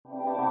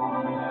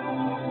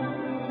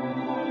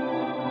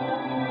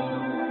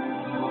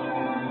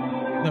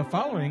The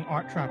following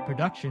Art Trap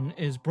production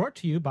is brought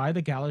to you by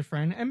the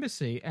Gallifreyan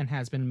Embassy and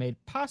has been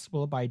made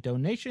possible by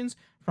donations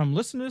from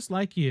listeners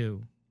like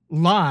you.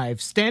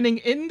 Live, standing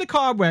in the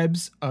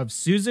cobwebs of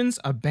Susan's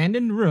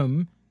abandoned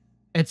room,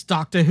 it's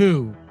Doctor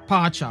Who,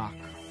 Podshock.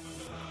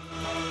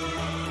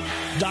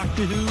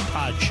 Doctor Who,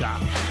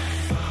 Podshock.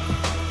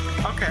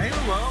 Okay,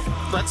 well,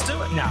 let's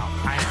do it. No,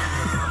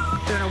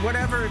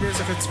 Whatever it is,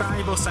 if it's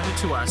valuable, send it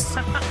to us.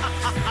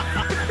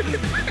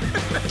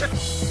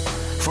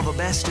 For the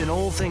best in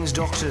all things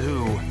Doctor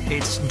Who,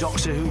 it's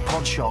Doctor Who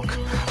Podshock,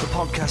 the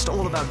podcast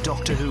all about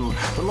Doctor Who,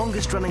 the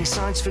longest-running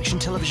science fiction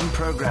television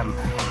program,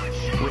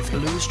 with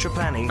Luz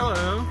Trapani.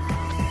 Hello.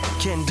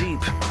 Ken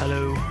Deep.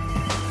 hello.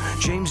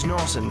 James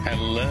Norton.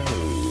 Hello.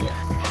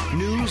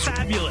 News,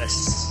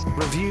 Fabulous.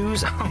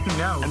 reviews, Oh,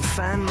 no. and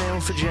fan mail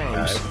for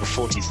James.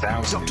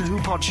 40,000. Doctor Who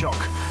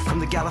Podshock, from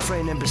the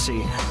Gallifreyan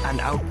Embassy and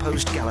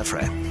Outpost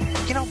Gallifrey.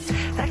 You know,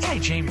 that guy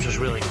James was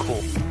really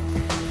cool.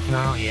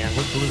 Oh, yeah,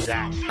 we blew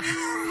that.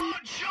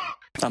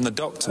 I'm the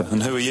Doctor,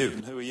 and who are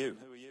you?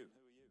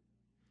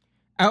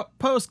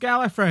 Outpost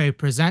Gallifrey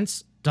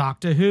presents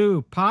Doctor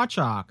Who,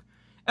 Podshock,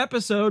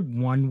 episode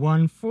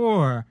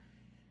 114.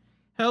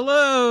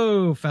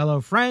 Hello,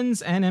 fellow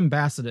friends and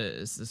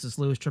ambassadors. This is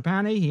Luz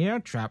Trapani here,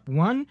 Trap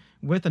 1,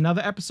 with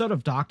another episode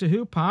of Doctor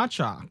Who,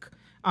 Podshock.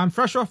 I'm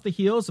fresh off the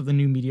heels of the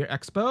New Media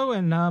Expo,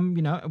 and,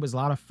 it was a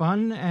lot of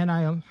fun, and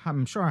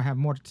I'm sure I have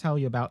more to tell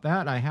you about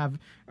that. I have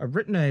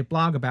written a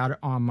blog about it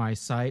on my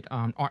site,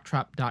 on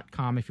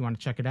arttrap.com, if you want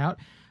to check it out.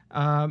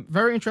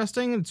 Very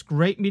interesting. It's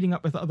great meeting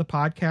up with other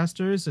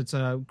podcasters. It's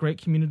a great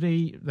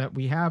community that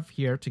we have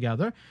here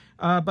together.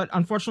 But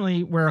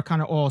unfortunately, we're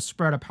kind of all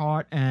spread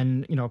apart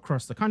and,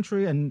 across the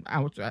country and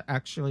out,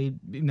 actually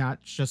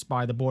not just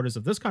by the borders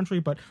of this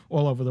country, but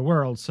all over the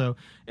world. So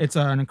it's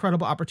an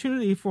incredible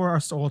opportunity for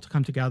us all to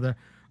come together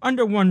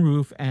under one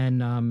roof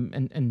and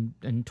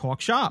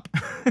talk shop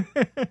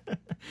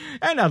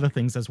and other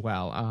things as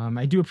well.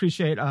 I do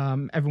appreciate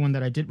everyone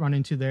that I did run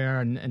into there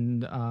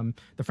and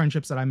the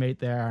friendships that I made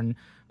there. And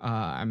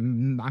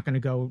I'm not going to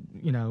go,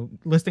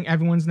 listing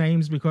everyone's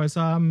names because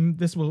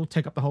this will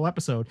take up the whole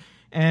episode.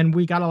 And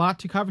we got a lot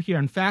to cover here.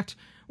 In fact,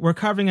 we're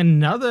covering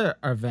another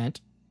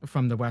event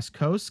from the West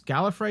Coast,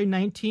 Gallifrey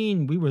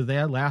 19. We were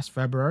there last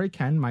February,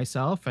 Ken,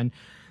 myself, and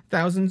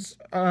thousands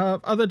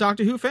of other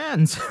Doctor Who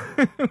fans.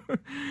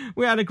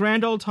 We had a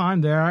grand old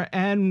time there,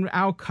 and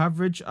our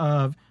coverage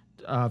of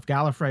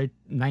Gallifrey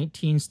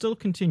 19 still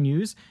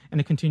continues, and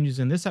it continues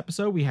in this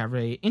episode. We have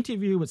an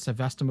interview with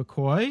Sylvester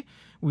McCoy.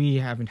 We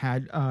haven't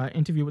had an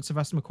interview with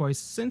Sylvester McCoy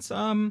since,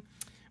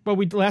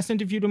 we last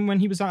interviewed him when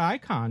he was at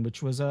Icon,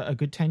 which was a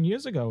good 10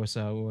 years ago or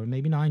so, or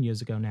maybe 9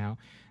 years ago now.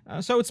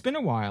 So it's been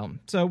a while.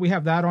 So we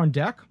have that on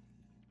deck.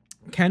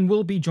 Ken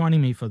will be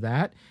joining me for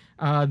that.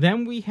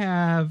 Then we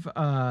have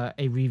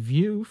a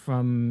review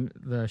from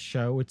the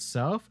show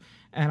itself,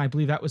 and I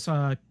believe that was,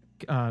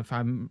 if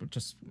I'm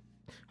just,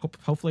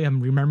 hopefully I'm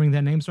remembering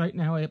their names right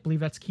now, I believe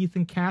that's Keith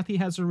and Kathy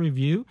has a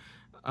review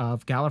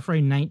of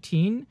Gallifrey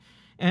 19,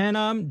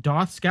 and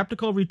Darth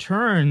Skeptical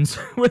returns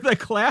with a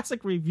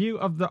classic review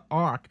of the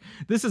Ark.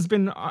 This has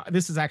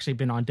actually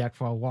been on deck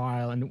for a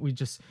while, and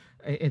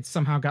it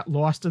somehow got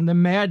lost in the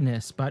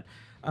madness, but,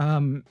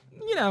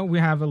 we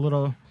have a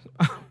little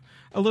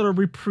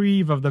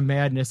reprieve of the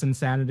madness,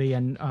 insanity,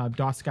 and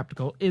Darth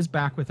Skeptical is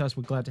back with us.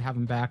 We're glad to have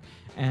him back,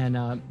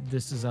 and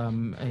this is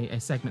a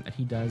segment that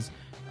he does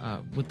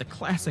with the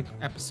classic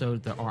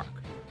episode, The Ark.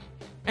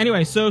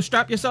 Anyway, so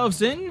strap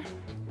yourselves in,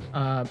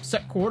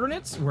 set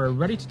coordinates, we're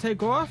ready to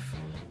take off,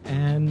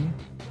 and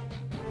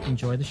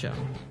enjoy the show.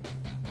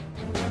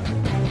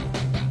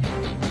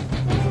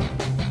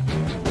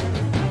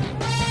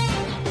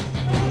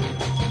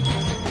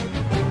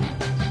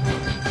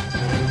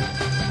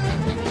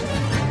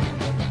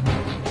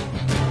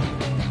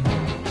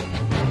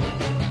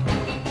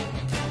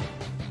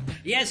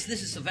 Yes,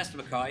 this is Sylvester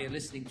McCoy. You're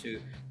listening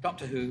to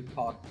Doctor Who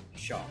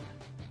Podshock.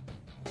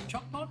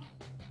 Shock pod?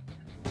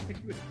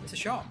 It's a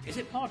shock. Is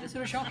it pod? Is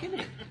there a shock in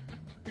it?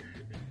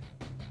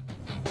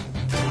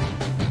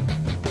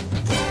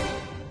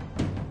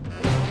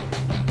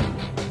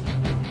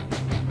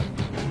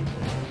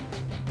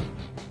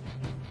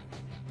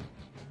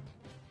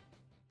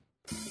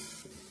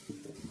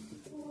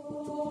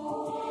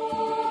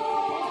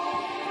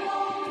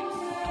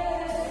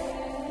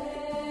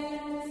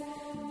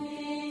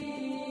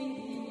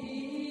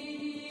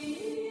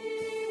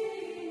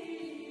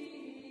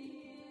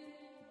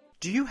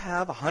 Do you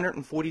have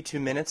 142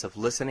 minutes of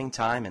listening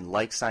time and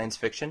like science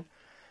fiction?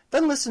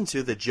 Then listen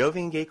to the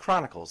Jovian Gate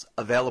Chronicles,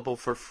 available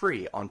for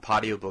free on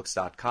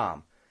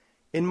Podiobooks.com.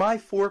 In my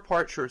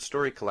 4-part short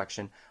story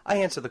collection, I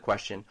answer the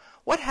question,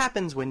 what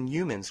happens when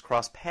humans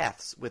cross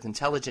paths with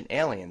intelligent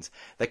aliens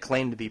that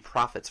claim to be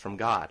prophets from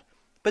God?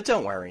 But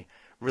don't worry,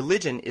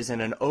 religion isn't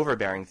an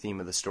overbearing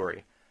theme of the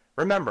story.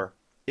 Remember,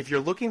 if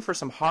you're looking for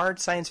some hard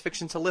science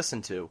fiction to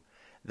listen to,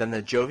 then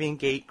the Jovian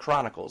Gate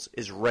Chronicles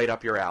is right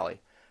up your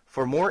alley.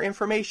 For more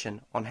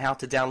information on how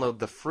to download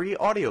the free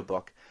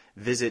audiobook,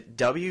 visit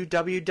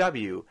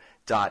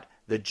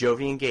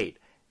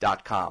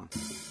www.thejoviangate.com.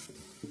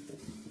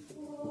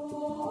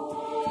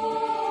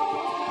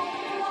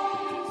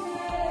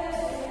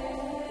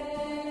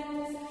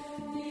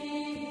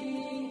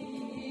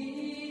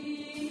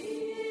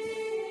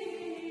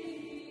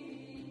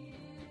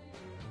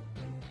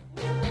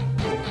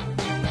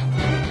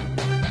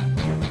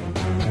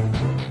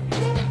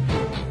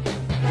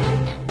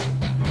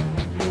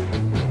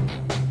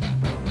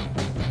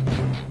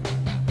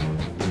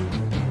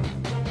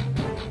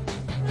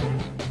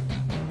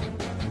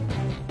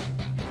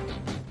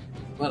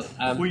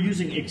 Well, We're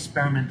using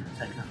experimental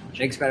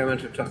technology.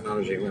 experimental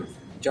technology. Well,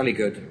 jolly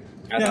good.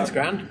 That's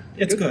grand.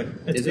 It's good.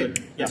 It's Is good.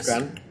 it? Yes. That's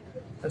grand.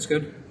 That's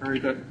good. Very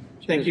good.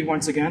 Thank you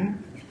once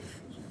again.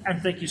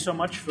 And thank you so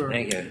much for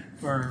Thank you.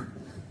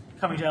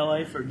 coming to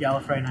LA for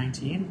Gallifrey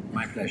 19.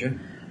 My pleasure.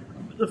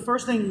 The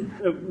first thing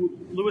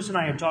Lewis and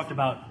I had talked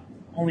about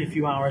only a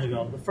few hours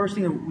ago, the first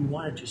thing that we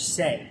wanted to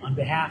say on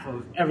behalf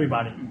of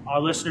everybody,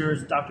 our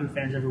listeners, Doctor Who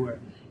fans everywhere,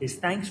 is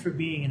thanks for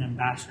being an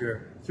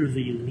ambassador through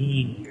the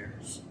lean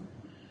years.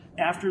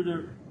 After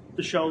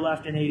the show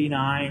left in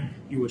 '89,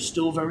 you were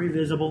still very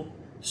visible,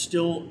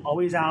 still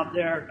always out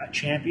there, a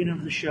champion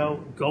of the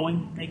show,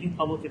 making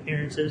public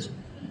appearances,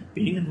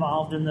 being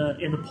involved in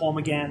the Paul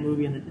McGann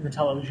movie, in the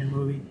television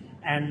movie,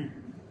 and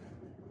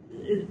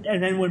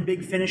then when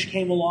Big Finish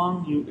came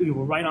along, you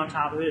were right on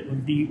top of it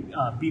when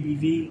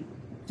BBV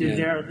did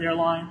their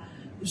line.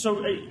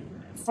 So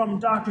from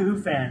Doctor Who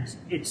fans,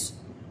 it's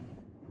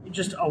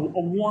just a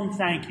warm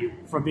thank you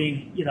for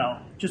being,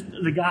 just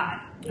the guy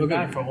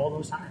for all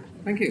those times.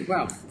 Thank you.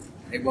 Well,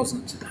 it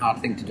wasn't a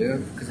hard thing to do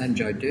because I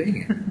enjoyed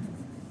doing it.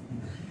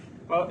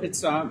 Well,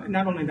 it's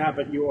not only that,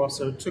 but you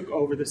also took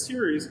over the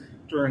series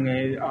during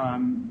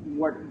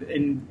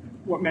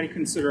what many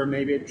consider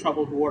maybe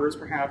troubled waters,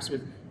 perhaps.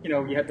 With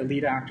you had the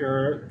lead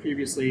actor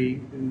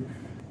previously who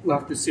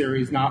left the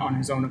series not on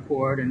his own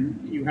accord,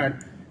 and you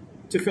had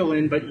to fill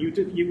in. But you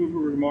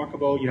were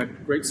remarkable. You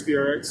had great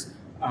spirits.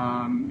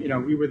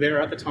 We were there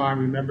at the time.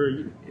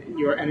 Remember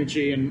your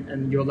energy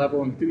and your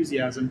level of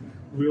enthusiasm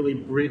really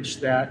bridged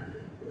that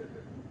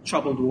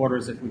troubled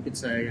waters, if we could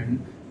say,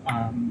 and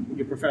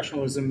your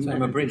professionalism. So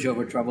I'm a bridge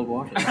over troubled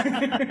water.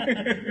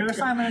 You're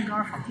Simon and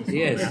Garfunkel.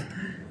 Yes.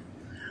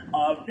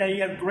 Now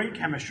you have great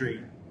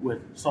chemistry with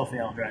Sophie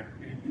Eldred.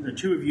 The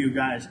two of you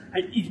guys,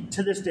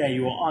 to this day,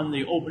 you were on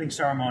the opening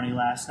ceremony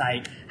last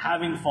night,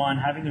 having fun,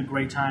 having a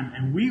great time,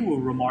 and we were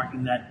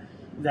remarking that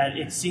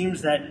it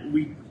seems that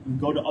we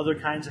go to other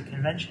kinds of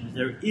conventions.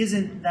 There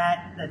isn't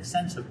that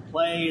sense of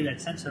play,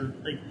 that sense of,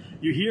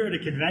 you're here at a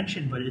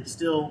convention, but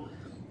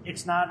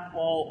it's not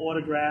all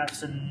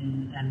autographs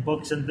and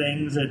books and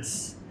things.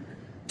 It's...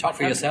 Talk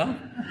for yourself.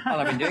 Well,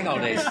 I've been doing all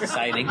day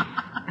signing.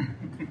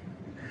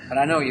 But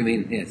I know what you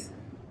mean, yes.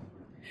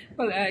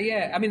 Well,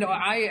 yeah, I mean,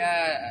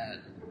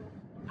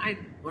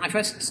 when I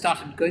first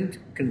started going to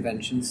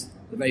conventions,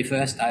 the very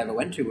first I ever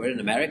went to were in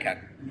America.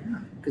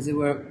 Because there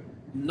were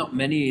not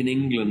many in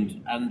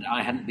England, and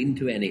I hadn't been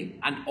to any.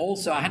 And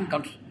also, I hadn't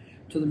gone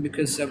to them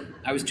because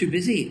I was too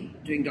busy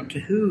doing Doctor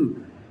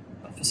Who.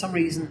 But for some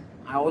reason,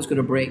 I always got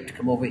a break to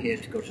come over here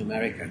to go to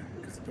America,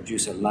 because the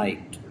producer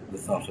liked the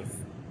thought of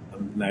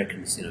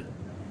Americans,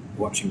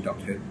 watching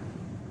Doctor Who.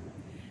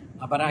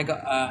 But I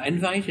got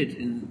invited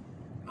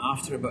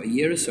after about a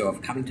year or so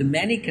of coming to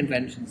many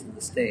conventions in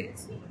the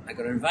States. I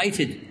got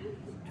invited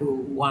to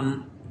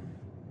one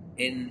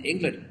in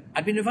England.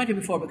 I'd been invited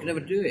before but could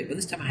never do it, but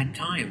this time I had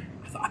time.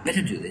 I thought, I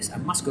better do this. I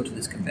must go to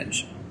this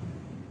convention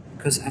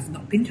because I've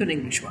not been to an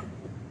English one.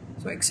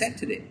 So I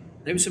accepted it.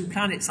 There was some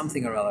Planet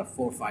something or other,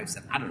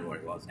 457, I don't know what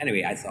it was.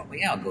 Anyway, I thought, well,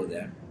 yeah, I'll go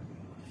there.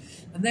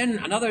 And then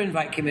another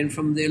invite came in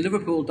from the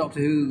Liverpool Doctor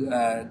Who,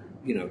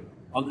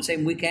 on the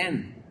same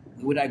weekend.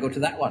 Would I go to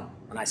that one?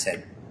 And I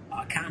said,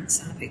 I can't,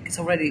 sadly, because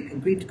I already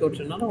agreed to go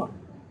to another one.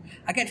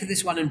 I get to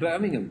this one in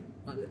Birmingham.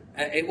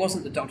 It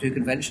wasn't the Doctor Who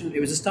convention, it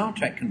was a Star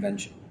Trek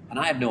convention. And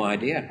I had no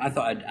idea. I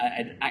thought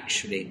I'd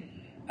actually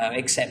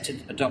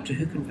accepted a Doctor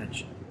Who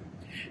convention.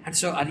 And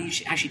so I'd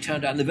actually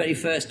turned down the very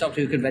first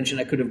Doctor Who convention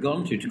I could have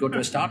gone to go to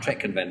a Star Trek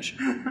convention.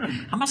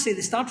 I must say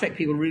the Star Trek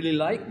people really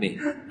like me.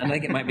 And I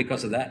think it might be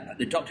because of that.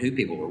 The Doctor Who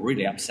people were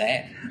really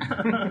upset.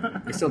 A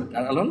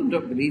lot of them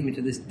don't believe me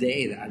to this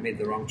day that I made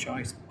the wrong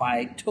choice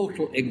by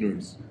total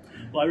ignorance.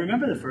 Well, I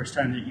remember the first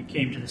time that you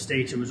came to the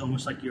States, it was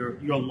almost like your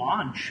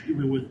launch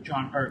with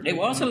John Hurt. It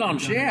was a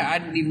launch, yeah. I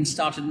hadn't even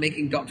started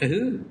making Doctor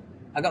Who.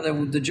 I got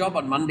the job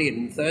on Monday,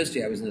 and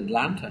Thursday I was in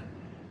Atlanta.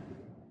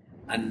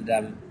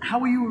 And how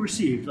were you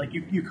received? Like,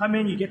 you come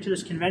in, you get to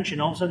this convention,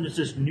 all of a sudden there's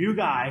this new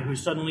guy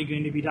who's suddenly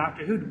going to be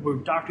Doctor Who. Were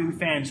Doctor Who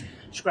fans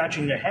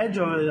scratching their heads,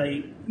 or were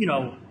they,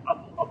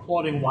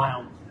 applauding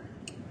wild?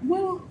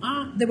 Well,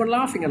 they were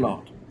laughing a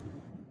lot.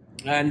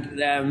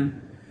 And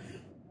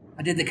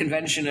I did the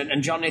convention,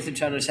 and John Nathan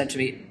Turner said to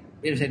me,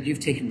 you've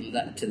taken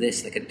that to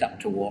this like a duck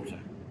to water,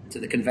 to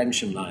the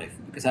convention live,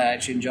 because I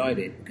actually enjoyed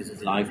it, because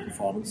it's live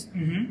performance.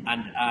 Mm-hmm.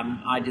 And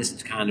I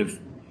just kind of,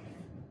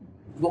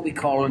 what we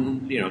call,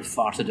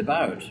 farted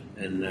about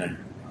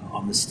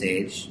on the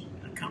stage.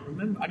 I can't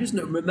remember. I just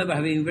remember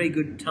having a very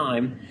good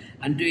time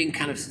and doing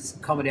kind of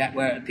comedy act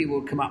where people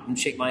would come up and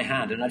shake my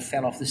hand and I'd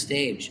fell off the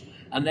stage.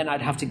 And then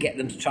I'd have to get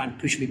them to try and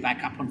push me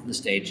back up onto the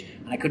stage.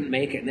 And I couldn't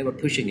make it, and they were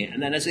pushing it.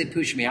 And then as they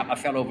pushed me up, I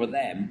fell over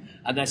them.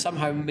 And I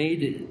somehow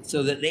made it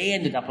so that they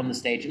ended up on the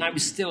stage, and I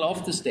was still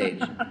off the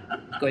stage.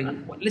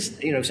 Going,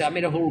 listen, so I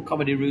made a whole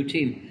comedy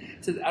routine.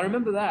 So I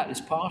remember that as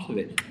part of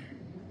it.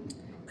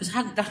 Because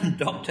I hadn't done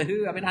Doctor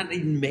Who. I hadn't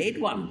even made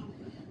one.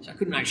 So I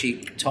couldn't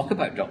actually talk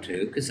about Doctor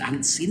Who, because I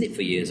hadn't seen it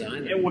for years either.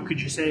 And what could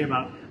you say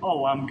about,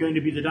 I'm going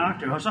to be the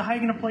Doctor? So how are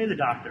you going to play the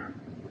Doctor?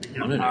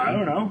 I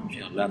don't know.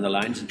 She'll learn the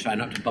lines and try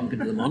not to bump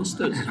into the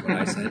monsters, is what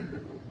I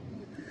said.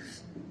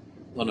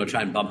 Well, no,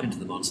 try and bump into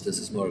the monsters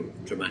is more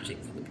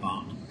dramatic for the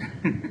part.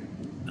 And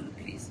the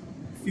police.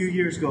 A few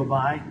years go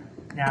by.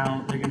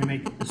 Now they're going to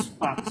make this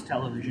Fox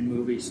television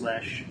movie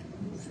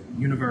 /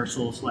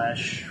 Universal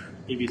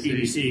 /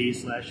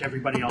 BBC /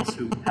 everybody else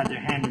who had their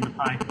hand in the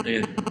pie.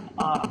 Yeah.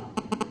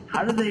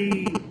 How do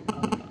they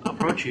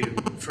approach you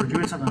for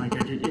doing something like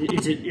that?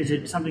 Is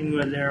it something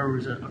where there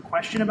was a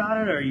question about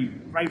it, or are you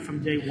right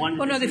from day one?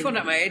 Well, no, they phoned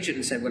up my agent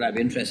and said, would I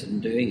be interested in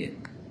doing it?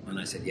 And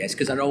I said yes,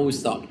 because I'd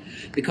always thought,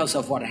 because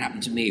of what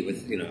happened to me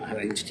with,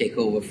 having to take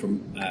over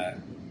from,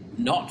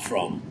 not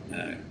from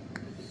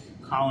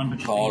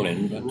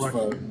Colin, but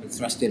for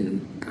thrust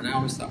in. And I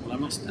always thought, well,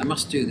 I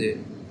must do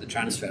the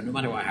transfer, no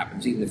matter what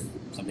happens, even if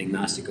something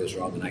nasty goes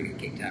wrong and I get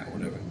kicked out or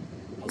whatever.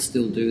 I'll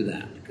still do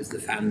that because the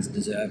fans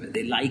deserve it.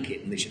 They like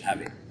it and they should have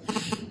it.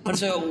 And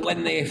so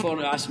when they phoned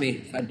and asked me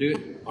if I'd do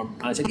it,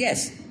 I said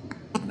yes.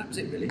 And that was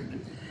it, really.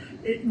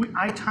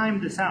 I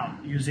timed this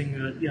out using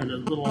the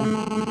little thing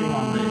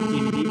on the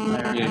DVD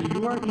player, and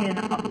you are in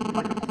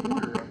like a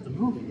quarter of the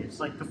movie. It's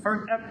like the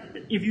first.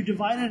 If you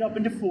divide it up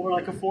into four,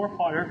 like a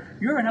four-parter,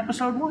 you're in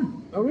episode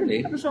 1. Oh,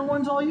 really? Episode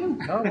 1's all you.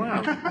 Oh,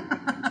 wow.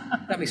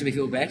 That makes me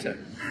feel better.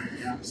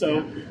 Yeah.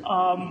 So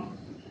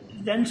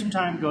then some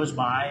time goes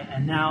by,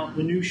 and now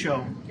the new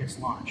show gets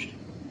launched,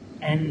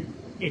 and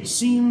it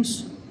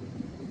seems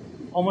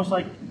almost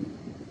like,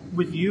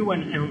 with you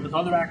and with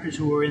other actors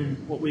who are in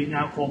what we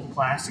now call the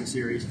classic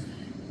series,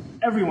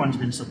 everyone's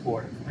been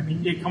supportive. I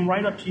mean, they come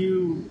right up to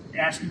you,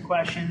 ask you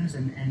questions,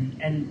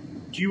 and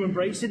do you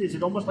embrace it? Is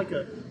it almost like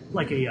a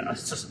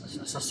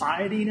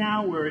society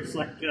now, where it's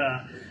like,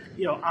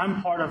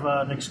 I'm part of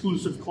an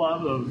exclusive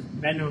club of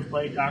men who have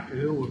played Doctor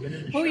Who or been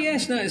in the show? Oh,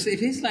 yes, no, it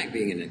is like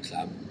being in a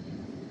club.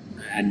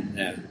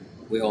 And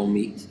we all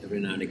meet every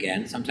now and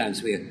again.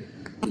 Sometimes we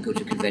go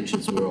to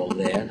conventions, we're all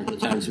there, and other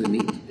times we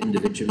meet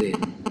individually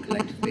and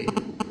collectively.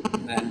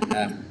 And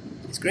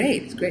it's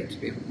great to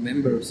be a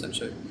member of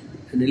such an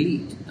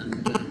elite,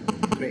 and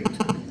great.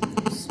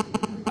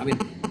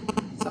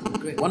 Some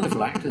great,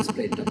 wonderful actors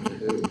played Doctor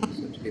Who,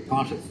 so to be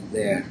part of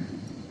their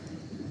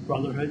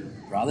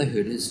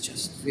brotherhood is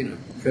just,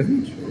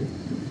 privilege, really.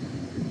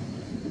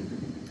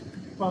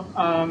 Well,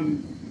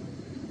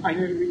 I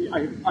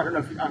don't know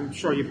if I'm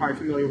sure you're probably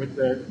familiar with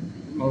the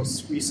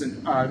most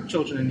recent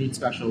Children in Need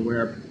special,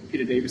 where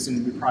Peter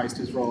Davison reprised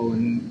his role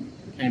and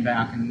came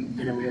back, and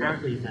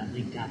apparently that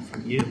leaked out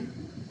from you.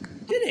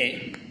 Did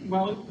it?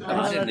 Well,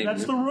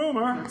 that's the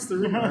rumor. That's the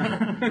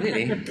rumor.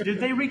 Really? Did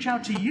they reach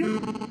out to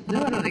you?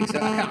 No, I don't think so.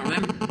 I can't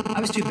remember.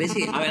 I was too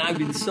busy. I've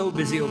been so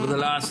busy over the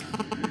last...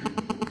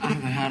 I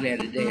haven't hardly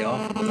had a day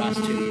off for the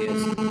last 2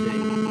 years.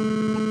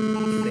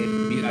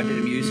 I did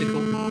a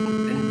musical,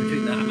 and in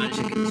between that I managed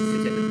to fit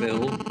in the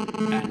bill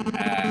and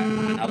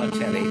another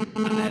telly, and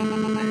then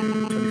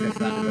the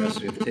 25th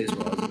anniversary of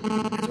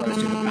Tiswas, as well as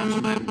doing a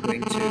pantomime,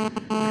 going to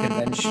a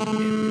convention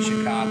in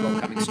Chicago,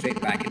 coming straight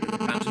back into the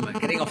pantomime,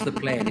 getting off the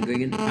plane and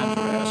going into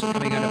panto rehearsal,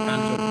 coming out of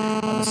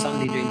panto on a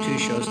Sunday doing 2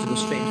 shows to go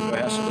straight into the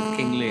rehearsal of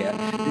King Lear,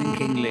 doing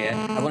King Lear.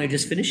 I've only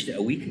just finished it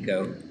a week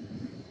ago,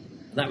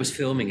 and that was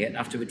filming it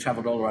after we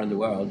travelled all around the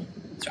world.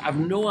 So I have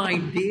no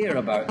idea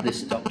about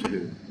this Doctor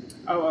Who.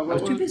 I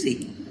was too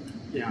busy.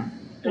 Yeah.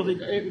 Well,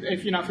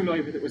 if you're not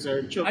familiar with it, was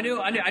a children. I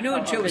know. I'd heard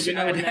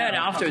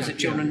afterwards that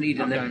Children Need,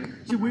 and then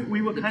see,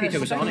 we were kind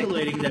of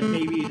speculating that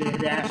maybe they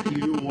had asked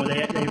you, or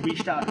they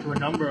reached out to a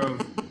number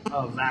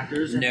of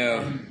actors. And,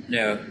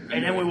 No.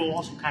 And then we will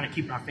also kind of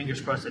keep our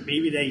fingers crossed that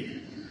maybe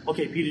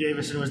Peter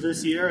Davison was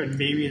this year, and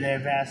maybe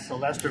they've asked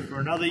Sylvester for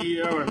another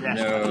year, or they've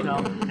asked,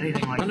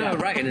 anything like that. No,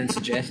 write it and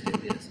suggest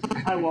it. Yes.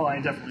 I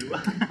definitely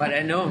will. But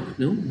I know,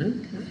 no.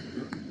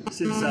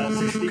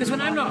 Because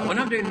when I'm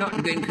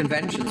not doing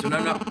conventions, when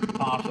I'm not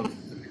part of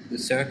the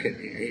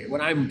circuit,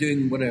 when I'm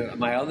doing when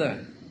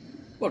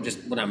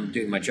I'm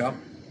doing my job,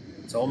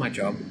 it's all my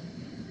job.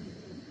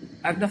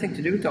 I have nothing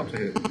to do with Doctor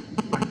Who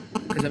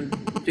because I'm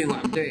doing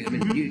what I'm doing. I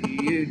mean,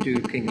 you do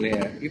King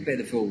Lear, you play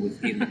the fool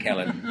with Ian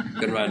McKellen,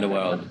 going around the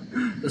world.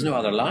 There's no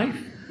other life.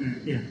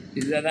 Yeah,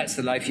 that's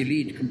the life you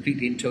lead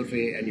completely and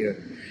totally, and you're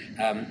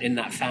in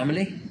that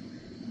family.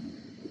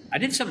 I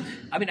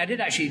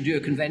did actually do a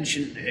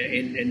convention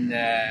in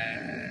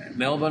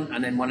Melbourne,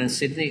 and then one in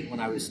Sydney when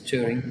I was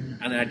touring,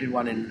 and then I did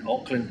one in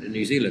Auckland in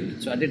New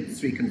Zealand. So I did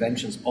 3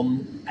 conventions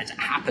as it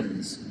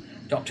happens.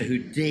 Doctor Who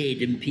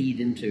did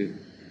impede into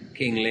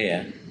King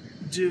Lear.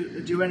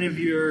 Do any of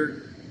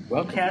your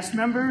cast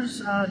members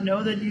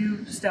know that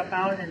you step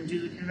out and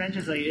do the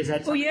conventions? Like, is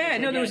that? Oh yeah,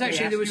 no.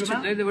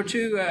 There were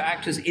 2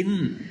 actors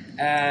in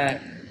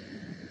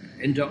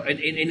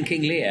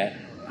King Lear.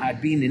 I'd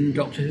been in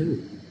Doctor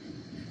Who.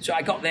 So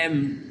I got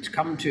them to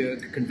come to a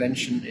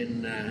convention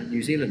in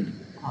New Zealand.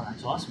 Oh,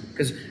 that's awesome.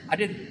 Because I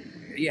did,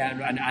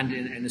 and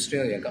in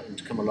Australia I got them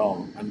to come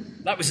along. And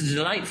that was a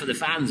delight for the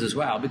fans as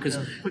well, because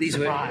these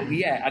were,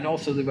 and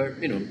also they were,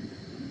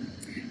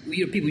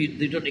 people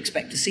they don't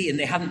expect to see, and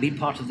they hadn't been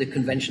part of the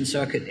convention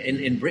circuit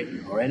in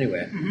Britain or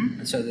anywhere,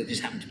 and so they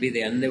just happened to be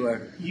there, and they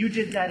were. You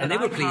did that, and they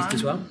were pleased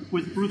as well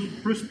with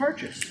Bruce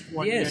Purchase.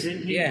 Yes, year,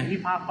 didn't he? yeah. He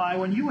popped by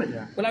when you were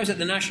there. Well, I was at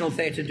the National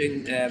Theatre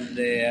doing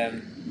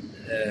the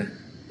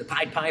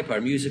Pied Piper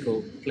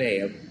musical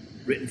play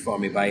written for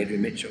me by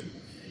Adrian Mitchell,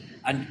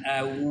 and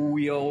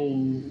we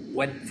all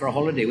went for a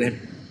holiday. We had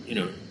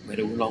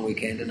a long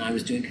weekend, and I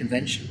was doing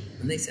convention,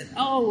 and they said,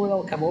 "Oh, we'll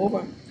all come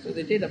over." So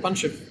they did. A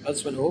bunch of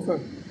us went over,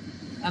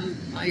 and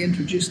I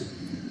introduced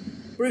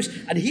Bruce,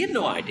 and he had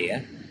no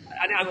idea.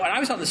 And I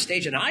was on the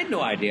stage, and I had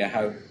no idea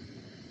how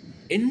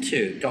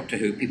into Doctor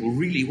Who people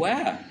really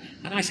were.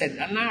 And I said,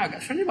 "And now a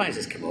friend of mine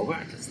has come over.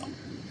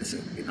 This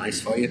will be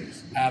nice for you."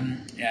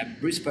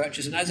 Bruce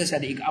Purchase, and as I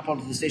said, he got up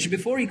onto the stage. And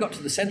before he got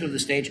to the centre of the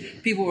stage,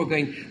 people were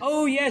going,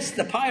 "Oh yes,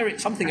 the pirate,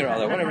 something or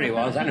other, whatever he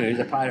was." I don't know, he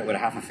was a pirate with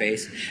half a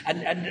face,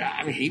 and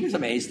I mean, he was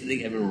amazed. I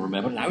think everyone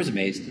remembered, and I was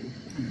amazed.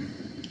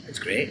 It's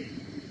great.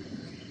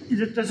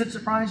 Does it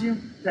surprise you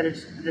that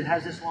it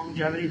has this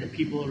longevity, that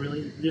people are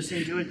really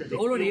listening to it? That they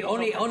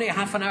Only a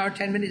half an hour,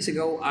 10 minutes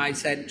ago, I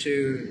said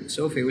to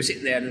Sophie, we're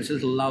sitting there, and there was a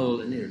little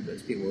lull, and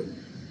there's people were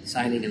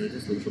signing, and there was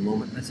just a little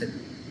moment, and I said,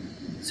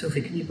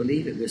 "Sophie, can you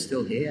believe it? We're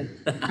still here."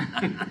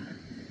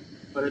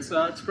 But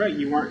it's great.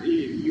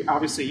 You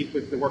obviously,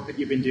 with the work that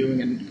you've been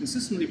doing and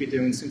consistently been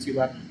doing since you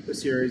left the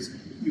series,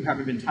 you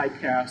haven't been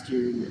typecast.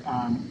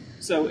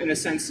 So in a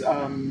sense,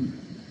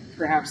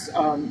 perhaps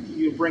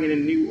you're bringing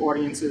in new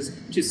audiences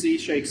to see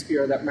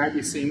Shakespeare that might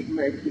be seeing,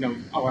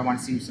 I want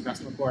to see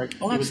Sylvester McCoy.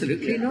 Oh,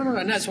 absolutely. No,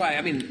 and that's why,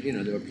 I mean,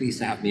 they were pleased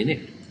to have me in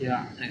it.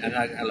 Yeah. And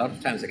a lot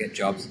of times I get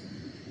jobs,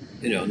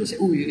 and they say,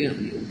 "Oh,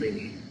 you'll bring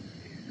me."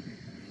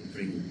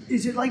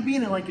 Is it like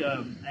being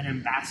an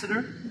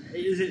ambassador?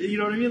 Is it, you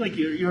know what I mean? Like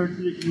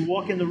you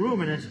walk in the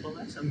room and it's, well,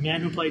 that's a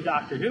man who played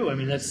Doctor Who. I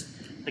mean, that's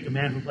like a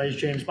man who plays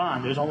James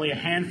Bond. There's only a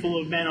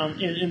handful of men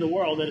in the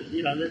world that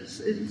it's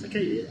like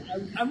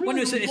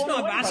it's not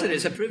ambassador.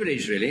 It's a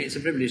privilege, really. It's a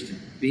privilege to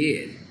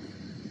be in.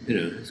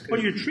 It's good.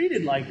 But you're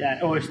treated like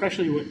that, or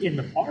especially in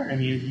the part. I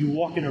mean, you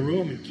walk in a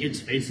room and kids'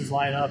 faces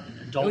light up,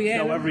 and adults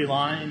know every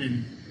line,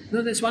 and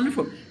no, that's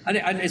wonderful, and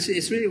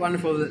it's really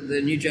wonderful that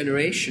the new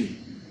generation.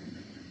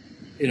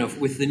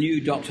 With the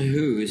new Doctor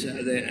Who's,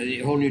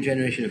 the whole new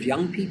generation of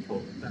young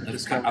people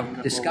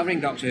of discovering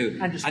Doctor Who,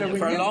 and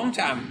for a long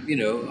time,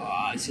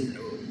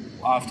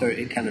 after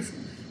it kind of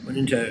went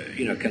into,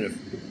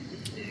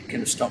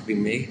 kind of stopped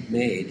being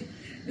made,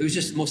 it was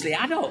just mostly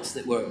adults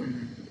that were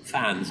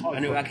fans.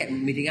 I kept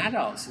meeting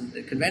adults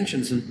at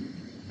conventions, and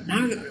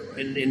now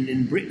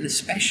in Britain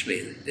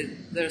especially,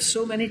 there are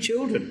so many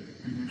children,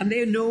 and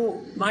they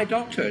know my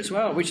Doctor as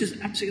well, which is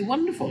absolutely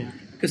wonderful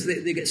because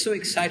they get so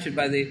excited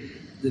by the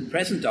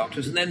present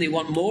Doctors, and then they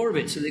want more of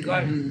it, so they go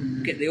out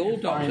and get the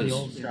old Doctors,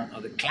 or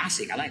the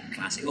classic. I like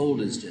classic. Old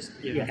is just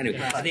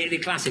anyway. The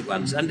classic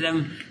ones, and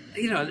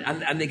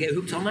and they get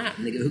hooked on that,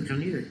 and they get hooked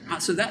on you.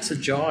 So that's a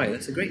joy.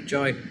 That's a great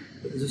joy.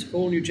 But there's this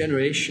whole new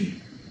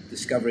generation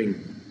discovering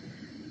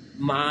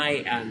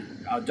my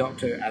and our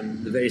Doctor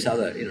and the various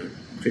other,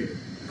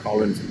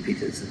 Collins and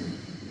Peters and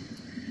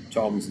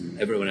Toms and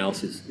everyone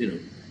else's,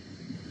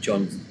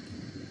 John's.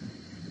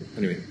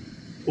 Anyway.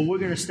 Well, we're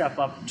going to step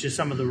up to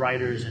some of the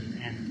writers,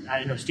 and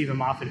I know Stephen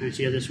Moffat, who's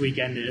here this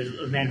weekend, is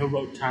a man who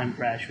wrote Time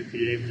Crash with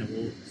Peter Davison.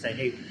 Will say,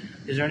 "Hey,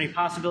 is there any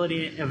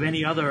possibility of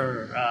any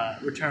other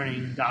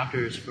returning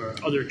doctors for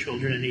other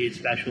children in need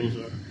specials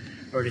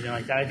or anything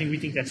like that?" I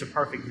think that's a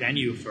perfect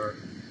venue for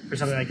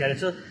something like that.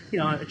 It's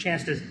a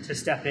chance to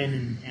step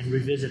in and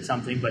revisit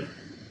something, but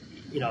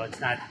it's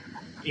not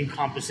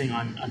encompassing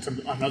on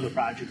other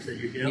projects that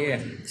you're doing. Yeah,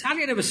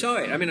 sadly I never saw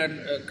it. I mean,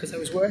 because I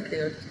was working,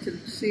 I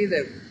didn't see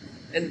them.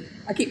 And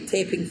I keep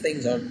taping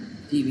things on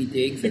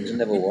DVD things and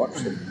never watch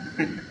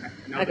them.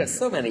 I got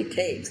so many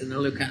tapes, and I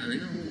look at them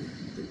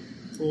and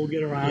we'll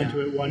get around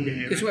to it one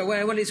day. Because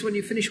it's when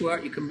you finish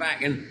work, you come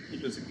back and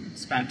it was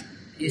spent.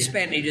 You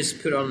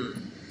just put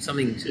on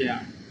something to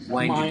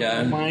wind you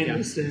down.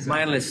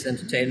 Mindless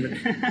entertainment.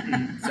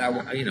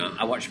 So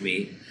I watch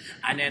me,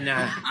 and then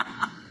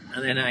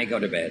I go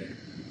to bed.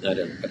 I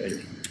don't. But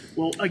anyway.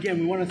 Well, again,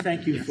 we want to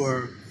thank you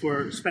for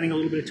spending a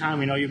little bit of time.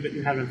 We know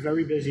you had a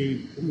very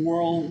busy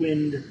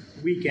whirlwind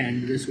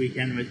weekend this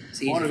weekend.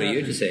 It's easy for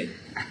you to say.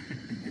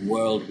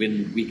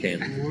 Whirlwind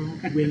weekend.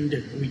 Whirlwind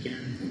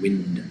weekend.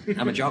 Wind.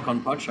 I'm a jock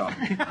on Podshock.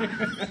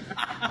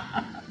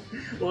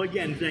 Well,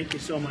 again, thank you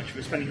so much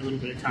for spending a little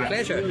bit of time.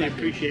 Pleasure. I really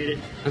appreciate it.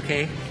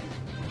 Okay.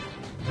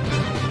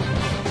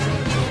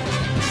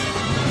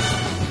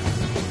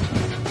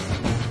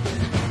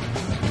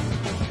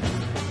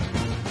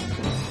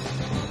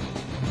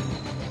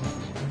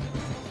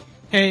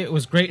 Hey, it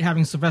was great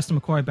having Sylvester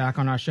McCoy back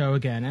on our show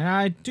again, and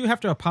I do have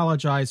to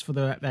apologize for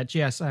that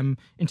GSM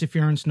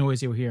interference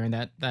noise you were hearing,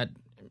 that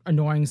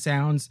annoying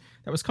sounds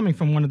that was coming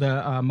from one of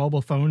the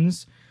mobile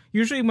phones.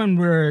 Usually when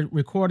we're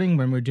recording,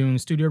 when we're doing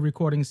studio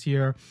recordings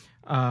here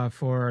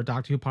for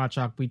Doctor Who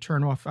Podshock, we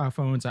turn off our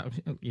phones.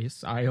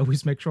 Yes, I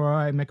always make sure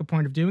I make a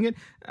point of doing it,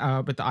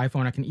 but the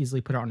iPhone I can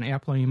easily put it on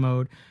airplane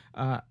mode.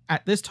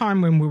 At this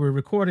time when we were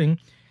recording,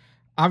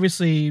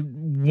 obviously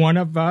one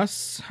of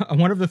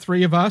the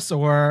three of us,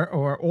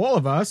 or all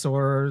of us,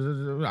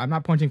 or I'm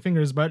not pointing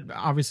fingers, but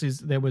obviously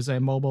there was a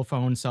mobile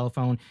phone, cell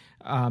phone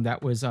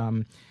that was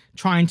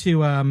trying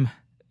to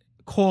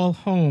call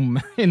home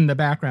in the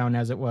background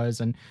as it was,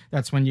 and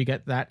that's when you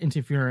get that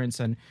interference,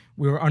 and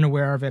we were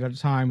unaware of it at the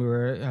time. We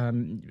were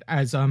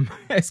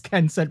as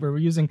Ken said, we were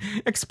using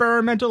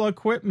experimental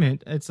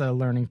equipment. It's a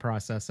learning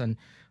process. And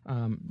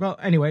well,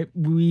 anyway,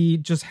 we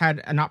just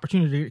had an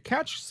opportunity to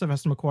catch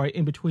Sylvester McCoy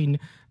in between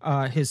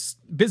his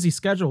busy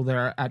schedule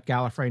there at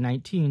Gallifrey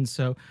 19,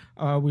 so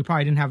we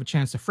probably didn't have a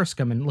chance to frisk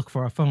him and look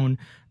for a phone.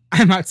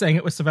 I'm not saying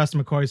it was Sylvester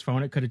McCoy's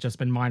phone. It could have just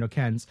been mine or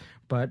Ken's,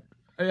 but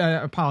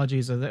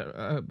apologies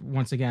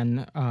once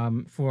again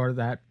for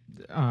that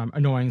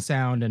annoying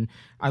sound. And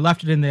I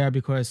left it in there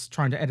because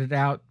trying to edit it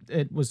out,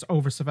 it was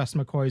over Sylvester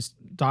McCoy's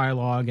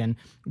dialogue, and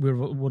we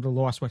would have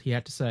lost what he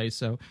had to say.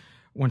 So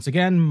once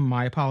again,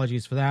 my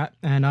apologies for that.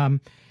 And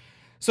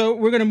so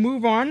we're going to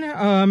move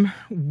on.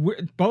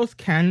 Both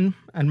Ken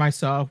and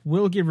myself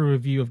will give a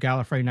review of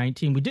Gallifrey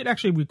 19. We did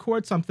actually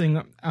record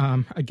something,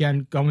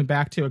 again, going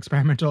back to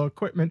experimental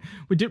equipment.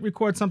 We did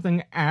record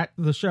something at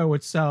the show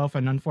itself,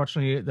 and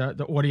unfortunately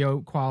the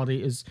audio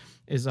quality is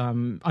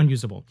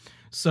unusable.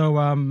 So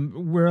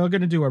we're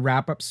going to do a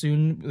wrap-up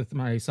soon with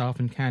myself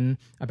and Ken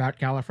about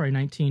Gallifrey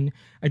 19.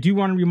 I do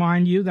want to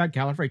remind you that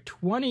Gallifrey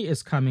 20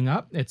 is coming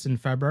up. It's in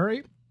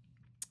February.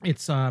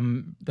 It's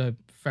the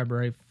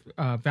February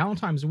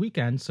Valentine's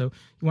weekend, so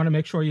you want to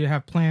make sure you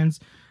have plans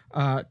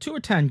to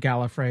attend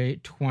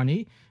Gallifrey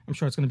 20. I'm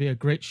sure it's going to be a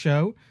great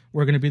show.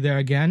 We're going to be there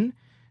again.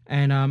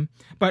 And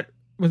but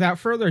without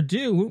further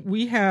ado,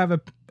 we have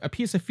a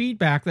piece of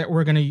feedback that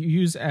we're going to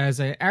use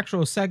as an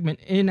actual segment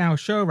in our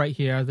show right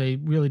here. They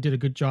really did a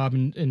good job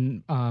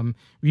in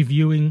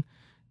reviewing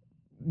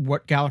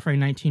what Gallifrey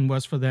 19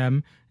 was for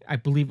them. I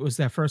believe it was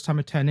their first time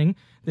attending.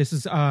 This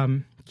is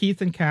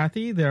Keith and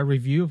Kathy, their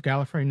review of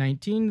Gallifrey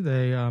 19.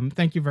 They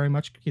thank you very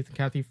much, Keith and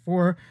Kathy,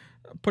 for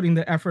putting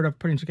the effort of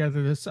putting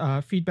together this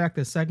feedback,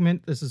 this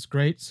segment. This is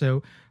great.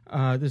 So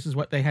this is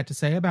what they had to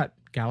say about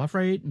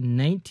Gallifrey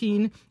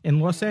 19 in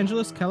Los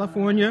Angeles,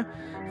 California,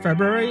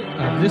 February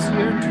of this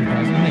year,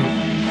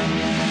 2008.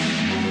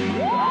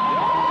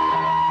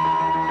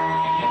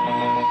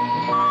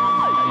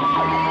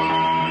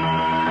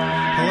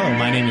 Hello,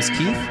 my name is Keith.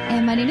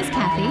 And my name is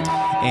Kathy.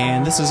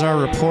 And this is our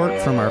report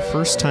from our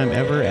first time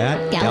ever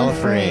at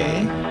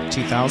Gallifrey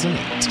 2008.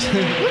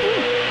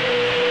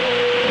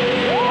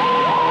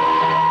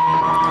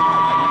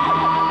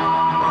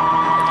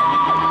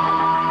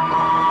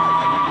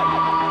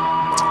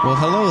 Well,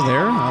 hello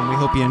there. We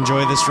hope you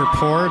enjoy this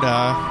report.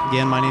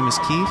 Again, my name is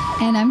Keith.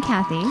 And I'm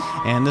Kathy.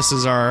 And this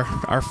is our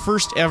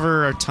first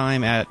ever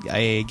time at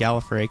a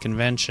Gallifrey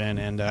convention.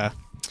 And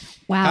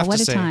wow, what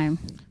a time.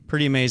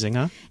 Pretty amazing,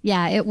 huh?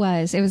 Yeah, it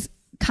was. It was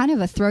kind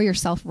of a throw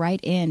yourself right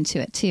into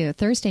it, too.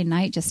 Thursday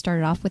night just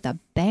started off with a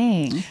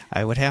bang.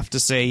 I would have to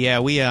say, yeah,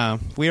 we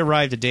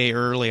arrived a day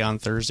early on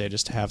Thursday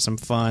just to have some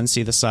fun,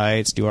 see the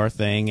sights, do our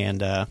thing,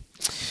 and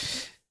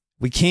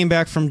we came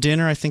back from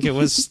dinner, I think it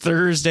was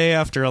Thursday,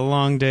 after a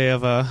long day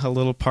of a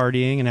little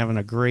partying and having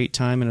a great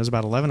time, and it was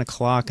about 11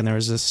 o'clock, and there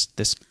was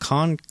this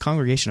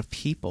congregation of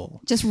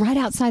people. Just right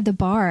outside the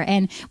bar,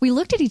 and we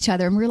looked at each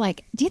other, and we were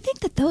like, do you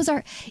think that those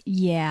are...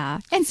 Yeah.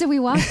 And so we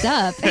walked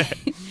up,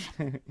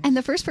 and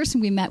the first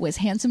person we met was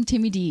Handsome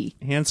Timmy D.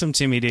 Handsome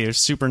Timmy D, a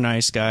super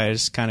nice guy,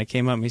 just kind of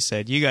came up and he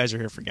said, you guys are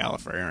here for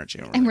Gallifrey, aren't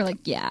you? And we're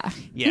like, yeah.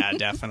 Yeah,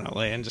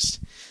 definitely. And just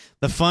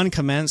the fun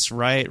commenced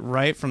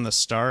right from the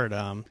start.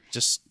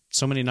 Just...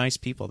 so many nice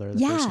people there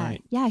the first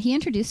night. Yeah, he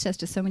introduced us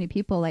to so many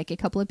people, like a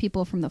couple of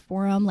people from the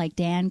forum, like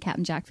Dan,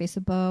 Captain Jack Face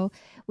of Bow.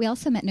 We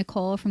also met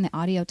Nicole from the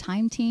Audio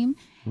Time team,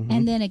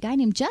 and then a guy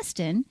named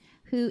Justin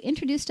who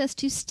introduced us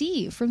to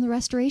Steve from the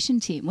Restoration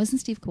team. Wasn't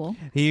Steve cool?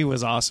 He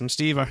was awesome.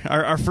 Steve,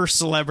 our first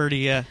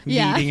celebrity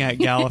meeting at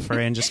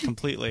Gallifrey, and just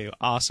completely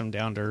awesome,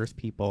 down-to-earth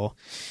people.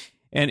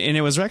 And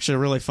it was actually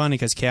really funny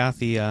because,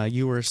 Kathy,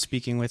 you were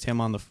speaking with him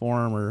on the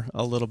forum or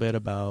a little bit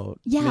about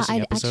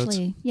missing episodes.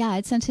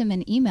 I'd sent him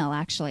an email,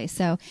 actually.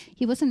 So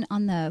he wasn't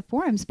on the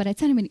forums, but I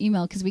sent him an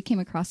email because we came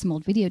across some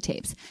old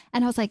videotapes.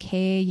 And I was like,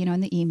 hey,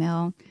 in the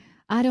email,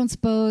 I don't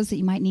suppose that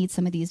you might need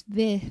some of these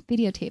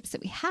videotapes that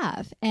we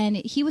have. And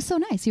he was so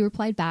nice. He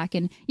replied back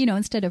and,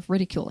 instead of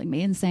ridiculing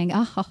me and saying,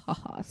 ha, ha,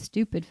 ha,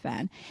 stupid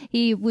fan,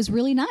 he was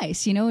really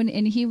nice,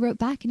 and he wrote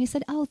back and he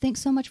said, oh,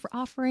 thanks so much for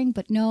offering.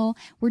 But no,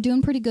 we're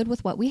doing pretty good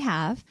with what we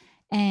have.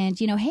 And,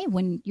 hey,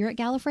 when you're at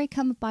Gallifrey,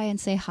 come by and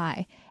say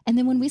hi. And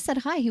then when we said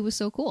hi, he was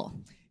so cool.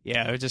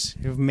 Yeah, it was just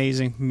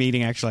amazing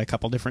meeting actually a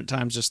couple different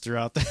times just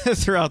throughout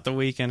the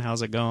weekend.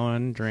 How's it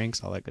going?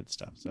 Drinks, all that good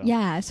stuff. So.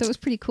 Yeah, so it was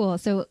pretty cool.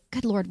 So,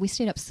 good Lord, we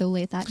stayed up so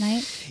late that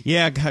night.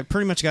 Yeah,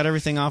 pretty much got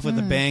everything off with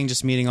a bang,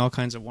 just meeting all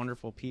kinds of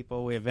wonderful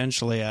people. We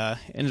eventually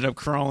ended up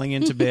crawling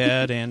into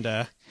bed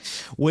and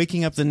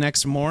waking up the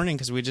next morning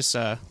because we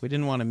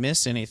didn't want to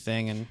miss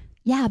anything. And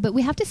Yeah, but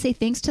we have to say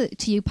thanks to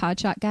you,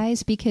 Podshock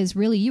guys, because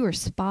really you were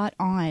spot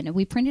on.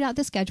 We printed out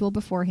the schedule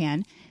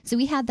beforehand, so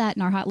we had that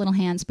in our hot little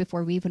hands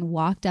before we even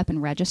walked up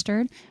and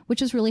registered,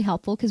 which was really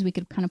helpful because we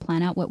could kind of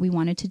plan out what we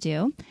wanted to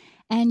do.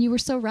 And you were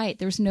so right.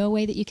 There's no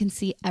way that you can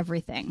see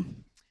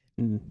everything.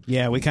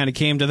 Yeah, we kind of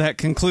came to that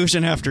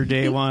conclusion after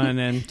day one,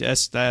 and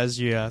just as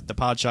the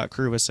Podshock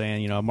crew was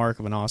saying, a mark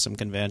of an awesome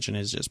convention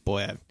is just,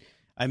 boy,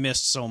 I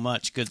missed so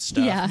much good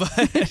stuff. Yeah.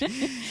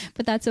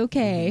 But that's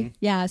okay. Mm-hmm.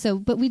 Yeah. So,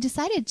 but we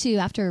decided to,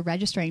 after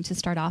registering, to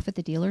start off at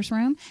the dealer's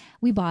room.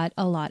 We bought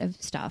a lot of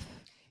stuff.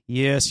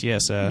 Yes.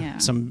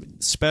 Some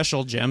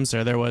special gems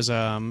there. There was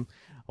a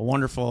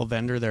wonderful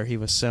vendor there. He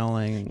was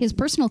selling his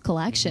personal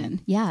collection.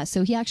 Mm-hmm. Yeah.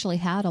 So he actually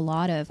had a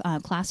lot of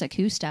classic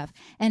Who stuff.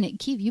 And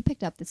Keith, you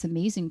picked up this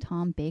amazing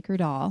Tom Baker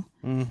doll.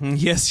 Mm-hmm.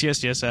 Yes.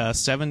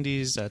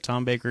 70s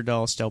Tom Baker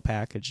doll still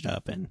packaged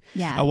up. And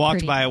yeah, I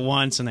walked by it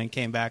once and then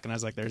came back and I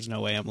was like, there's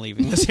no way I'm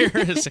leaving this here.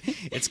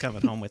 It's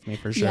coming home with me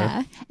for sure.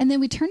 Yeah. And then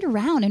we turned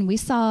around and we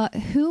saw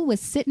who was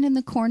sitting in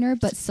the corner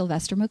but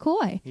Sylvester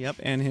McCoy. Yep.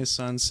 And his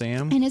son,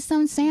 Sam.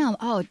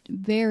 Oh,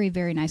 very,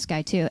 very nice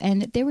guy too.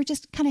 And they were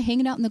just kind of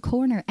hanging out in the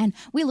corner. And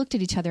we looked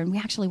at each other and we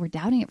actually were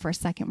doubting it for a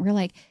second. We were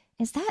like,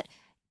 is that?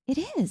 It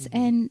is. Mm-hmm.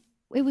 And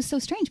it was so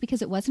strange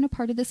because it wasn't a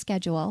part of the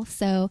schedule.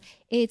 So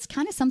it's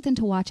kind of something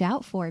to watch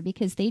out for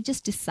because they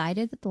just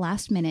decided at the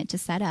last minute to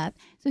set up.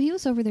 So he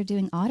was over there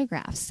doing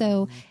autographs.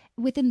 So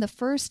within the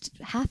first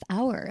half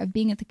hour of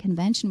being at the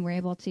convention, we're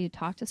able to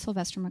talk to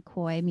Sylvester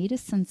McCoy, meet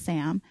his son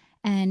Sam,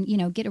 and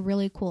get a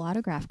really cool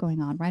autograph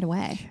going on right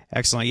away.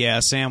 Excellent. Yeah,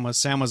 Sam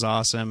was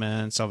awesome,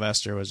 and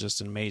Sylvester was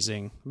just an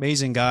amazing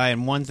guy.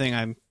 And one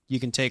thing you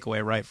can take away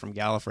right from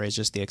Gallifrey is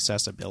just the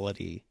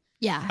accessibility.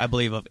 Yeah, I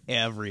believe of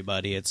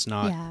everybody. It's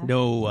not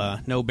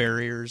no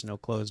barriers, no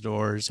closed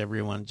doors.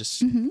 Everyone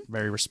just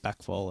very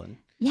respectful and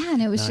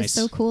and it was nice. Just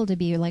so cool to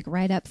be like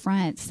right up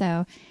front.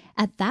 So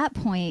at that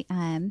point,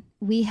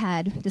 we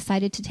had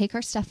decided to take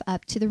our stuff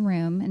up to the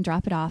room and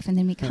drop it off, and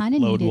then we kind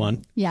of load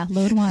one.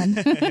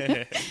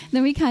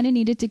 Then we kind of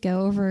needed to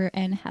go over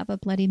and have a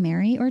Bloody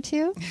Mary or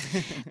two,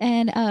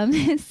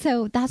 and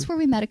so that's where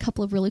we met a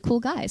couple of really cool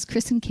guys,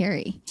 Chris and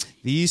Carrie.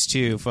 These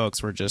two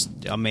folks were just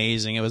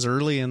amazing. It was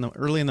early in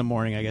the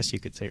morning, I guess you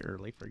could say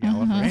early for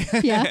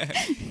Gallifrey. Yeah,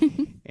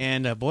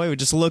 and boy, we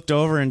just looked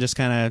over and just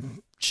kind of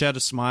shed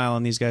a smile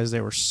on these guys. They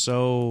were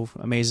so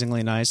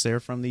amazingly nice. They're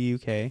from the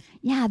UK.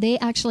 Yeah, they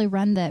actually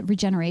run the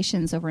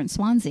regenerations over in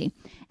Swansea.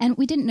 And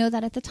we didn't know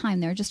that at the time.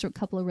 They were just a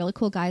couple of really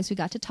cool guys. We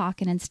got to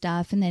talking and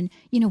stuff. And then,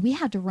 we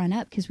had to run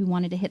up because we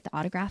wanted to hit the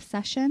autograph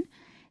session.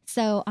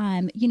 So,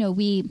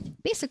 we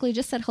basically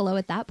just said hello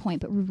at that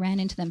point, but we ran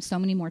into them so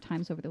many more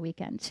times over the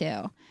weekend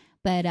too.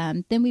 But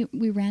then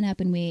we ran up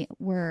and we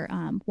were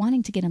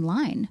wanting to get in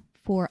line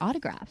for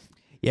autographs.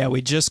 Yeah,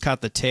 we just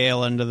caught the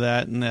tail end of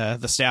that, and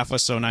the staff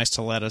was so nice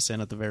to let us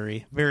in at the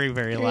very, very,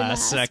 very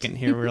last second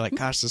here. We were like,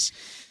 gosh,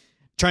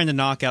 trying to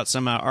knock out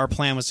some. Our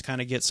plan was to kind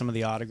of get some of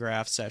the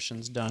autograph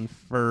sessions done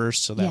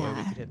first, so that way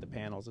we could hit the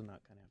panels and not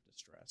kind of have to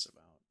stress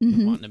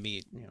about wanting to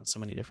meet so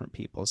many different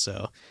people.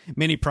 So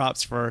many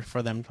props for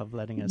them for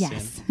letting us in.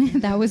 Yes,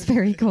 that was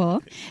very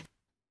cool.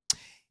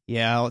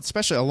 Yeah,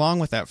 especially along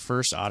with that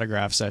first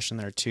autograph session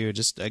there too.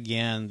 Just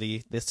again,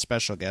 the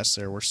special guests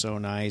there were so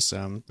nice.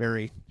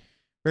 Very,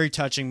 very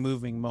touching,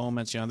 moving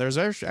moments. There's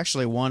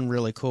actually one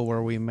really cool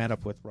where we met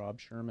up with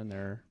Rob Sherman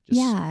there,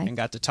 and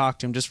got to talk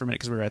to him just for a minute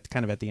because we were at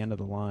the end of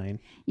the line.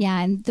 Yeah,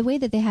 and the way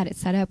that they had it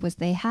set up was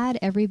they had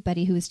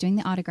everybody who was doing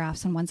the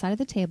autographs on one side of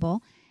the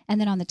table, and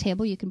then on the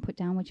table you can put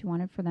down what you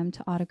wanted for them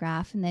to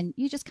autograph, and then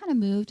you just kind of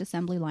moved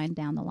assembly line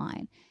down the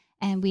line.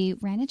 And we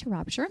ran into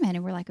Rob Sherman,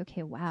 and we're like,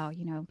 okay, wow,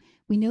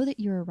 we know that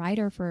you're a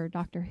writer for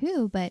Doctor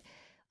Who, but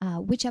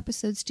which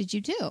episodes did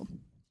you do?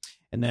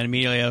 And then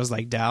immediately I was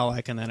like,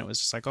 Dalek, and then it was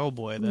just like, oh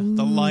boy, the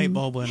light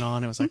bulb went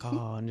on. It was like,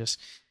 and it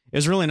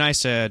was really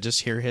nice to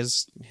just hear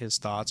his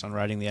thoughts on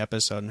writing the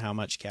episode and how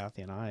much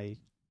Kathy and I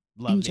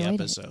loved the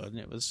episode.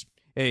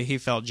 And he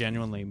felt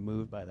genuinely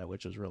moved by that,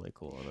 which was really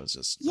cool. It was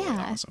just really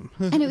awesome.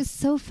 And it was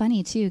so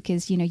funny too,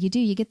 because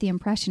you get the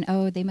impression,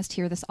 they must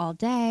hear this all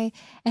day.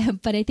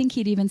 But I think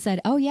he'd even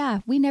said, oh yeah,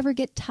 we never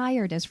get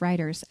tired as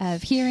writers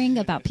of hearing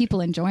about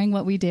people enjoying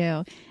what we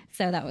do.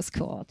 So that was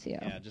cool too.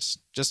 Yeah,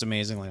 just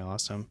amazingly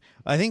awesome.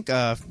 I think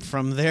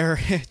from there,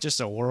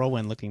 just a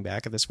whirlwind looking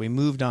back at this, we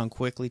moved on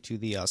quickly to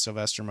the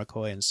Sylvester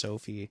McCoy and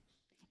Sophie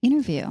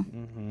interview.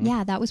 Mm-hmm.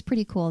 Yeah, that was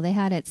pretty cool. They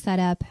had it set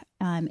up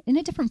in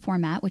a different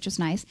format, which was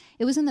nice.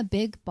 It was in the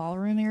big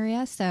ballroom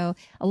area, so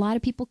a lot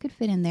of people could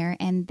fit in there,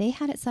 and they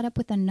had it set up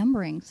with a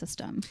numbering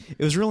system.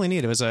 It was really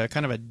neat. It was a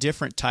kind of a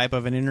different type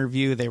of an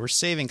interview. They were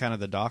saving kind of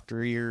the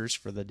doctor ears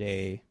for the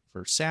day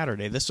for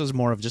Saturday. This was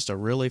more of just a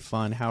really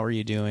fun, how are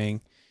you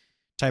doing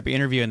type of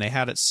interview, and they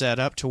had it set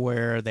up to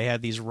where they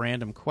had these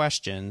random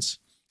questions,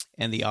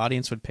 and the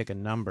audience would pick a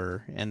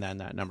number, and then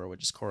that number would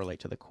just correlate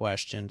to the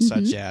question,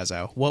 such as,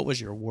 what was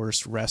your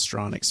worst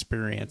restaurant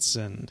experience?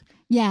 And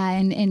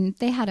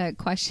they had a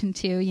question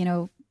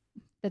too,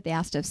 that they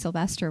asked of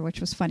Sylvester,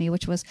 which was funny,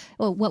 which was,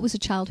 what was a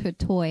childhood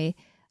toy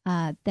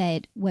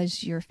that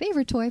was your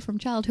favorite toy from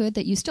childhood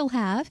that you still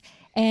have.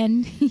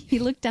 And he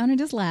looked down at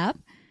his lap.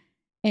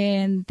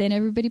 And then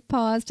everybody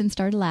paused and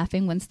started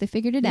laughing once they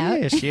figured it out.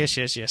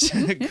 Yes.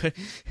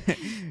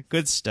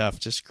 Good stuff.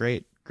 Just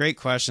great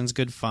questions,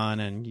 good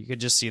fun, and you could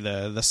just see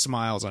the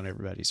smiles on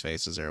everybody's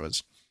faces there.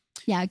 Was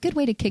a good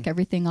way to kick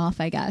everything off,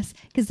 I guess,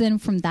 because then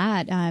from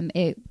that,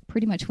 it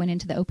pretty much went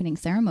into the opening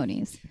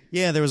ceremonies.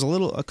 Yeah, there was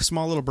a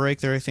small little break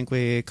there. I think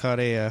we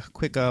caught a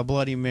quick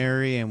Bloody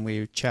Mary, and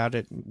we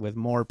chatted with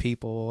more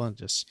people, and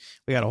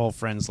we got a whole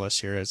friends list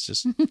here. It's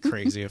just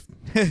crazy,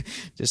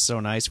 just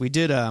so nice.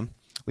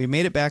 We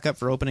made it back up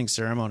for opening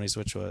ceremonies,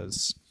 which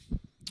was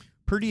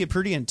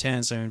pretty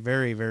intense. I mean,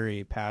 very,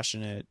 very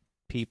passionate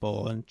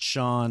people. And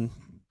Sean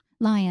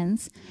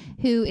Lyons,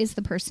 who is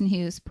the person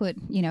who's put,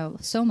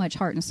 so much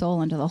heart and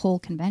soul into the whole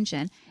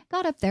convention,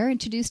 got up there,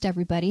 introduced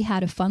everybody,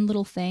 had a fun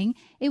little thing.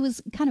 It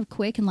was kind of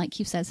quick and, like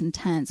Keith says,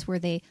 intense, where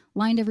they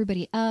lined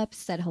everybody up,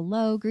 said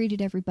hello,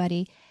 greeted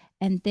everybody,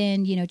 and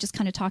then, just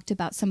kind of talked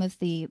about some of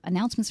the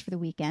announcements for the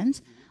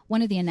weekend.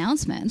 One of the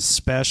announcements.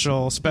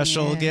 Special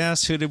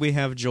guest. Who did we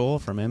have? Joel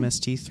from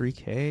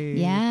MST3K.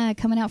 Yeah,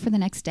 coming out for the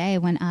next day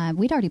when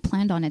we'd already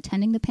planned on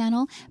attending the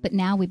panel, but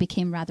now we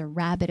became rather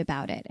rabid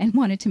about it and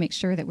wanted to make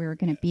sure that we were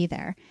going to be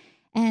there.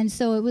 And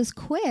so it was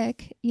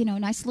quick,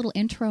 nice little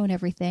intro and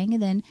everything.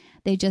 And then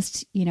they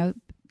just,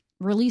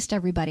 released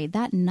everybody.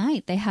 That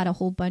night, they had a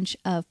whole bunch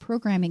of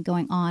programming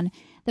going on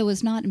that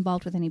was not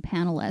involved with any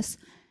panelists.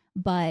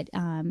 But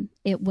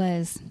it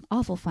was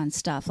awful fun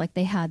stuff. Like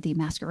they had the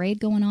masquerade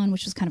going on,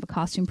 which was kind of a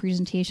costume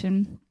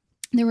presentation.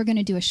 They were going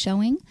to do a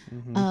showing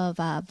of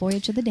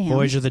Voyage of the Damned.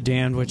 Voyage of the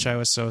Damned, which I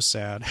was so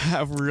sad.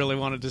 I really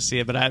wanted to see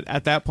it, but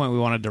at that point we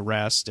wanted to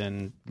rest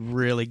and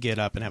really get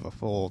up and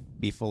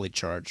be fully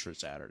charged for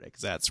Saturday,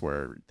 because that's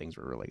where things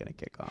were really going to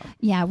kick off.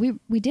 Yeah,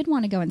 we did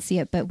want to go and see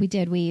it, but we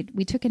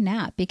took a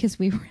nap because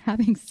we were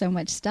having so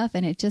much stuff,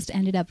 and it just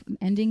ended up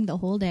ending the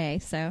whole day.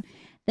 So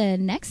the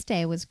next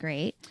day was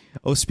great.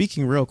 Oh,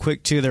 speaking real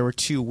quick, too, there were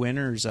two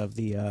winners of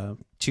the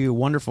two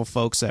wonderful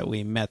folks that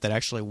we met that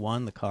actually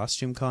won the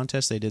costume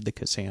contest. They did the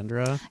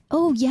Cassandra.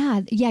 Oh,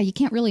 yeah. You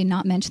can't really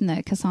not mention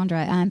the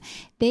Cassandra.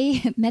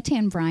 They Mette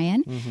and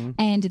Brian,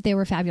 and they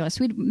were fabulous.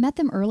 We'd met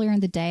them earlier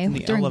in the day. In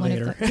the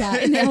elevator.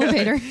 In the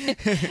elevator.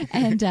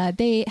 And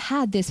they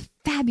had this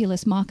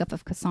fabulous mock-up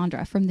of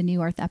Cassandra from the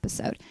New Earth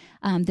episode.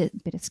 The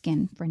bit of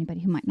skin, for anybody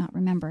who might not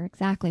remember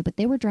exactly, but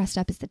they were dressed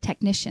up as the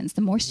technicians,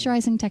 the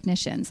moisturizing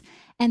technicians,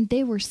 and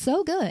they were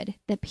so good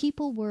that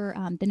people were,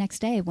 the next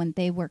day when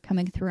they were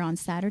coming through on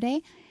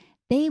Saturday,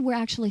 they were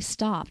actually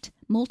stopped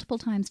multiple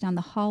times down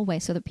the hallway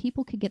so that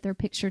people could get their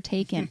picture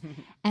taken.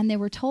 And they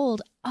were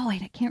told,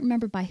 I can't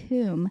remember by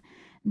whom,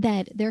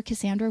 that their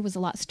Cassandra was a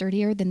lot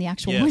sturdier than the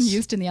actual one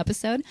used in the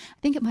episode. I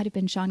think it might have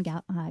been Sean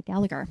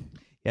Gallagher.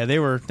 Yeah, they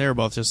were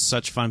both just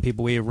such fun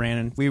people. We ran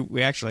and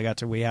we actually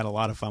we had a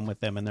lot of fun with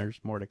them, and there's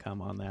more to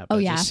come on that.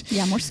 But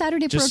more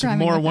Saturday just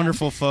programming. More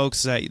wonderful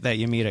folks that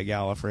you meet at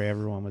Gallifrey.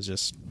 Everyone was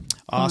just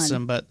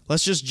awesome. But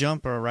let's just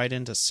jump right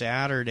into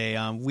Saturday.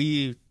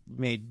 We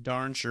made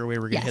darn sure we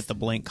were going to hit the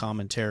Blink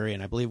commentary,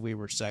 and I believe we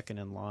were second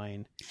in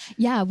line.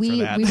 Yeah,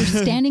 we were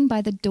standing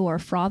by the door,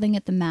 frothing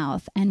at the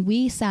mouth, and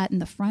we sat in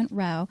the front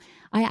row.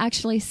 I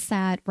actually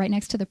sat right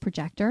next to the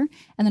projector,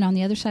 and then on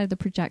the other side of the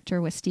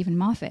projector was Stephen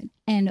Moffat.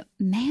 And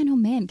man, oh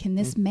man, can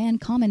this man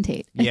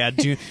commentate? Yeah,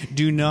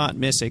 do not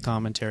miss a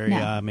commentary.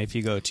 No. If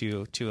you go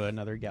to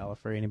another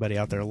Gallifrey, anybody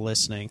out there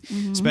listening,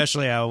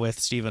 especially with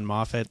Stephen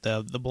Moffat,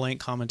 the Blink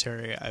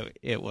commentary,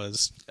 it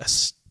was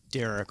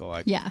hysterical.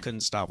 I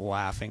couldn't stop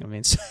laughing. I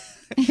mean,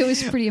 it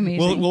was pretty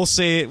amazing. We'll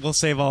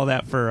save all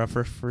that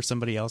for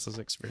somebody else's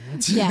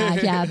experience.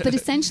 Yeah. But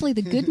essentially,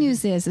 the good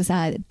news is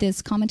that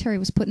this commentary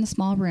was put in the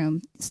small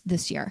room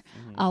this year.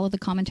 All of the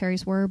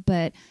commentaries were,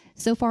 but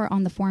so far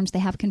on the forums, they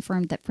have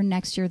confirmed that for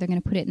next year they're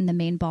going to put it in the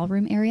main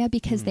ballroom area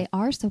because they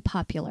are so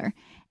popular,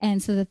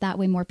 and so that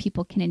way more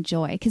people can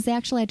enjoy. Because they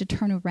actually had to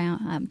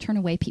turn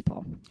away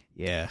people.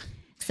 Yeah.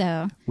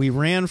 So we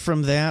ran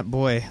from that.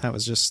 Boy, that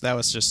was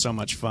just so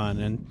much fun.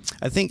 And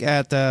I think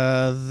at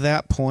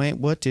that point,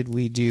 what did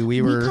we do? We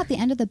caught the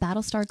end of the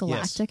Battlestar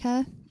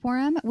Galactica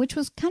forum, which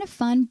was kind of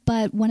fun.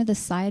 But one of the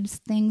side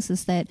things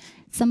is that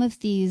some of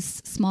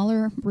these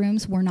smaller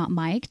rooms were not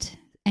mic'd.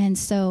 And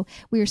so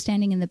we were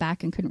standing in the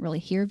back and couldn't really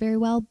hear very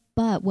well.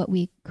 But what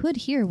we could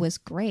hear was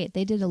great.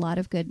 They did a lot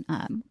of good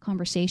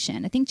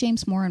conversation. I think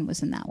James Moran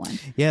was in that one.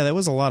 Yeah, that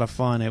was a lot of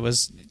fun. It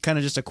was kind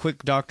of just a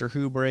quick Doctor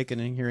Who break,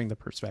 and then hearing the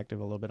perspective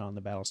a little bit on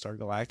the Battlestar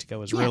Galactica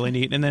was really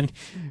neat. And then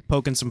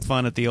poking some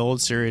fun at the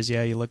old series.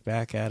 Yeah, you look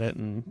back at it,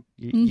 and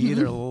you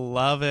either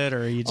love it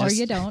or you just... Or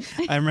you don't.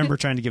 I remember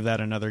trying to give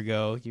that another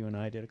go. You and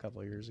I did a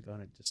couple of years ago,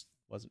 and it just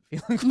wasn't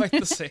feeling quite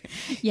the same.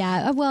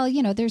 Yeah, well,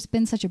 there's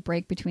been such a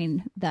break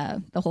between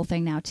the whole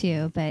thing now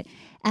too. But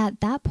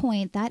at that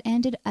point, that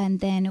ended, and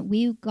then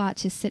we got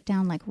to sit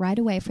down like right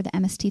away for the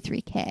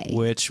MST3K,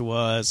 which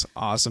was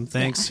awesome.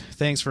 Thanks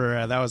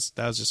for that was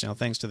just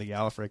thanks to the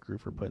Gallifrey crew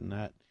for putting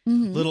that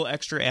little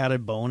extra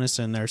added bonus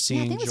in there.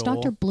 Seeing I think it was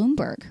Joel. Dr.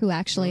 Bloomberg who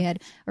actually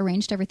had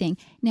arranged everything.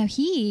 Now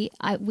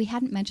we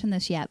hadn't mentioned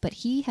this yet, but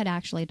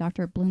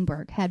Dr.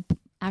 Bloomberg had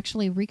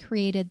actually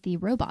recreated the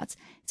robots.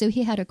 So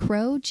he had a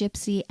crow,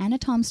 gypsy, and a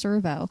Tom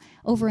Servo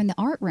over in the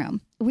art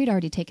room. We'd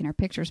already taken our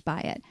pictures by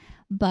it.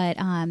 But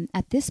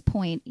at this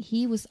point,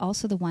 he was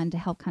also the one to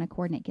help kind of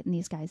coordinate getting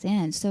these guys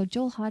in. So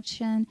Joel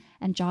Hodgson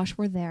and Josh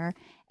were there,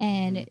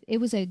 and it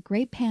was a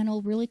great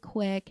panel, really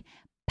quick,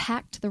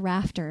 packed the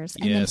rafters.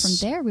 And then from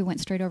there, we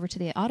went straight over to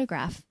the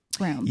autograph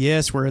room.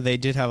 Yes, where they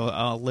did have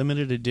a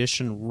limited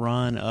edition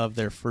run of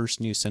their first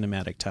new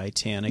cinematic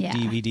Titanic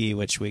DVD,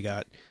 which we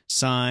got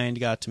signed,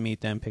 got to meet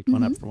them, picked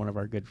one up for one of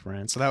our good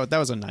friends. So that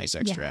was a nice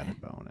extra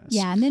added bonus.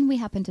 Yeah, and then we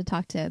happened to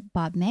talk to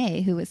Bob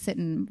May, who was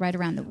sitting right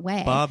around the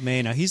way. Bob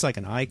May, now he's like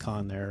an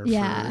icon there.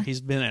 Yeah.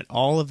 He's been at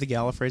all of the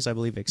Gallifreys, I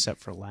believe, except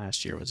for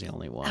last year was the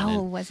only one.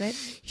 Oh, and was it?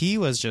 He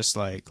was just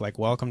like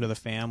welcome to the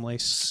family.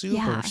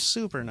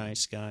 Super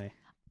nice guy.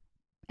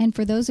 And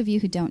for those of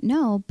you who don't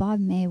know, Bob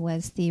May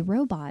was the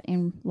robot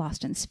in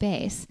Lost in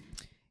Space.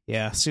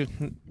 Yeah,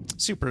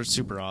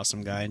 super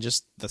awesome guy, and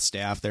just the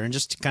staff there. And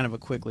just to kind of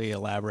quickly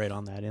elaborate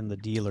on that, in the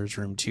dealer's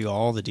room too,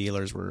 all the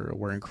dealers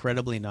were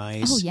incredibly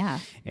nice. Oh yeah,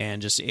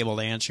 and just able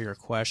to answer your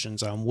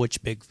questions on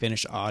which Big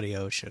Finish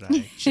audio should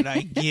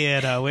I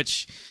get,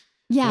 which.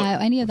 Yeah,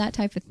 any of that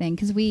type of thing,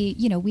 because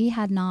we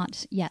had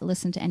not yet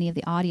listened to any of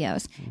the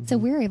audios, so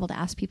we were able to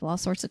ask people all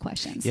sorts of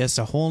questions. Yes,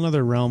 a whole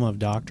other realm of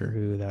Doctor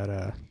Who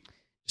that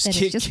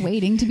is just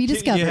waiting to be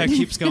discovered. Yeah, it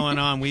keeps going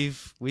on.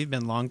 We've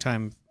been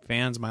longtime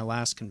fans. My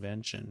last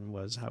convention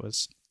was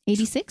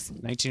 86?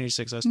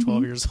 1986. I was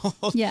 12 years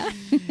old. Yeah.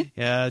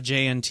 Yeah,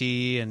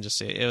 JNT, and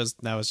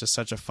that was just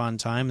such a fun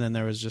time. Then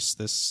there was just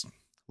this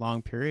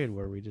long period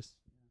where we just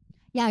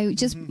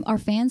are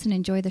fans and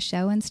enjoy the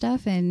show and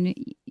stuff, and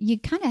you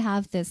kind of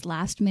have this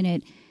last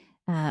minute,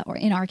 or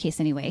in our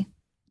case anyway,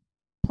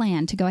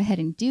 plan to go ahead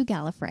and do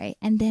Gallifrey,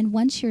 and then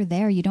once you're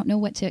there, you don't know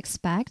what to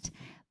expect.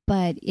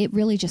 But it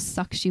really just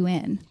sucks you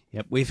in.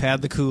 Yep, we've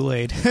had the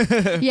Kool-Aid.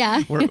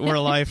 Yeah. We're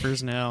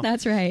lifers now.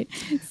 That's right.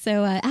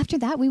 So after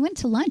that, we went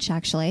to lunch,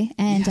 actually.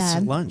 And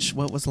lunch.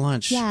 What was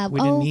lunch? Yeah, we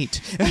didn't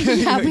eat.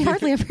 Yeah, we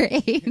hardly ever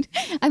ate.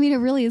 I mean, it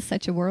really is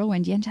such a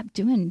whirlwind. You end up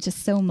doing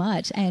just so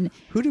much. And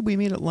who did we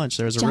meet at lunch?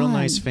 There was a real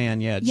nice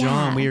fan. Yeah,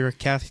 John. We were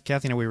Kathy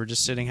and I. We were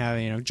just sitting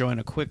having enjoying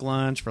a quick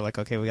lunch. We're like,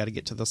 okay, we got to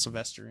get to the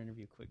Sylvester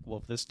interview. Quick,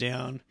 wolf this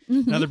down.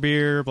 Another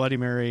beer, Bloody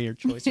Mary, your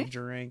choice of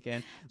drink.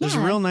 And there's a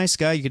real nice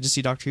guy. You could just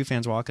see Doctor Who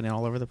fans walking in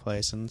all over the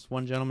place. And this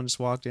one gentleman just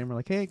walked in. We're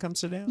like, hey, come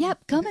sit down.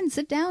 Yep, come and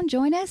sit down,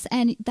 join us.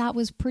 And that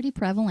was pretty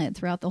prevalent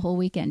throughout the whole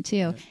weekend, too.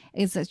 Yeah.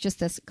 It's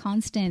just this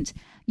constant,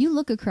 you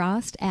look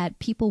across at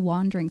people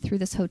wandering through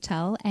this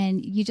hotel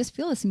and you just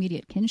feel this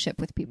immediate kinship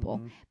with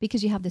people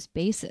because you have this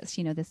basis,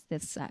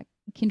 this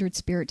kindred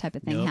spirit type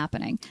of thing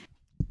happening.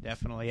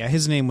 Definitely. Yeah,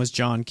 his name was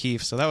John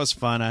Keefe, so that was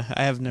fun. I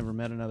have never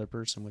met another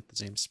person with the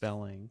same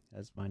spelling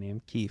as my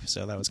name, Keefe,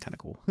 so that was kind of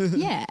cool.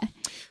 Yeah.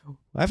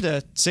 I have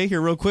to say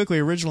here real quick, we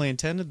originally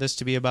intended this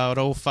to be about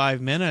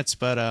 5 minutes,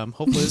 but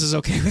hopefully this is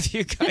okay with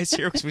you guys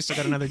here because we still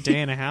got another day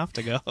and a half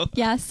to go.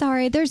 Yeah,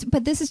 sorry.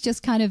 But this is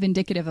just kind of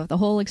indicative of the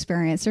whole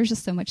experience. There's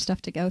just so much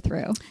stuff to go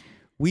through.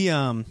 We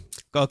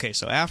okay,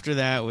 so after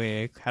that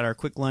we had our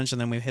quick lunch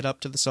and then we hit up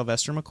to the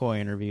Sylvester McCoy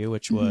interview,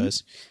 which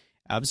was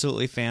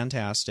absolutely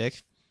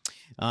fantastic.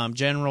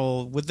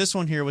 General with this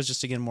one here was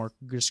just again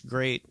just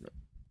great,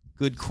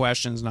 good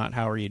questions, not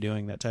how are you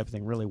doing, that type of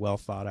thing. Really well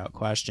thought out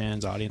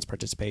questions, audience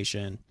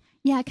participation.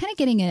 Yeah, kind of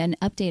getting an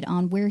update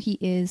on where he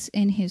is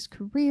in his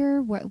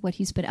career, what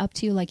he's been up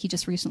to. Like he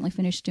just recently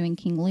finished doing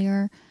King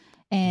Lear,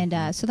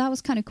 and so that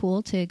was kind of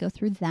cool to go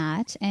through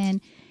that.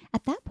 And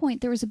at that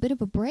point, there was a bit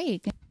of a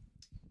break.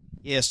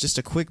 Yes, just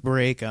a quick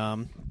break.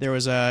 There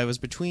was it was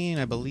between,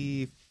 I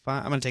believe,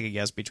 I'm going to take a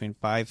guess, between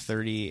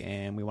 5:30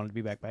 and we wanted to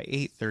be back by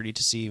 8:30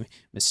 to see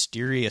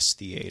Mysterious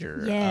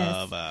Theater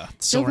of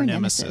Silver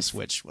Nemesis,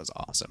 which was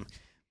awesome.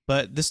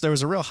 But there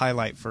was a real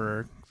highlight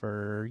for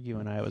you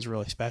and I. It was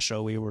really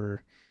special. We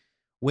were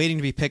waiting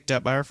to be picked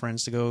up by our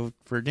friends to go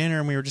for dinner,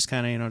 and we were just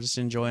kind of just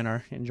enjoying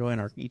our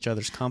each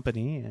other's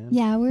company. And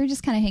yeah, we were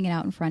just kind of hanging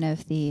out in front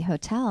of the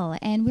hotel,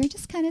 and we were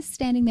just kind of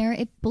standing there.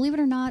 Believe it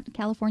or not,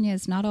 California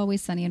is not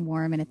always sunny and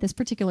warm, and at this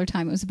particular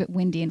time it was a bit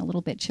windy and a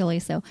little bit chilly,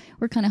 so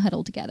we're kind of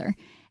huddled together.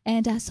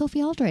 And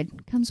Sophie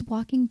Aldred comes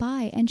walking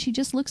by, and she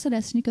just looks at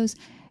us and goes,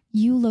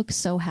 "You look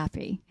so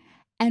happy."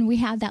 And we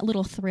had that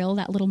little thrill,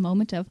 that little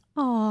moment of,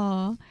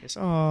 "Aw." Yes,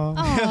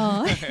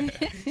 aw.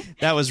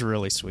 That was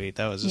really sweet.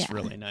 That was just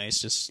really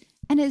nice.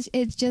 And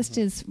it just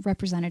is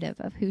representative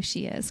of who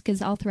she is,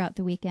 because all throughout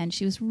the weekend,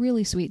 she was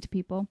really sweet to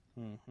people.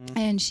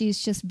 And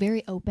she's just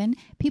very open.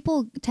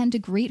 People tend to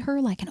greet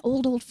her like an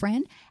old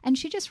friend, and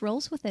she just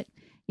rolls with it.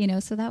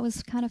 So that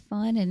was kind of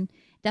fun. And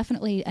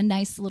definitely a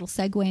nice little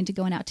segue into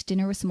going out to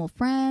dinner with some old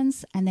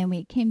friends. And then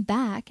we came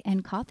back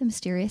and caught the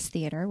Mysterious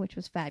Theater, which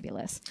was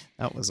fabulous.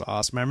 That was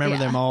awesome. I remember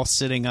them all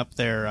sitting up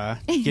there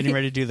getting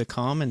ready to do the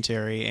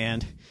commentary,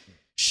 and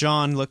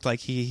Sean looked like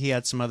he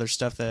had some other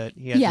stuff that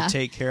he had to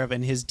take care of,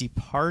 and his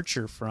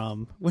departure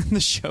from when the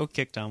show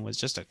kicked on was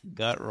just a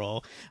gut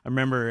roll. I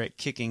remember it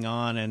kicking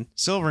on, and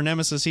Silver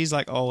Nemesis, he's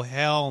like, "Oh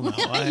hell no,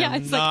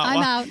 I'm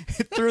out."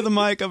 Threw the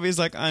mic up. He's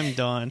like, "I'm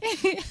done."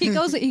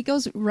 he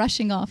goes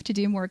rushing off to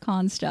do more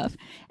con stuff,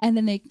 and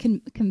then they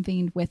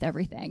convened with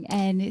everything,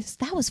 and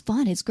that was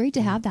fun. It's great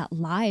to have that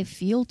live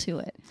feel to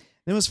it.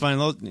 It was fun.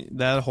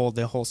 The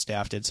whole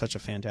staff did such a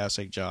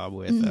fantastic job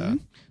with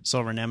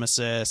Silver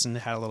Nemesis, and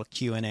had a little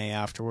Q&A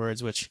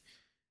afterwards, which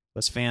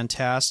was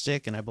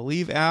fantastic. And I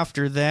believe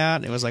after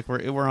that, it was like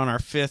we're on our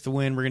 5th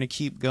win. We're going to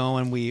keep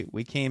going.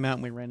 We came out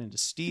and we ran into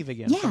Steve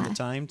again from the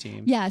Time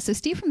Team. Yeah, so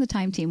Steve from the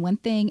Time Team, one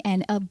thing,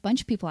 and a bunch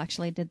of people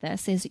actually did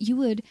this, is you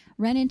would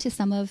run into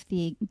some of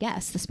the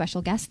guests, the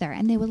special guests there,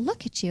 and they would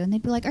look at you and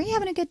they'd be like, "Are you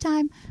having a good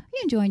time? Are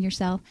you enjoying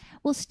yourself?"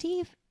 Well,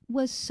 Steve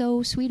was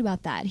so sweet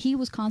about that. He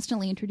was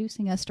constantly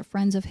introducing us to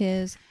friends of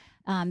his,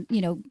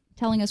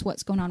 telling us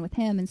what's going on with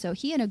him. And so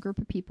he and a group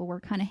of people were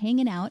kind of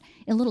hanging out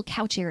in little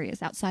couch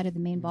areas outside of the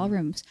main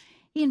ballrooms.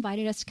 He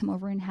invited us to come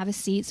over and have a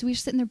seat. So we were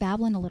sitting there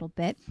babbling a little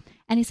bit.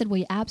 And he said, "Well,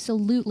 you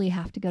absolutely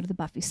have to go to the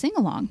Buffy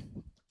sing-along."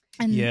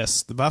 And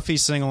yes, the Buffy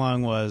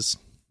sing-along was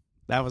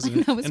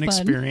an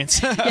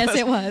experience. Yes,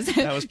 it was.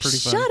 That was pretty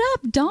fun. Shut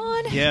up,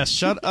 Dawn. Yes,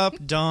 shut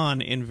up, Dawn,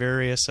 in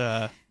various...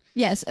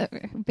 Yes,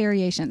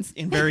 variations.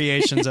 In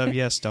variations of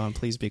 "Yes, Dawn,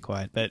 please be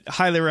quiet." But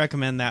highly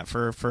recommend that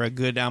for a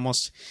good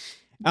almost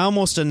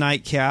a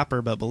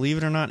nightcapper. But believe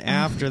it or not,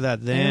 after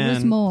that, then there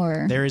was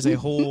more. There is a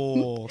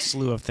whole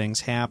slew of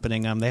things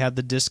happening. They had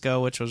the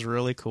disco, which was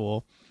really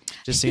cool.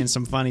 Just seeing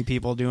some funny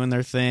people doing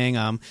their thing.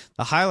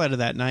 The highlight of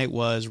that night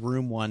was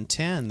room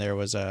 110. There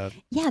was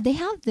they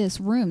have this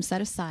room set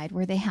aside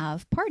where they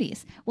have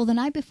parties. Well, the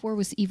night before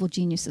was Evil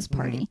Genius's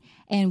party,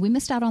 and we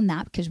missed out on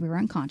that because we were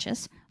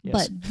unconscious. Yes.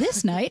 But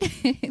this night,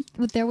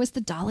 there was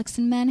the Daleks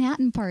in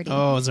Manhattan party.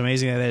 Oh, it was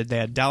amazing. They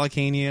had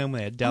Dalekanium,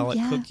 they had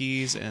Dalek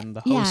cookies, and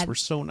the hosts were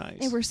so nice.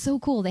 They were so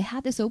cool. They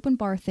had this open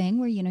bar thing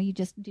where, you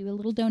just do a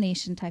little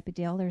donation type of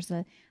deal. There's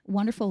a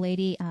wonderful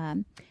lady,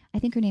 I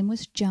think her name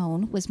was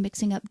Joan, was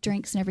mixing up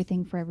drinks and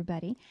everything for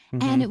everybody.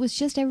 And it was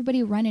just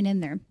everybody running in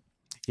there.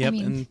 Yep,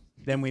 and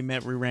then we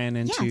ran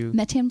into...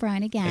 met Tim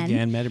Bryan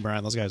again. Met Tim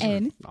Bryan. Those guys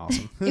were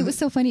awesome. It was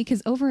so funny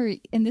because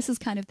and this is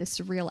kind of the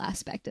surreal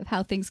aspect of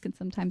how things can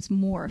sometimes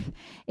morph,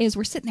 is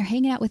we're sitting there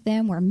hanging out with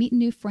them, we're meeting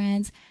new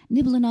friends,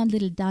 nibbling on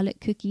little Dalek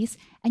cookies,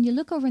 and you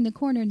look over in the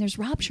corner and there's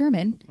Rob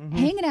Sherman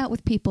hanging out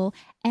with people,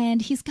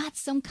 and he's got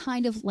some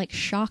kind of like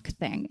shock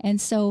thing.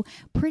 And so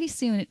pretty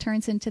soon it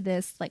turns into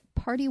this like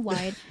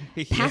party-wide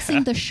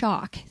passing the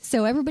shock.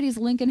 So everybody's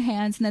linking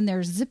hands and then they're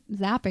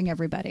zapping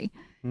everybody.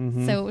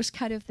 So it was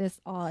kind of this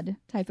odd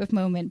type of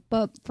moment,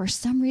 but for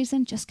some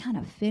reason just kind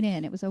of fit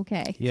in. It was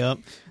okay. Yep.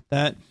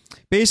 That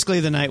basically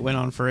the night went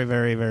on for a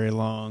very, very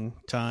long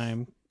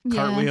time.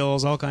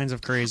 Cartwheels, all kinds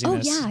of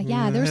craziness. Oh,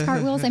 yeah. There's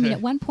cartwheels. I mean, at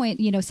one point,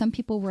 some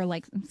people were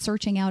like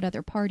searching out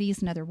other parties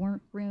and other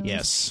rooms.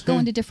 Yes.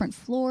 Going to different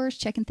floors,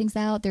 checking things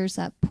out. There's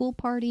pool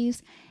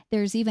parties.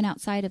 There's even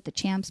outside of the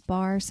Champs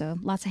Bar, so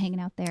lots of hanging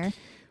out there.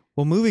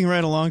 Well, moving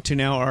right along to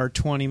now our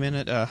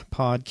 20-minute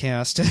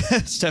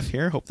podcast stuff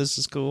here. Hope this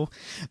is cool.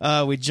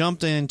 We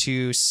jumped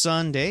into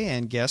Sunday,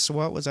 and guess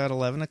what was at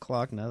 11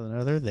 o'clock? None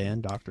other than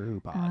Doctor Who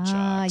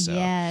Podshock.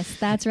 Yes,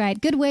 that's right.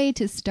 Good way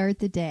to start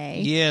the day.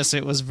 Yes,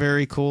 it was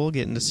very cool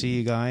getting to see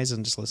you guys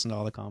and just listen to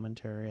all the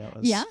commentary.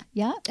 Yeah.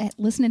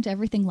 Listening to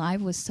everything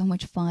live was so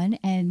much fun,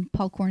 and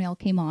Paul Cornell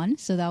came on,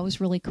 so that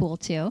was really cool,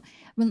 too.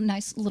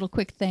 Nice little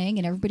quick thing,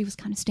 and everybody was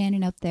kind of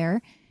standing up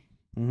there.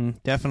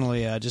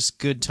 Definitely, just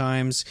good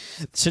times.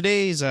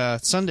 Today's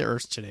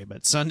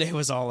Sunday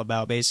was all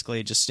about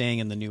basically just staying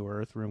in the New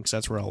Earth room because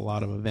that's where a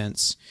lot of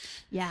events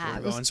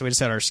were going. So we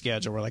just had our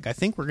schedule. We're like, I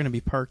think we're going to be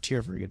parked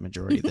here for a good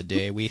majority of the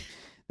day.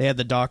 They had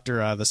the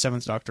the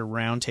 7th Doctor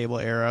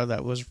Roundtable era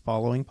that was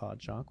following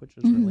Podshock, which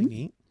was really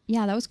neat.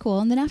 Yeah, that was cool.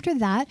 And then after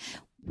that,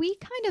 we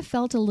kind of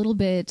felt a little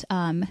bit...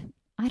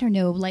 I don't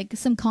know, like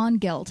some con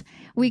guilt.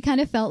 We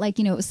kind of felt like,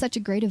 it was such a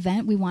great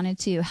event. We wanted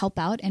to help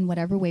out in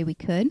whatever way we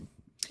could.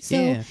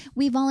 So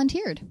we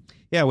volunteered.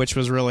 Yeah, which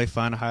was really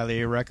fun.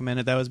 Highly recommend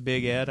it. That was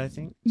Big Ed, I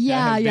think.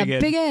 Yeah,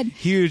 Big Ed.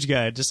 Huge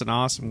guy, just an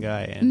awesome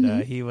guy.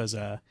 And he was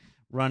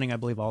running, I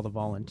believe, all the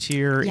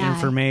volunteer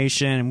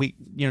information. And we,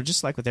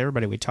 just like with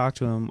everybody, we talked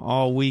to him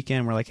all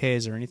weekend. We're like, hey,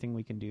 is there anything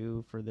we can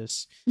do for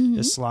this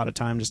slot of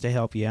time just to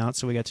help you out?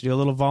 So we got to do a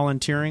little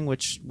volunteering,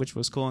 which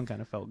was cool and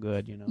kind of felt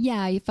good,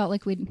 Yeah, you felt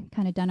like we'd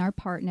kind of done our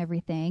part and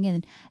everything.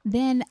 And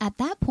then at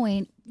that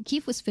point,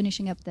 Keith was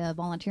finishing up the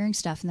volunteering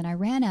stuff, and then I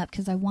ran up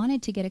because I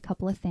wanted to get a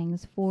couple of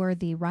things for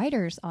the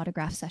writer's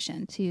autograph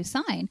session to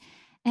sign.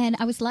 And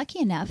I was lucky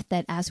enough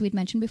that, as we'd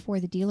mentioned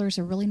before, the dealers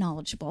are really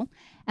knowledgeable.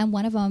 And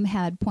one of them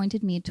had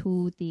pointed me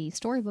to the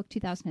Storybook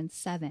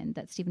 2007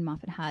 that Stephen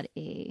Moffat had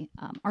a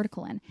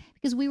article in,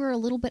 because we were a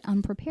little bit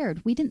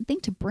unprepared. We didn't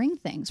think to bring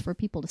things for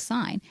people to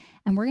sign.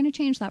 And we're going to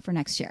change that for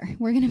next year.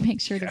 We're going to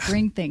make sure to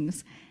bring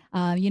things.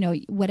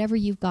 Whatever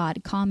you've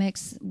got,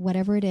 comics,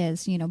 whatever it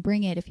is,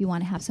 bring it if you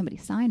want to have somebody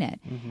sign it.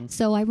 Mm-hmm.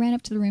 So I ran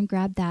up to the room,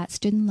 grabbed that,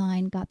 stood in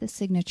line, got the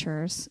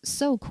signatures.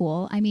 So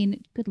cool. I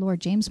mean, good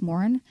Lord, James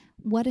Moran,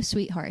 what a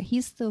sweetheart.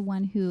 He's the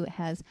one who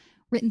has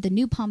written the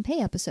new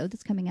Pompeii episode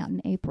that's coming out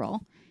in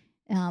April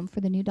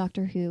for the new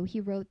Doctor Who. He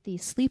wrote the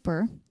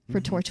Sleeper for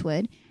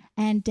Torchwood,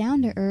 and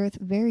down to earth,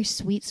 very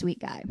sweet, sweet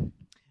guy.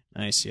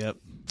 Nice. Yep.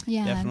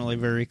 Yeah. Definitely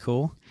very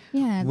cool.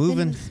 Yeah.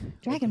 Moving.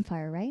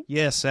 Dragonfire, right?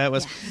 Yes, that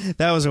was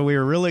what we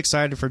were really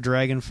excited for.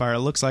 Dragonfire. It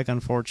looks like,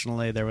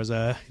 unfortunately, there was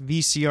a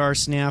VCR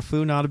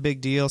snafu. Not a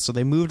big deal. So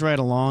they moved right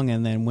along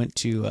and then went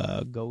to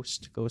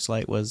Ghost.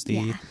 Ghostlight was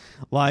the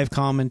live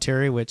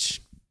commentary,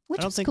 which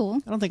was cool.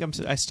 I don't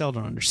think I still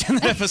don't understand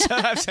that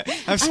episode.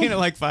 I've seen it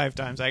like 5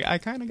 times. I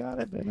kind of got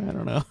it, but I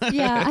don't know.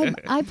 Yeah,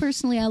 I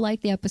personally, I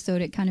like the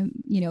episode. It kind of,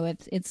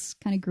 it's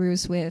kind of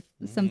grooves with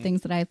some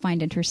things that I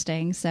find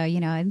interesting. So,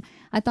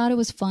 I thought it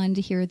was fun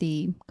to hear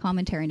the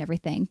commentary and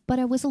everything, but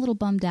I was a little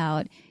bummed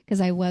out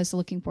because I was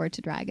looking forward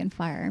to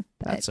Dragonfire.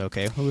 That's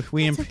okay.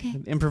 We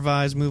okay.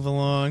 improvise, move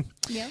along.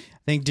 Yep.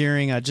 I think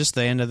during just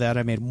the end of that,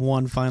 I made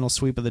one final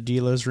sweep of the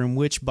dealer's room,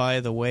 which,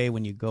 by the way,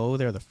 when you go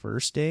there the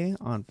first day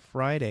on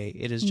Friday,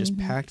 it is just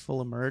packed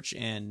full of merch,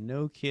 and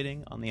no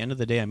kidding, on the end of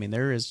the day, I mean,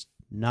 there is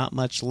not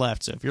much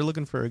left. So if you're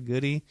looking for a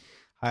goodie,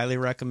 highly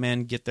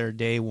recommend get there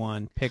day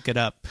one, pick it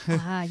up.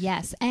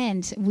 Yes,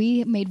 and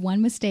we made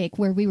one mistake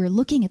where we were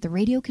looking at the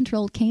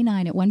radio-controlled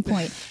K9 at one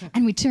point,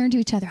 and we turned to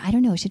each other, I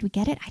don't know, should we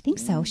get it? I think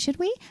so. Should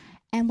we?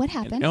 And what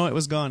happened? No, it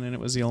was gone, and it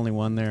was the only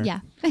one there. Yeah.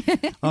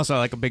 Also,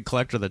 like a big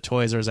collector of the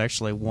toys, there's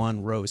actually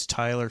one Rose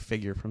Tyler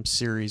figure from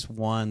Series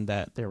 1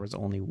 that there was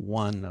only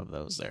one of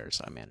those there,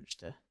 so I managed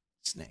to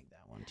snag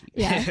that one too.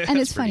 Yeah, and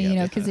it's funny,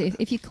 because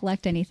if you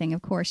collect anything,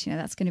 of course,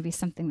 that's going to be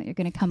something that you're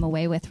going to come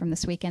away with from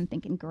this weekend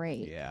thinking,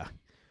 great. Yeah.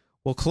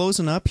 Well,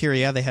 closing up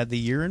here, they had the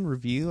year in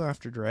review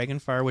after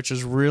Dragonfire, which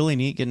was really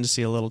neat, getting to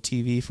see a little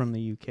TV from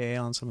the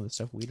UK on some of the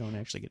stuff we don't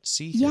actually get to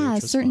see here. Yeah,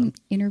 certain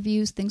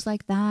interviews, things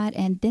like that.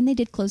 And then they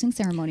did closing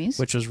ceremonies.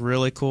 Which was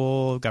really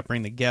cool. Got to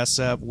bring the guests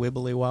up,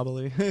 wibbly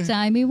wobbly.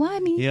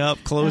 Timey-wimey. Yep,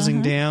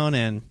 closing down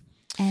and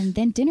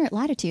then dinner at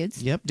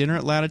Latitudes. Yep, dinner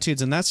at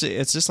Latitudes. And it's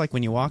just like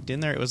when you walked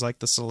in there, it was like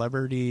the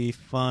celebrity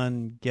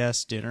fun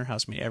guest dinner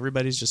house meeting.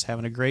 Everybody's just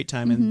having a great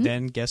time. And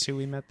then guess who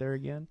we met there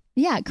again?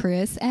 Yeah,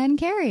 Chris and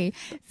Carrie.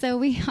 So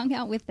we hung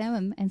out with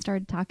them and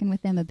started talking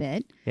with them a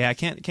bit. Yeah, I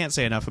can't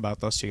say enough about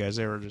those two guys.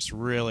 They were just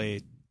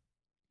really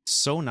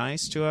so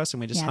nice to us,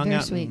 and we just hung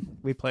out sweet. And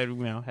we played,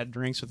 had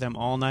drinks with them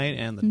all night,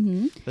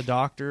 and the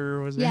doctor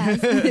was there.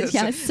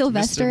 Yeah,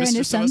 Sylvester and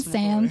his son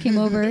Sam came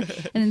over, and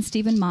then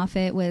Stephen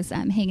Moffat was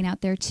hanging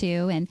out there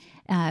too, and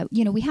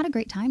we had a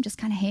great time just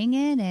kind of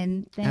hanging,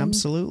 and then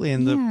absolutely,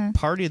 and the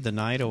party of the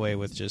night away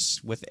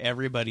with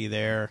everybody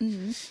there.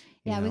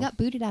 Yeah, we got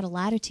booted out of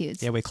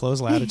Latitudes. Yeah, we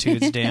closed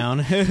Latitudes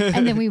down.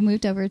 And then we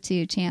moved over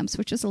to Champs,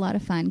 which was a lot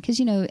of fun. Because,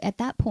 at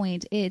that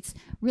point, it's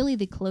really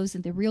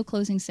the real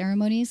closing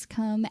ceremonies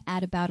come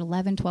at about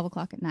 11, 12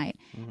 o'clock at night.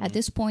 At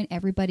this point,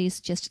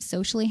 everybody's just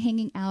socially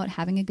hanging out,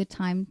 having a good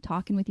time,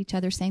 talking with each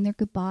other, saying their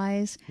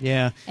goodbyes.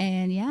 Yeah.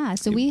 And,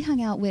 so we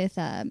hung out with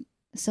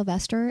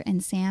Sylvester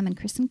and Sam and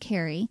Chris and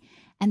Carrie.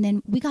 And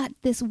then we got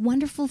this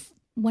wonderful,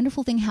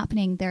 wonderful thing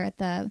happening there at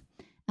the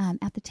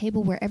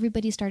table where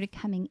everybody started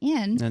coming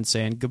in and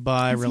saying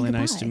goodbye. Really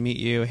nice to meet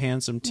you,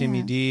 handsome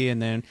Timmy D.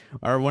 And then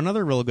our one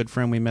other real good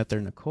friend we met there,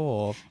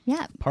 Nicole.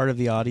 Yeah, part of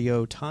the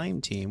audio time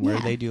team where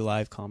they do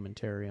live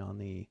commentary on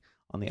the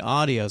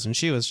audios, and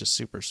she was just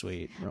super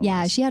sweet.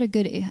 Yeah, she had a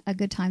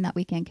good time that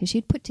weekend because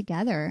she'd put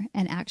together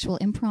an actual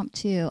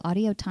impromptu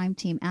audio time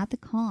team at the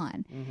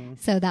con.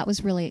 So that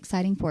was really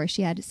exciting for her.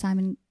 She had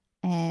Simon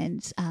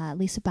and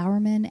Lisa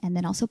Bowerman, and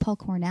then also Paul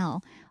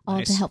Cornell,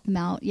 all to help them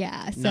out.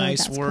 Yeah, so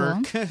nice that's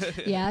work. Cool.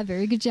 Yeah,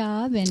 very good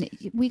job. And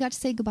we got to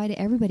say goodbye to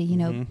everybody.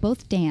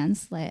 Both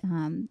Dans,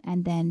 and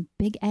then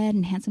Big Ed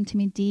and Handsome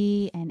Timmy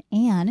D and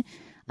Anne,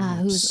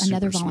 who's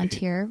another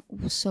volunteer.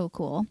 So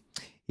cool.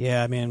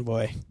 Yeah, man,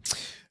 boy.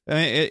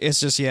 It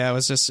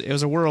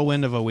was a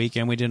whirlwind of a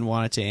weekend. We didn't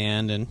want it to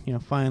end,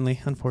 and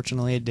finally,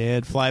 unfortunately, it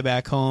did. Fly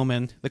back home,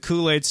 and the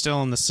Kool-Aid's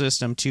still in the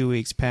system. 2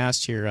 weeks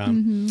past here.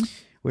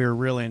 We were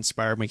really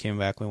inspired when we came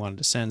back. We wanted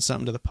to send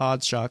something to the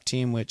Podshock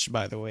team, which,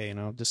 by the way,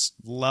 just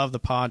love the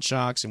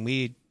Podshocks, and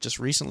we just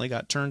recently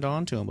got turned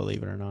on to them,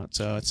 believe it or not.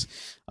 So it's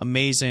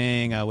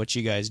amazing what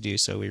you guys do.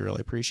 So we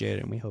really appreciate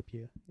it, and we hope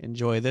you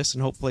enjoy this,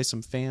 and hopefully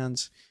some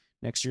fans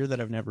next year that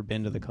have never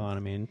been to the con. I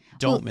mean,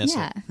 don't miss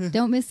it.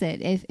 Don't miss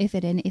it.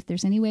 If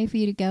there's any way for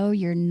you to go,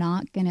 you're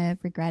not gonna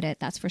regret it.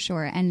 That's for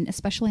sure. And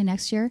especially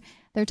next year,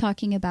 they're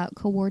talking about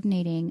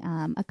coordinating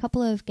a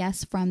couple of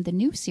guests from the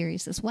new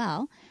series as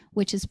well,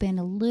 which has been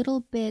a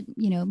little bit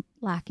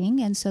lacking,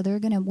 and so they're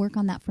going to work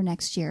on that for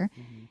next year.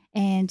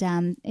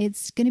 And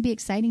it's going to be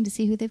exciting to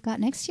see who they've got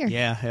next year.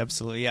 Yeah,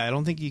 absolutely. Yeah, I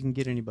don't think you can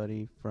get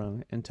anybody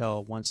from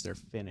until once they're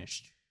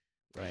finished.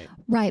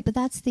 Right, but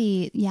that's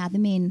the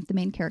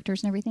main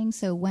characters and everything.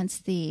 So once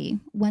the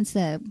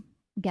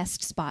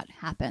guest spot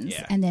happens,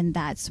 and then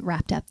that's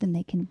wrapped up, then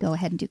they can go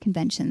ahead and do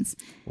conventions.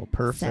 Well,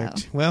 perfect.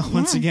 So, well,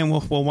 once again,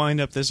 we'll wind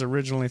up this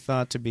originally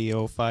thought to be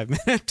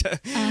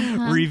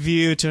 5-minute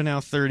review to now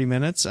 30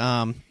 minutes.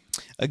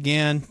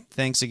 Again,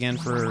 thanks again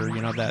for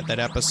that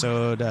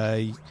episode.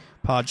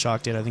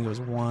 Podshock did. I think it was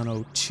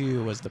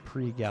 102 was the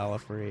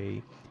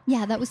pre-Gallifrey.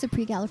 Yeah, that was the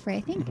pre-Gallifrey.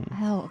 I think.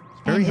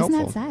 Very isn't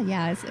helpful. that sad?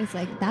 Yeah, it's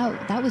like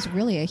that was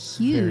really a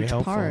huge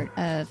part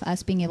of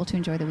us being able to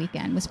enjoy the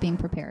weekend, was being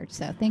prepared.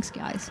 So thanks,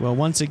 guys. Well,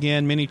 once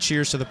again, many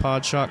cheers to the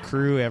Podshock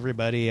crew,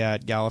 everybody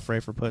at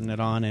Gallifrey for putting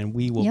it on, and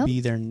we will be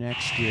there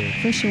next year.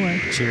 For sure.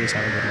 Cheers.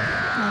 Have a good one.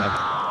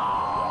 Bye.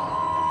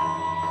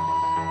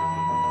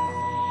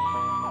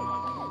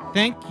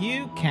 Thank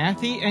you,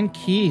 Kathy and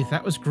Keith.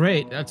 That was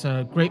great. That's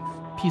a great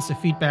piece of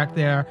feedback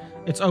there.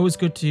 It's always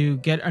good to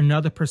get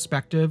another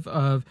perspective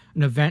of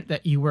an event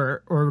that you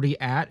were already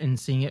at and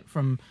seeing it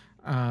from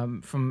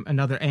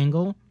another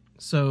angle.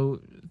 So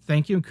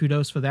thank you and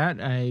kudos for that.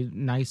 A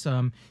nice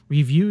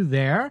review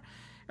there.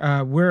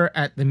 We're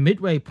at the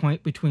midway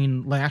point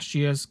between last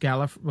year's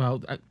Gallifrey.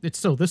 Well, it's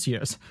still this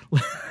year's.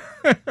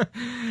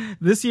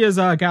 This year's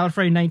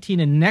Gallifrey 19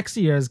 and next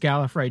year's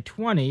Gallifrey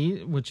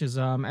 20, which is,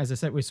 as I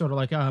said, we're sort of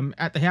like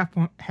at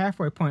the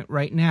halfway point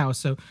right now.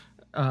 So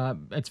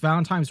it's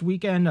Valentine's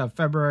weekend of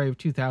February of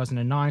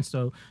 2009.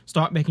 So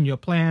start making your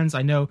plans.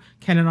 I know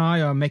Ken and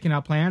I are making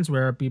our plans. We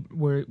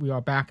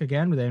are back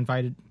again. They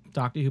invited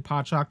Doctor Who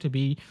Podshock to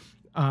be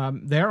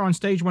there on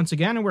stage once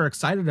again, and we're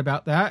excited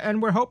about that.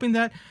 And we're hoping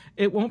that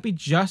it won't be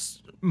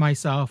just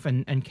myself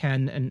and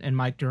Ken and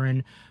Mike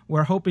Duran.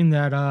 We're hoping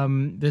that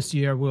this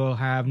year we'll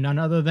have none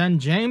other than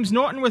James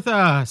Norton with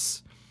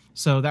us.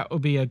 So that will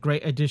be a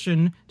great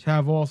addition to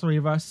have all three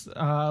of us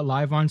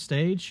live on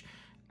stage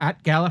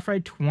at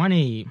Gallifrey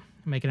 20,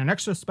 making an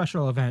extra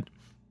special event.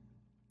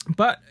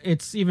 But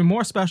it's even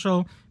more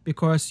special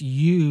because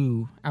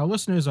you, our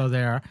listeners, are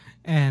there,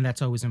 and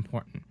that's always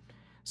important.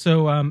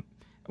 So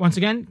once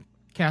again,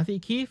 Kathy,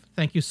 Keith,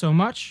 thank you so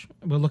much.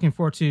 We're looking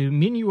forward to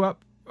meeting you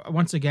up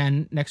once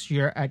again next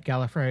year at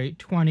Gallifrey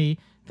 20.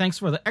 Thanks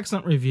for the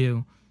excellent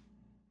review.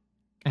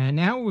 And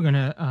now we're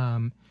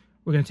gonna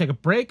take a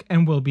break,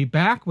 and we'll be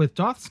back with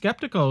Darth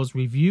Skeptical's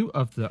review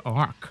of the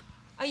Ark.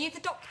 Are you the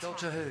Doctor?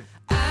 Doctor Who.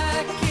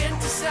 I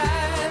can't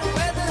decide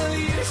whether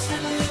you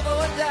should live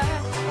or die,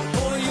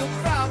 or you'll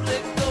probably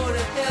go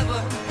to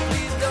heaven.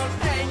 Please don't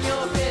hang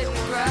your head and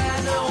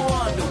cry. No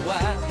wonder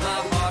why my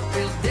heart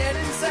feels dead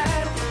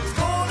inside. It's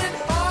cold and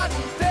hard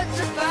and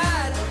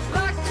petrified.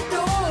 Lock the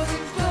doors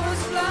and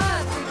close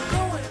blinds.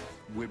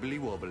 We're going Wibbly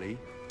wobbly,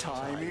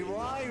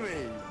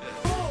 timey-wimey.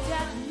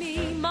 looked at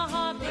me, my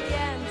heart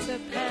began to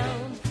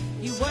pound.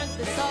 You weren't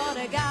the sort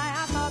of guy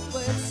I thought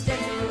would stick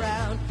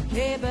around.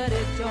 Hey, but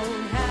it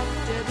don't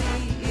have to be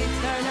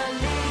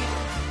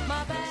eternally.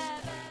 My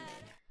bad.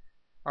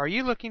 Are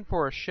you looking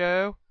for a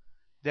show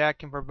that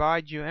can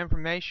provide you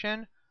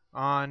information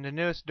on the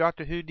newest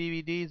Doctor Who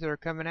DVDs that are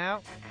coming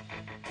out?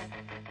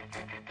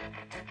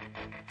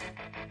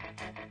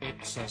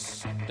 It's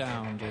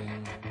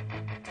astounding.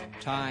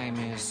 Time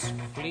is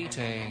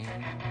fleeting.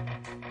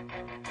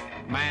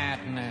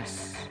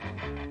 Madness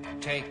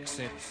takes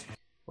its...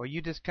 Well,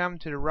 you just come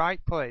to the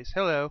right place.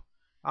 Hello,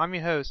 I'm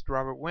your host,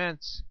 Robert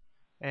Wentz,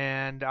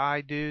 and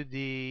I do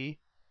the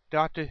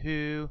Doctor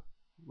Who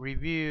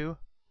Review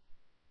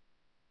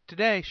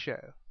Today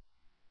show.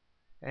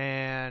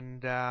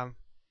 And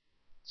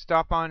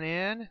stop on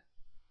in,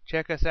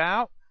 check us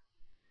out.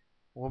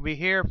 We'll be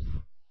here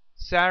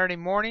Saturday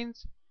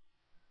mornings,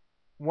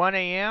 1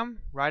 a.m.,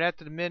 right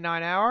after the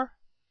midnight hour.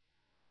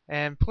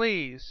 And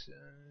please,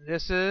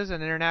 this is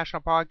an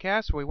international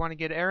podcast, so we want to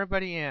get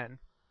everybody in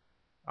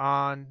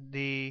on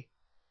the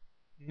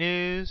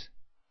news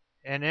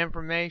and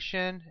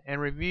information and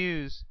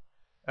reviews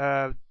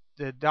of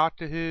the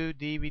Doctor Who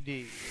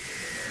DVD.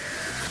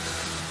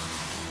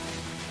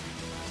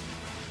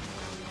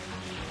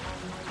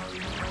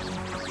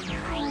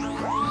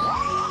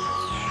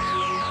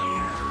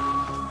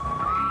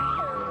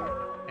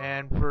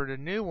 And for the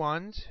new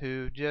ones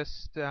who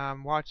just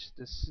watched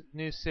this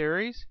new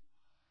series,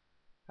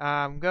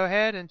 go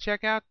ahead and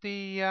check out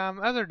the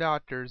other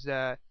Doctors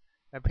that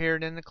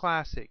appeared in the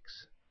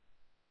classics.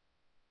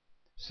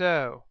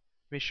 So,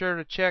 be sure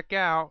to check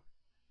out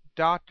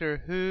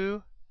Doctor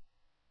Who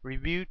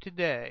Review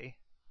Today,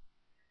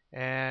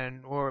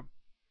 or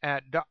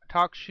at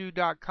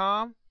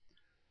talkshoe.com,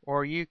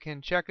 or you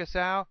can check us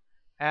out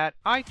at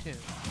iTunes.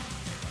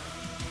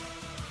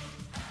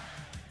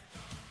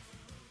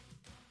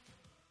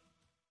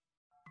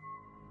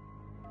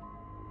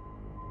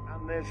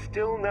 And There's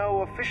still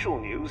no official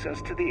news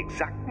as to the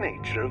exact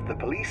nature of the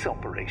police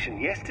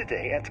operation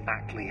yesterday at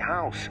Ackley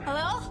House.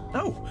 Hello?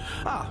 Oh,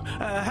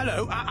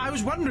 hello. I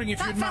was wondering if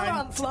That you'd fella mind...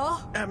 on the floor?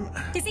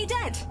 Is he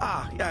dead?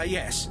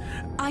 Yes.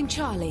 I'm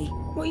Charlie.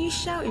 What are you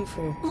shouting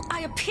for? Well,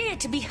 I appear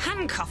to be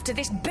handcuffed to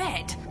this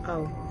bed.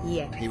 Oh,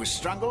 yeah. He was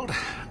strangled,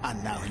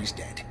 and now he's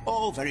dead.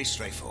 All very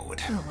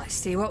straightforward. Well, let's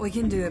see what we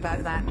can do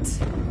about that.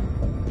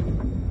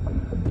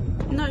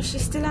 No,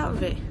 she's still out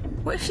of it.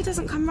 What if she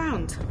doesn't come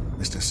round?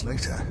 Mr.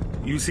 Slater.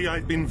 You see,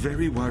 I've been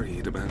very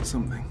worried about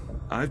something.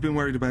 I've been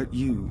worried about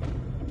you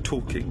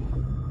talking.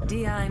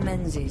 D.I.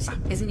 Menzies.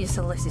 Isn't your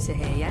solicitor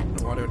here yet?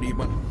 Oh, I don't need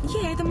one.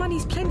 Yeah, the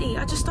money's plenty.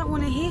 I just don't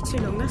want to hear too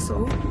long, that's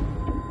all.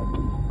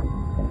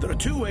 There are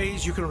two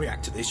ways you can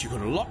react to this. You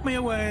can lock me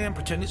away and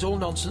pretend it's all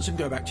nonsense and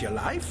go back to your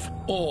life,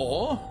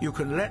 or you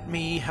can let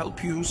me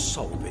help you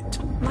solve it.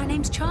 My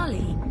name's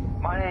Charlie.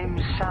 My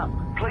name's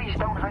Sam. Please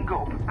don't hang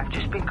up. I've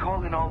just been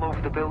calling all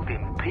over the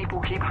building. People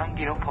keep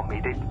hanging up on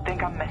me. They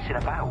think I'm messing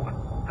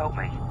about. Help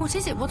me. What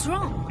is it? What's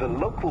wrong? The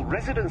local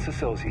residents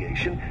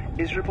association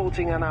is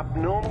reporting an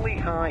abnormally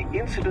high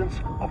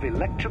incidence of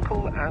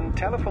electrical and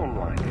telephone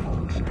line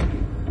faults.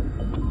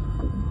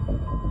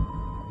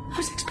 I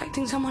was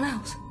expecting someone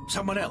else.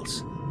 Someone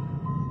else?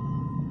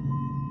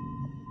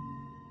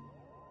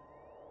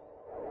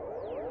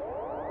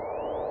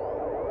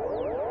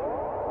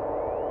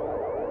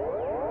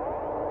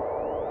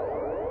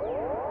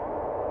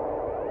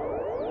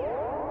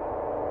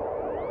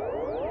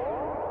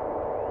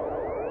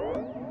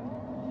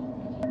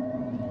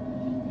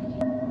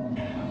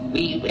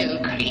 We will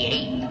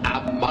create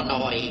a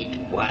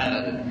monoid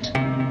world.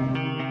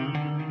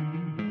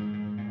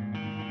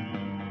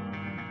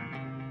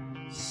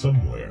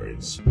 Somewhere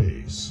in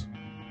space,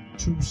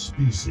 two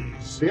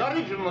species The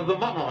origin of the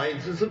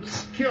monoids is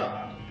obscure.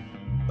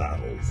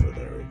 battle for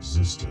their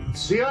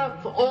existence. The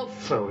Earth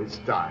also is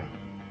dying.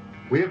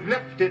 We have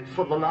left it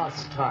for the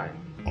last time.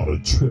 On a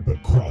trip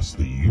across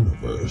the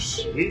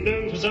universe. We've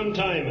known for some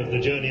time of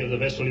the journey of the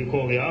vessel you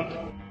call the Ark.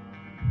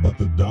 But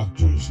the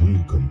Doctor's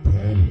new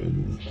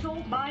companion It's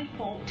all my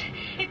fault.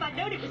 If I'd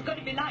known it was going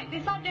to be like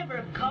this, I'd never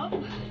have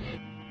come.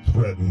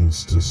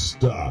 threatens to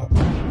stop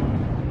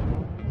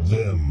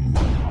them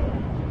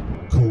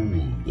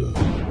cold.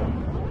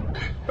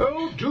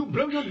 Oh, do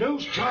blow your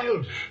nose,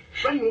 child.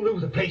 Run all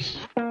over the place.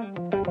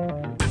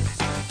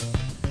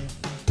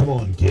 Come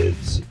on,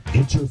 kids.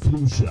 Get your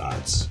flu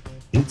shots.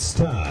 It's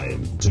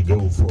time to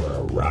go for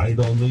a ride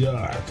on the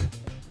Ark.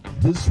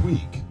 This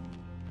week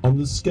on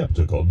the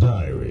Skeptical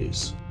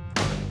Diaries.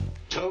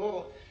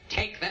 2,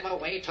 take them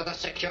away to the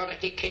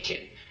security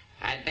kitchen,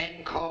 and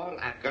then call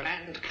a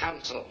grand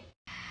council.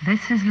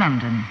 This is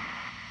London.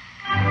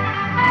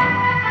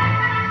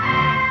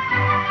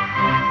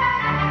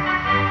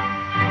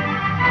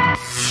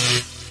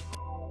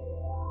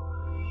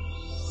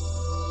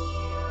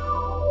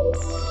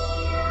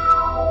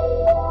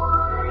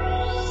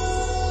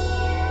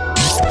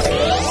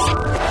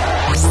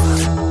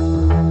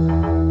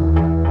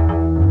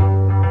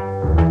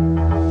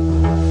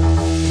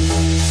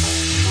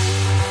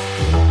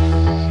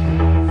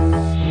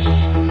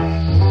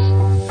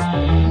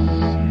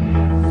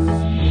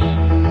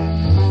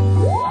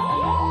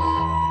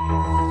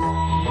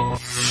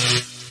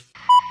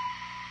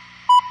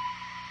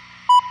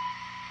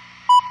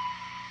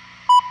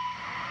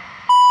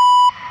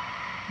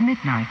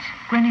 Midnight,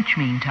 Greenwich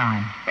Mean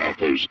Time.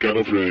 Outpost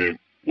Gallifrey,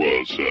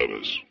 World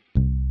Service.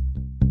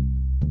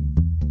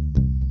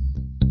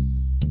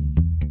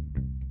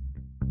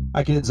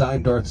 Hi kids,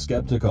 I'm Darth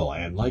Skeptical,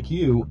 and like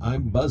you,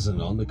 I'm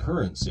buzzing on the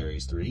current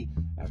Series 3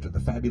 after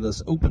the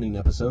fabulous opening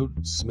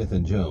episode, Smith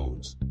and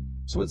Jones.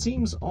 So it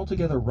seems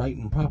altogether right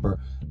and proper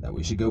that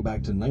we should go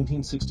back to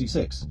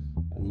 1966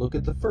 and look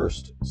at the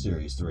first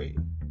Series 3.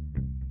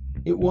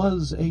 It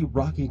was a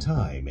rocky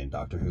time in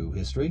Doctor Who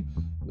history,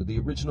 with the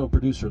original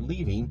producer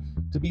leaving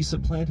to be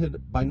supplanted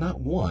by not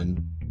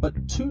one,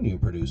 but two new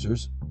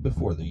producers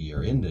before the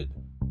year ended.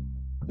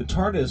 The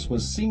TARDIS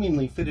was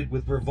seemingly fitted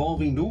with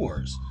revolving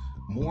doors.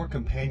 More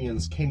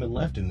companions came and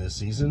left in this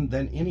season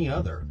than any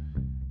other.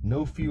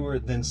 No fewer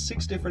than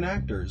 6 different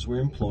actors were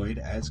employed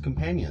as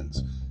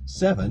companions,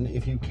 7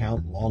 if you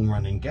count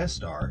long-running guest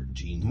star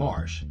Jean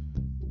Marsh.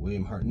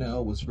 William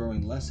Hartnell was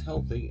growing less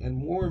healthy and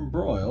more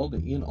embroiled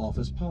in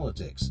office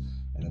politics,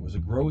 and there was a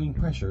growing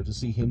pressure to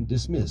see him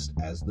dismissed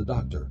as the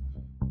Doctor,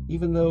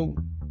 even though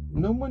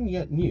no one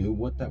yet knew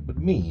what that would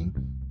mean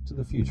to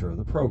the future of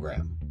the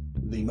program.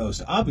 The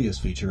most obvious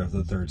feature of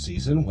the third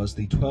season was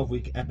the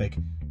 12-week epic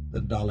The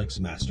Daleks'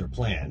 Master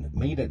Plan,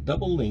 made at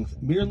double length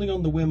merely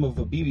on the whim of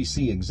a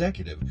BBC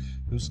executive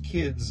whose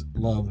kids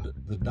loved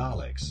the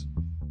Daleks.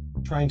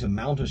 Trying to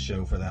mount a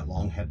show for that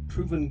long had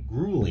proven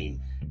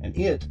grueling, and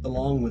it,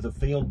 along with a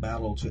failed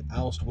battle to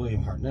oust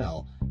William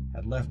Hartnell,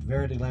 had left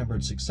Verity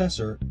Lambert's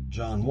successor,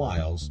 John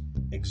Wiles,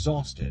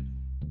 exhausted.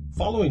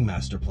 Following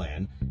Master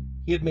Plan,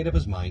 he had made up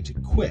his mind to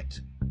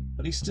quit,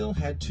 but he still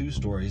had 2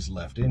 stories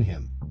left in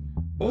him,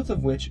 both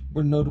of which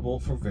were notable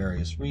for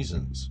various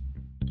reasons.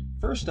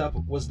 First up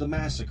was the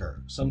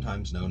massacre,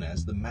 sometimes known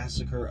as the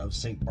Massacre of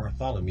St.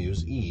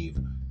 Bartholomew's Eve.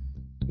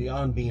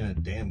 Beyond being a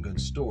damn good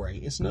story,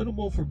 it's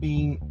notable for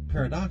being,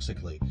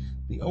 paradoxically,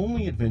 the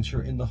only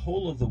adventure in the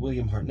whole of the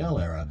William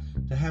Hartnell era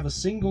to have a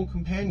single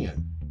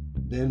companion.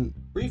 Then,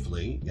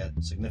 briefly, yet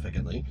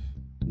significantly,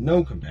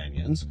 no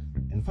companions,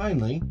 and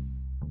finally,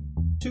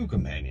 2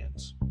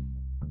 companions.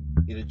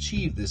 It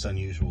achieved this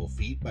unusual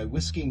feat by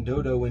whisking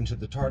Dodo into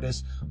the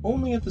TARDIS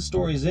only at the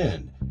story's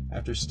end,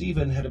 after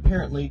Stephen had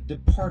apparently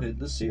departed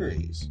the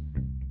series.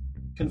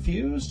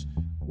 Confused?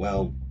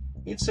 Well,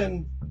 it's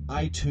an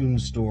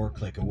iTunes store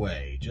click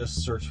away.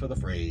 Just search for the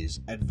phrase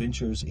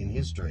Adventures in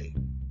History.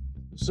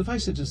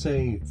 Suffice it to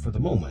say, for the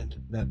moment,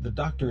 that the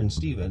Doctor and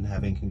Stephen,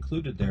 having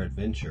concluded their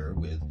adventure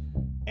with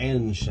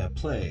Anne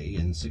Chaplet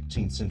in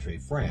 16th century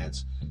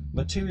France,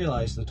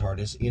 materialized the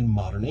TARDIS in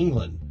modern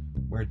England,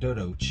 where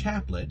Dodo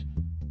Chaplet,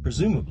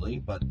 presumably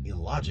but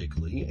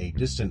illogically a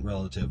distant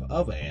relative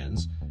of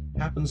Anne's,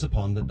 happens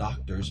upon the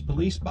Doctor's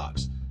police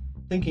box,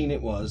 thinking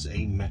it was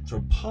a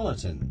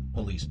metropolitan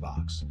police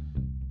box.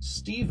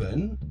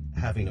 Stephen,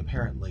 having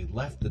apparently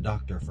left the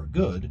Doctor for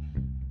good,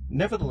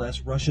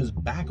 nevertheless rushes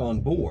back on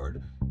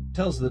board,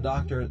 tells the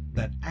Doctor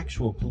that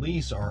actual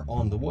police are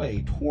on the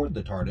way toward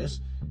the TARDIS,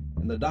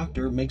 and the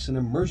Doctor makes an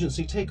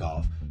emergency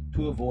takeoff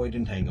to avoid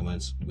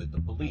entanglements with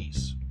the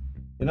police.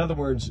 In other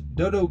words,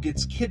 Dodo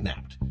gets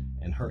kidnapped,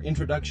 and her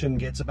introduction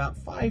gets about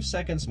 5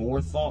 seconds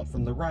more thought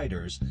from the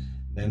writers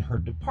than her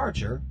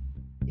departure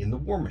in the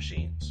War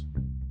Machines.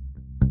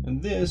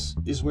 And this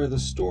is where the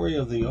story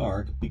of the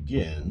Ark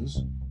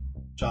begins,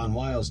 John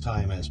Wiles'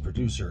 time as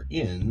producer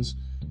ends,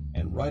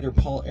 and writer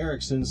Paul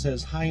Erickson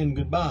says hi and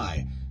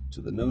goodbye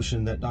to the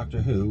notion that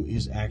Doctor Who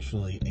is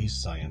actually a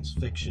science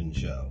fiction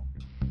show.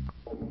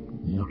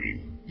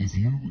 Warning. If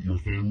you, your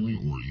family,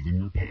 or even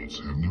your pets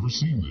have never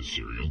seen this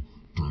serial,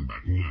 turn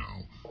back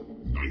now.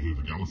 Neither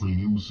the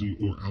Gallifreyan Embassy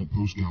or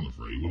Outpost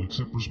Gallifrey will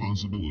accept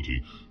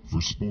responsibility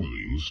for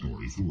spoiling the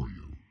story for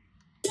you.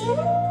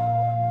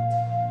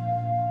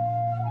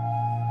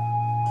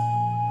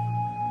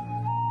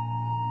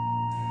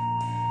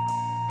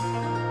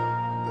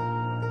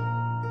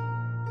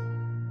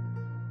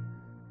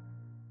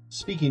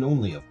 Speaking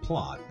only of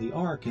plot, the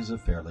Ark is a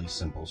fairly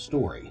simple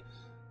story.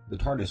 The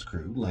TARDIS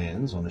crew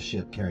lands on a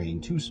ship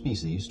carrying 2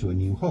 species to a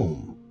new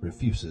home,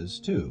 refuses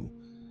 2.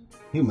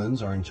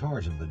 Humans are in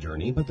charge of the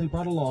journey, but they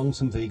brought along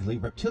some vaguely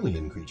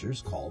reptilian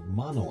creatures called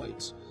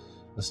monoids.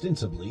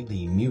 Ostensibly,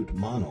 the mute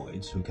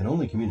monoids, who can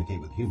only communicate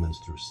with humans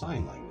through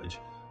sign language,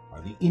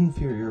 are the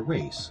inferior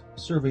race,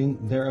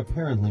 serving their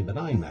apparently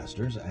benign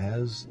masters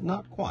as,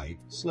 not quite,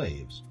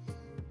 slaves.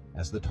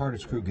 As the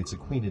TARDIS crew gets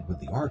acquainted with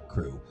the Ark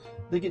crew,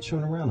 they get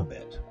shown around a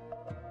bit.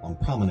 On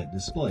prominent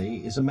display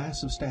is a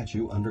massive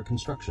statue under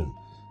construction.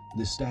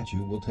 This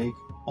statue will take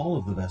all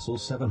of the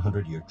vessel's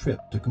 700-year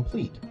trip to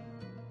complete,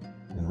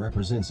 and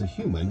represents a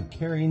human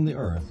carrying the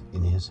Earth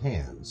in his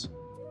hands.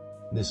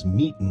 This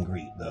meet and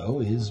greet, though,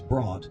 is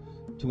brought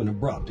to an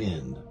abrupt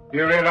end.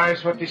 You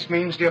realize what this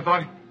means, dear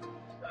boy?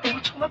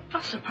 What's all the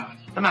fuss about?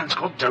 The man's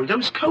got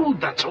Dodo's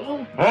cold, that's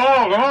all.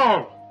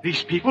 All!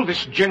 These people,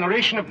 this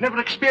generation, have never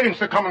experienced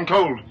the common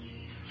cold.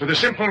 For the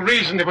simple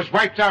reason it was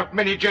wiped out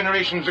many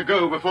generations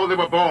ago before they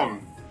were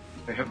born.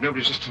 They have no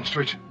resistance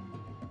to it.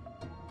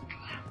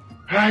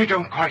 I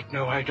don't quite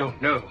know, I don't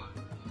know.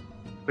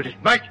 But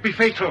it might be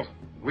fatal.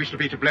 We shall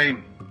be to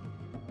blame.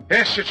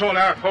 Yes, it's all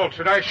our fault,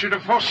 and I should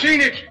have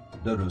foreseen it.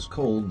 Dodo's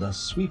cold thus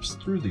sweeps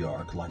through the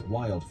Ark like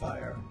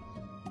wildfire.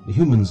 The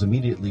humans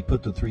immediately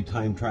put the 3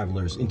 time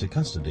travelers into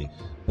custody,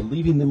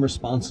 believing them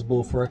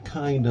responsible for a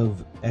kind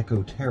of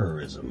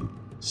eco-terrorism.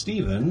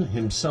 Stephen,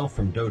 himself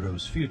from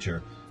Dodo's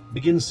future,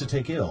 begins to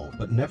take ill,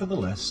 but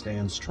nevertheless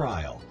stands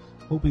trial,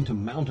 hoping to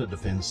mount a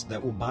defense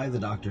that will buy the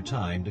Doctor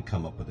time to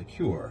come up with a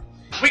cure.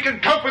 We can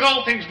cope with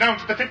all things known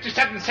to the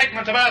 57th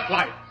segment of Earth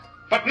life,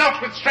 but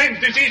not with strange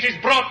diseases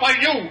brought by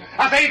you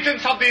as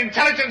agents of the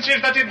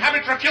intelligences that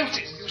inhabit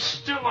refuses. You're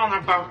still on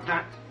about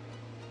that.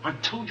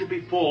 I've told you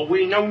before,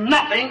 we know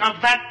nothing of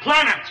that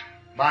planet.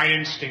 My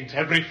instinct,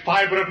 every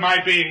fibre of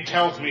my being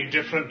tells me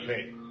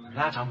differently.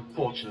 That,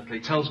 unfortunately,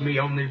 tells me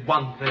only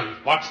one thing.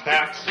 What's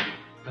that?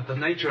 That the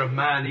nature of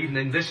man, even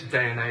in this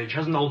day and age,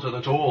 hasn't altered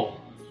at all.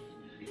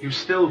 You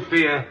still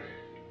fear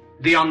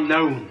the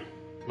unknown,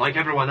 like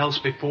everyone else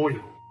before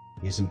you.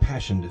 His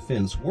impassioned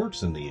defense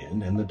works in the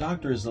end, and the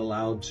Doctor is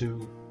allowed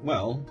to,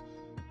 well,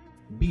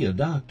 be a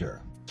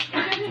doctor. Is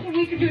there anything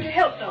we can do to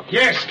help, Doctor?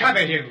 Yes, cover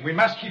him. We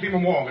must keep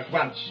him warm at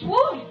once.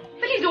 Warm?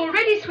 But he's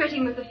already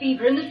sweating with the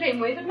fever in the same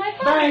way that my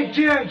father... My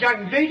dear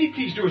young lady,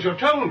 please do as you're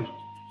told.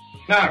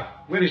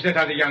 Now, where is that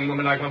other young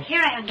woman I want?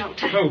 Here I am,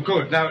 Doctor. Oh,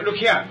 good. Now, look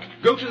here.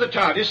 Go to the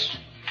TARDIS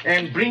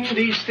and bring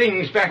these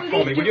things back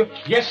for me, will you?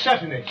 Yes,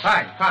 certainly.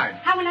 Fine.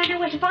 How will I know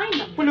where to find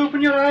them? Well,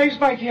 open your eyes,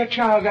 my dear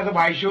child,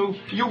 otherwise you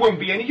won't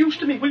be any use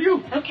to me, will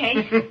you?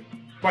 Okay.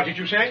 What did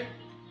you say?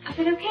 I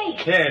said okay.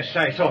 Yes,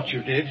 I thought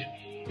you did.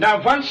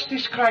 Now, once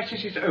this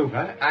crisis is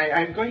over,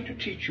 I'm going to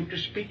teach you to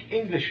speak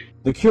English.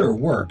 The cure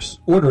works,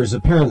 order is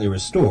apparently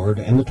restored,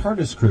 and the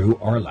TARDIS crew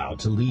are allowed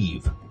to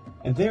leave.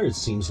 And there it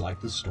seems like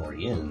the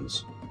story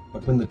ends.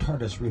 But when the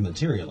TARDIS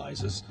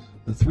rematerializes,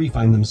 the three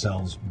find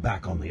themselves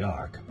back on the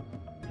Ark.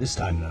 This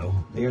time, though,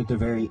 they are at the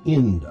very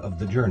end of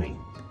the journey.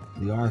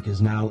 The Ark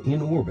is now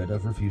in orbit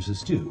of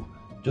Refuses 2,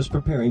 just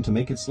preparing to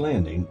make its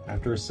landing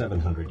after a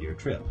 700-year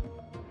trip.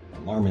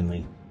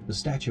 Alarmingly, the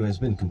statue has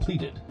been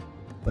completed,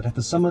 but at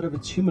the summit of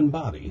its human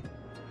body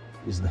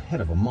is the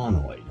head of a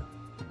monoid.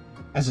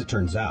 As it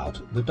turns out,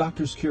 the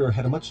Doctor's cure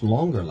had a much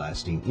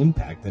longer-lasting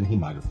impact than he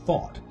might have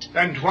thought.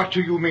 And what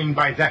do you mean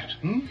by that,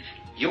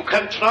 You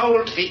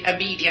controlled the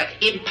immediate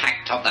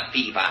impact of the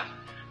fever,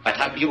 but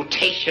a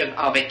mutation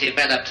of it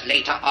developed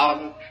later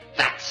on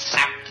that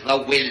sapped the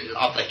will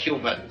of the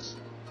humans.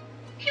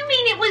 You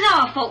mean it was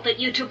our fault that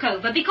you took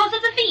over because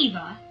of the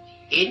fever?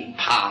 In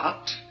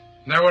part.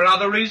 There were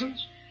other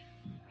reasons?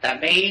 The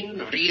main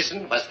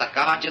reason was the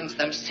Guardians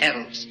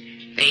themselves.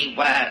 They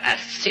were a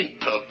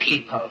simple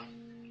people.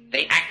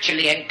 They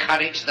actually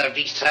encouraged the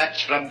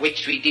research from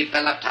which we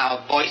developed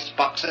our voice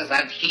boxes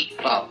and heat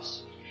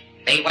plots.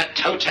 They were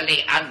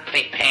totally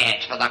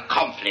unprepared for the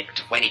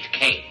conflict when it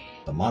came.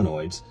 The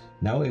monoids,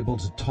 now able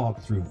to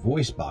talk through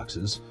voice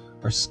boxes,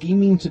 are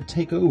scheming to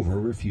take over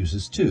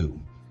Refuses 2.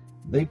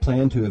 They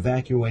plan to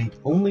evacuate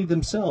only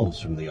themselves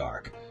from the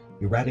Ark,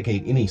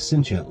 eradicate any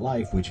sentient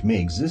life which may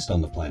exist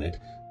on the planet,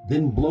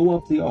 then blow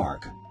up the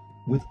Ark,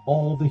 with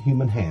all the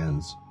human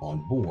hands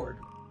on board.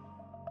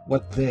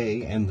 What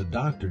they and the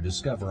Doctor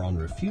discover on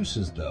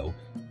Refuses, though,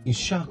 is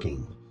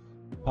shocking.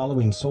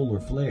 Following solar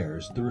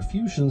flares, the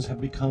Refusians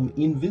have become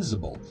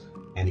invisible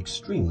and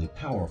extremely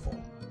powerful.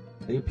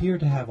 They appear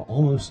to have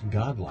almost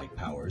godlike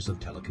powers of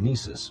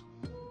telekinesis.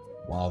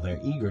 While they're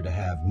eager to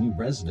have new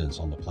residents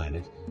on the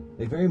planet,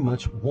 they very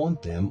much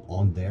want them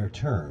on their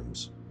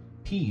terms.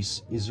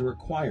 Peace is a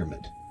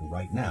requirement, and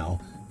right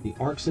now, the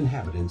Ark's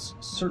inhabitants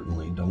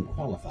certainly don't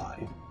qualify.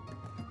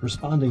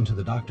 Responding to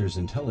the Doctor's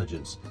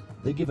intelligence,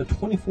 they give a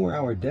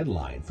 24-hour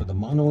deadline for the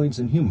monoids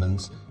and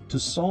humans to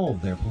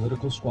solve their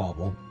political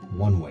squabble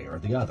one way or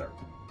the other.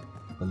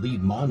 The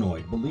lead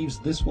monoid believes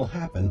this will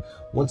happen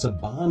once a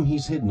bomb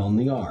he's hidden on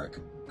the Ark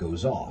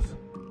goes off.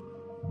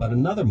 But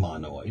another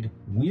monoid,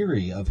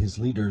 weary of his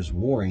leader's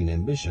warring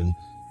ambition,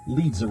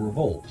 leads a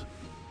revolt.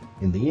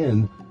 In the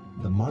end,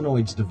 the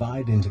monoids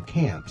divide into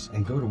camps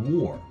and go to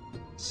war,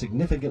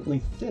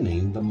 significantly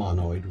thinning the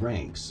monoid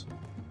ranks.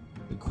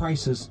 The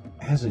crisis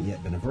hasn't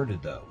yet been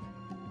averted, though.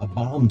 A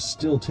bomb's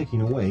still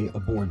ticking away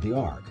aboard the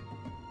Ark.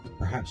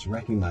 Perhaps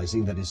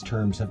recognizing that his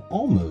terms have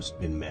almost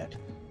been met,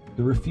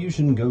 the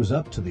Refusian goes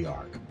up to the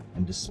Ark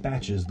and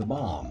dispatches the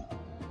bomb,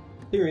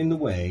 clearing the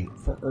way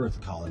for Earth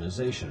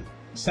colonization.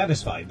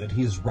 Satisfied that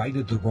he has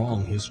righted the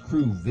wrong his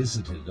crew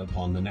visited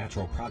upon the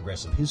natural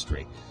progress of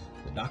history,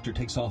 the Doctor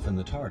takes off in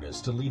the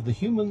TARDIS to lead the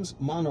humans,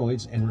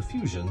 monoids, and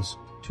Refusians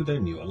to their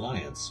new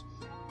alliance.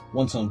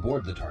 Once on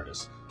board the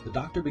TARDIS, the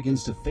Doctor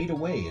begins to fade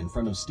away in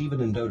front of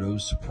Stephen and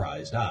Dodo's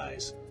surprised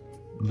eyes.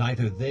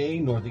 Neither they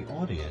nor the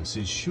audience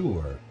is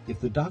sure if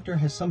the Doctor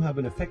has somehow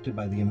been affected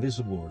by the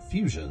invisible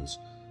Refusians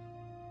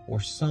or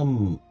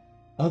some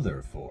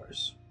other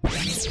force.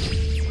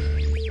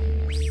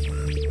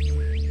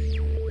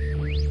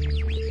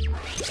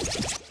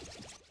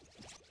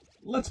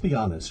 Let's be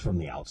honest from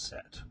the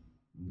outset.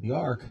 The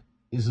Ark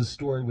is a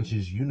story which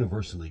is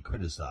universally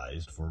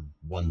criticized for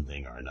one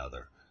thing or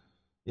another.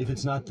 If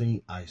it's not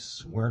the, I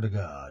swear to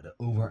God,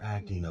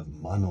 overacting of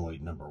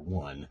monoid number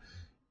 1,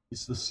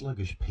 it's the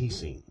sluggish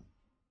pacing.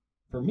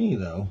 For me,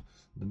 though,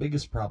 the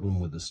biggest problem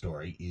with the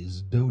story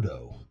is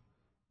Dodo.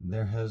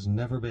 There has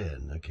never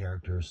been a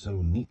character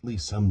so neatly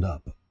summed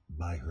up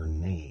by her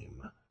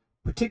name.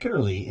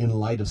 Particularly in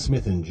light of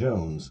Smith and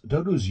Jones,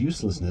 Dodo's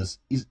uselessness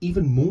is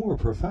even more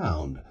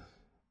profound,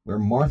 where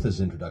Martha's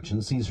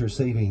introduction sees her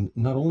saving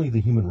not only the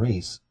human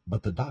race,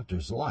 but the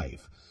Doctor's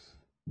life.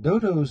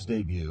 Dodo's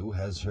debut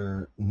has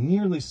her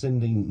nearly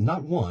sending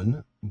not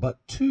one, but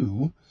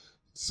 2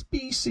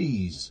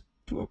 species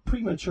to a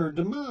premature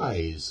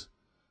demise.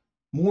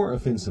 More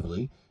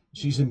offensively,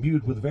 she's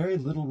imbued with very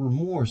little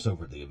remorse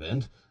over the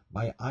event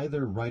by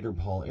either writer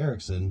Paul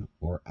Erickson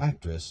or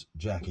actress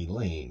Jackie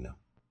Lane.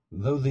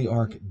 Though the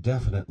Ark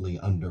definitely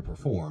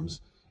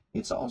underperforms,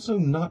 it's also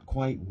not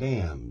quite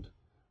damned.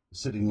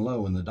 Sitting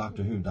low in the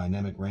Doctor Who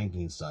dynamic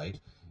ranking site,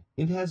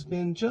 it has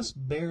been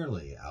just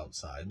barely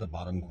outside the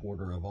bottom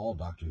quarter of all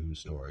Doctor Who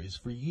stories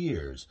for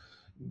years,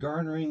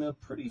 garnering a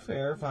pretty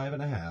fair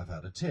 5.5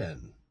 out of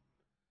 10.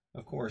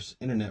 Of course,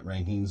 internet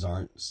rankings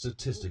aren't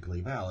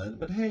statistically valid,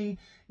 but hey,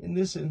 in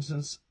this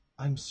instance,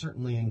 I'm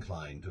certainly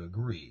inclined to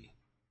agree.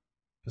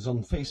 Because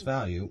on face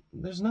value,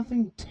 there's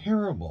nothing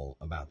terrible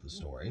about the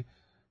story,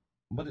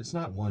 but it's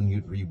not one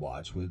you'd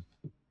rewatch with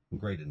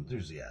great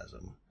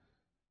enthusiasm.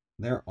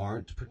 There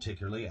aren't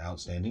particularly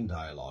outstanding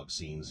dialogue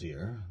scenes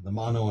here. The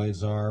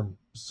monoids are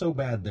so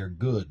bad they're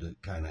good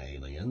kind of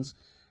aliens,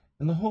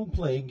 and the whole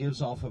play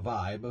gives off a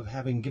vibe of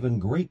having given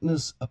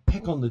greatness a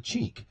peck on the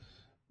cheek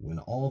when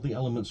all the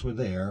elements were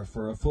there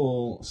for a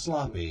full,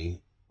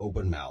 sloppy,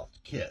 open-mouthed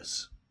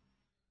kiss.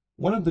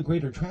 One of the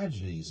greater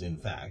tragedies, in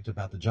fact,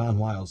 about the John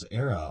Wilds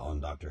era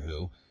on Doctor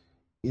Who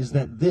is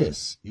that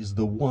this is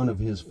the one of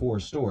his 4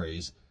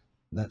 stories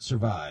that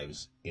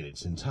survives in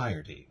its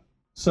entirety.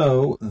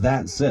 So,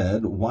 that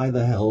said, why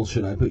the hell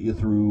should I put you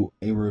through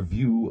a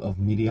review of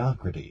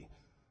mediocrity?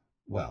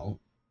 Well,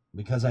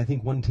 because I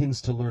think one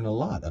tends to learn a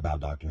lot about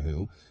Doctor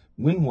Who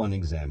when one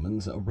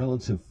examines a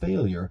relative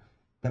failure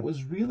that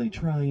was really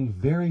trying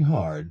very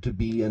hard to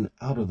be an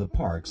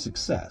out-of-the-park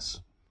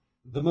success.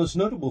 The most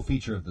notable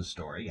feature of the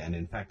story, and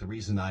in fact the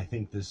reason I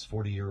think this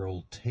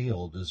 40-year-old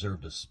tale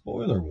deserved a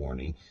spoiler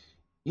warning,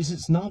 is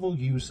its novel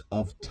use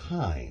of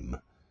time.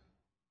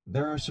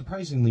 There are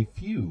surprisingly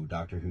few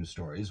Doctor Who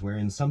stories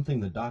wherein something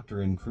the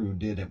Doctor and crew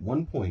did at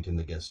one point in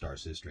the guest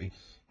star's history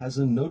has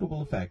a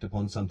notable effect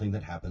upon something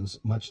that happens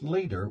much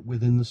later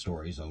within the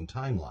story's own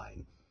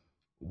timeline.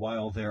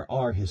 While there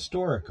are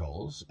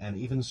historicals, and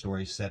even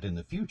stories set in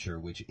the future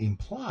which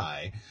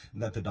imply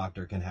that the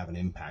Doctor can have an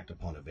impact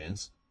upon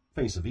events,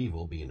 Face of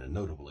Evil being a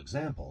notable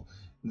example,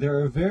 there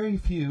are very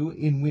few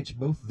in which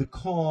both the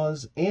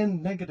cause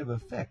and negative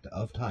effect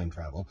of time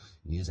travel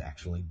is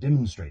actually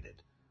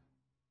demonstrated.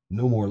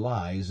 No More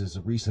Lies is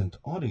a recent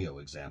audio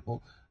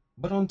example,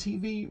 but on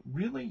TV,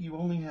 really you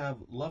only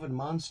have Love and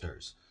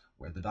Monsters,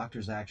 where the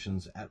Doctor's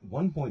actions at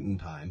one point in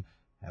time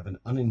have an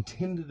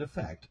unintended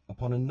effect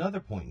upon another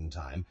point in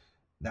time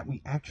that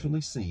we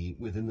actually see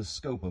within the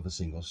scope of a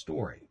single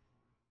story.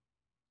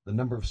 The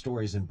number of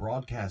stories in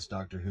broadcast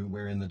Doctor Who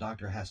wherein the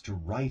Doctor has to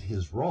right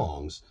his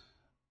wrongs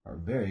are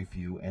very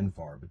few and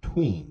far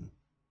between.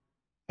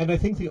 And I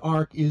think the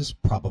arc is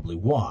probably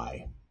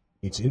why.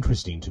 It's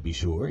interesting, to be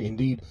sure.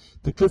 Indeed,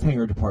 the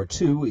cliffhanger to Part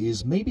 2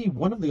 is maybe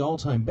one of the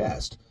all-time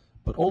best,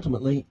 but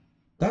ultimately,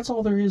 that's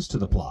all there is to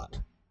the plot.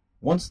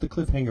 Once the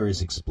cliffhanger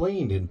is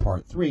explained in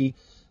Part 3,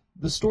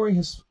 the story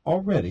has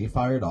already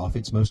fired off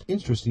its most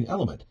interesting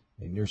element,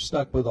 and you're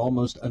stuck with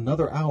almost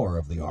another hour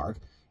of the arc,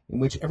 in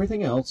which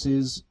everything else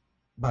is,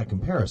 by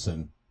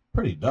comparison,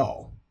 pretty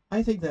dull.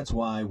 I think that's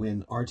why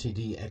when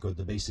RTD echoed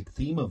the basic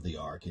theme of the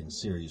arc in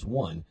Series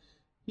 1,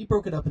 he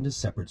broke it up into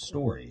separate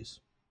stories.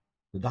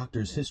 The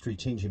Doctor's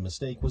history-changing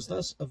mistake was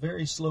thus a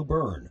very slow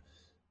burn.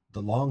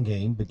 The long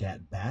game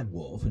begat Bad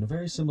Wolf in a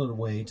very similar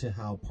way to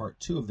how Part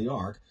 2 of the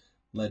arc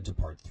led to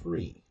Part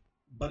 3.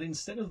 But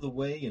instead of the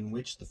way in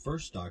which the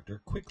first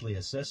Doctor quickly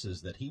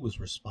assesses that he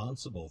was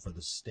responsible for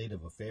the state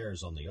of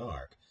affairs on the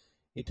arc,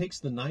 it takes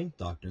the Ninth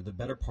Doctor the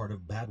better part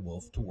of Bad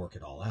Wolf to work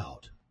it all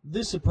out.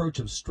 This approach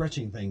of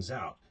stretching things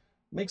out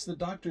makes the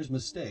Doctor's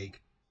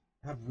mistake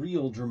have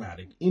real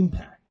dramatic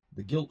impact.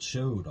 The guilt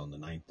showed on the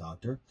Ninth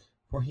Doctor,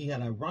 for he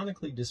had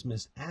ironically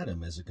dismissed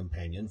Adam as a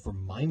companion for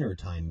minor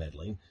time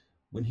meddling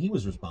when he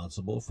was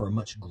responsible for a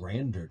much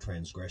grander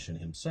transgression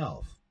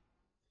himself.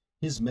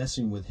 His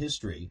messing with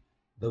history,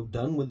 though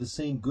done with the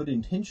same good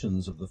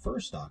intentions of the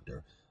first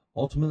Doctor,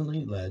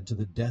 ultimately led to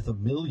the death of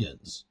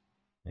millions,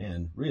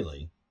 and,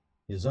 really,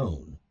 his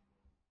own.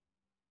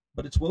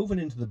 But it's woven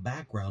into the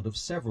background of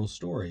several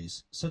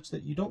stories, such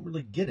that you don't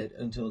really get it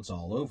until it's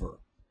all over.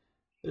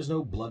 There's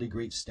no bloody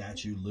great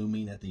statue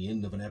looming at the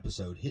end of an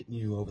episode hitting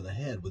you over the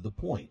head with a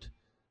point.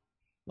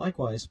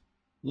 Likewise,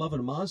 Love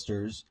and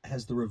Monsters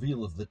has the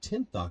reveal of the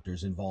 10th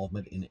Doctor's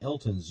involvement in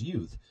Elton's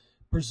youth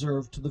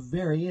preserved to the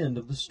very end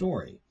of the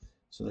story,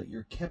 so that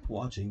you're kept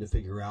watching to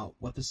figure out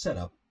what the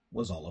setup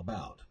was all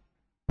about.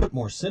 Put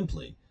more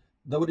simply,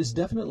 though it is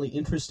definitely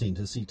interesting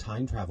to see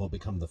time travel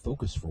become the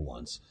focus for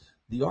once,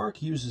 the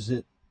arc uses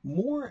it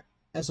more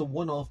as a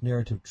one-off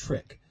narrative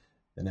trick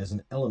than as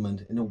an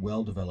element in a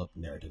well-developed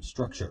narrative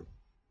structure.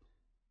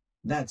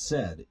 That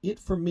said, it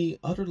for me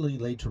utterly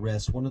laid to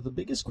rest one of the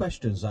biggest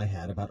questions I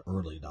had about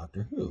early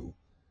Doctor Who.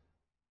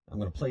 I'm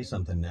going to play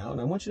something now, and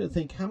I want you to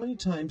think how many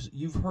times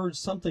you've heard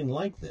something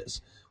like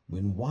this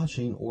when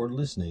watching or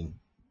listening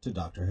to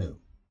Doctor Who.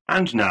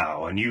 And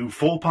now, a new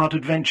 4-part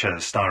adventure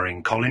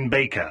starring Colin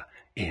Baker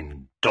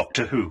in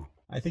Doctor Who.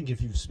 I think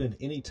if you've spent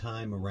any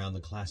time around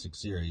the classic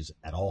series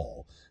at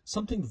all,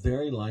 something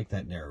very like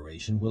that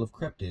narration will have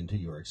crept into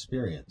your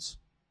experience.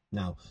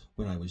 Now,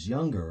 when I was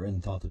younger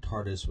and thought the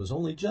TARDIS was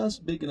only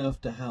just big enough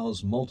to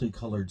house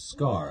multicolored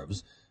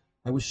scarves,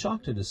 I was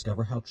shocked to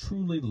discover how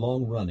truly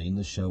long-running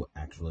the show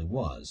actually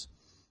was.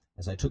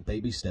 As I took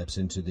baby steps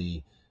into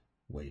the,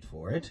 wait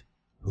for it,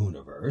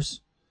 Whoniverse,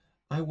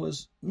 I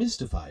was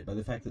mystified by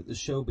the fact that the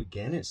show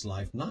began its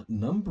life not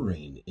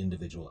numbering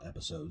individual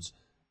episodes,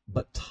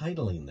 but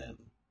titling them.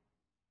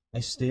 I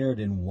stared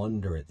in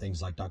wonder at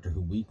things like Doctor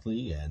Who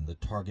Weekly and the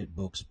Target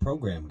Books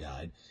program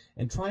guide,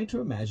 and tried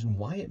to imagine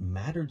why it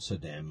mattered so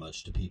damn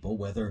much to people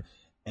whether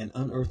An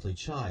Unearthly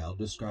Child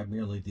described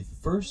merely the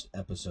first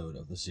episode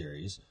of the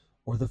series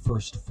or the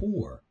first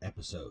 4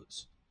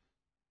 episodes.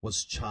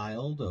 Was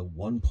Child a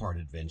 1-part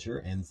adventure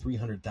and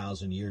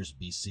 300,000 years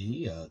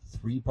BC a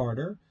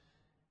 3-parter?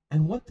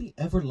 And what the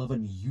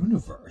ever-loving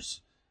universe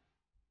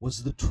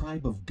was the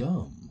Tribe of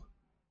Gum?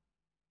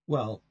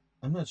 Well,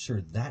 I'm not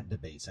sure that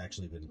debate's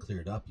actually been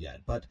cleared up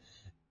yet, but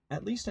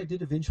at least I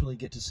did eventually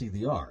get to see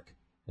the arc,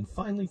 and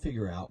finally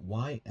figure out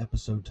why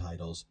episode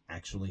titles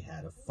actually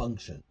had a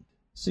function.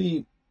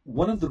 See,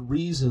 one of the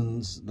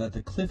reasons that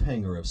the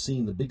cliffhanger of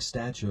seeing the big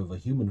statue of a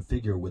human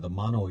figure with a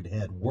monoid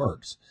head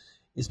works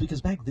is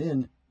because back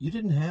then you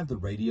didn't have the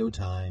Radio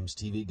Times,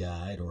 TV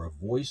Guide, or a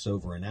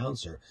voiceover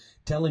announcer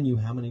telling you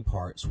how many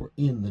parts were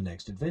in the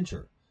next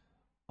adventure.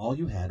 All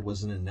you had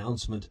was an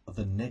announcement of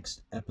the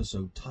next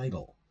episode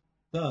title.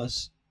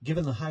 Thus,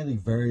 given the highly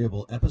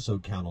variable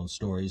episode count on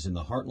stories in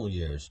the Hartnell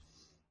years,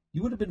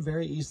 you would have been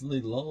very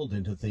easily lulled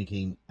into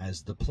thinking,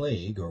 as The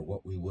Plague, or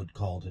what we would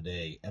call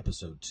today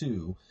Episode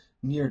 2,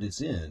 neared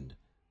its end,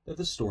 that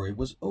the story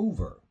was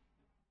over.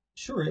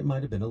 Sure, it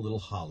might have been a little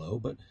hollow,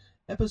 but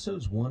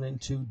Episodes 1 and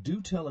 2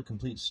 do tell a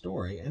complete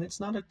story, and it's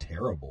not a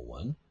terrible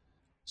one.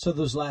 So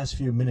those last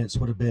few minutes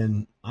would have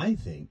been, I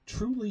think,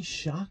 truly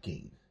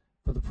shocking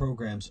for the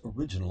program's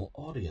original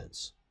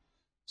audience.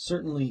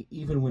 Certainly,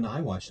 even when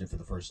I watched it for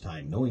the first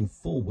time, knowing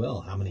full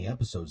well how many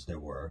episodes there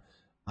were,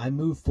 I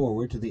moved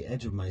forward to the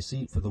edge of my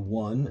seat for the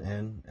one,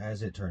 and,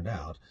 as it turned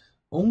out,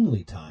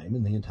 only time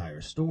in the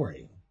entire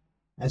story.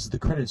 As the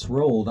credits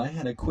rolled, I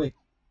had a quick,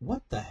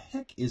 what the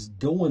heck is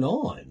going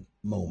on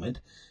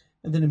moment,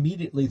 and then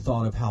immediately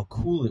thought of how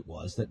cool it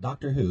was that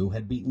Doctor Who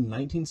had beaten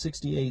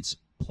 1968's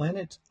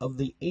Planet of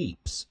the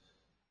Apes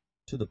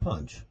to the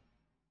punch.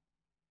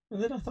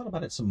 And then I thought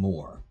about it some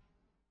more.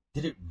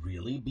 Did it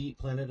really beat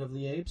Planet of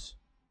the Apes?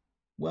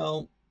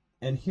 Well,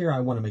 and here I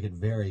want to make it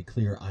very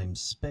clear I'm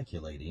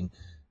speculating.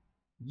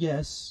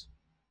 Yes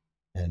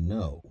and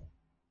no.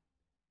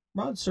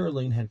 Rod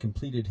Serling had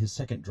completed his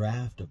second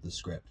draft of the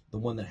script, the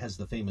one that has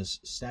the famous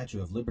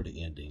Statue of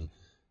Liberty ending,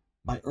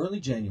 by early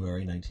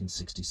January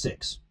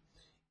 1966.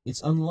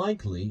 It's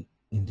unlikely,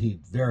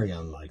 indeed very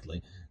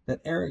unlikely,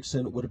 that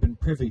Erickson would have been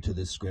privy to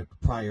this script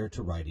prior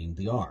to writing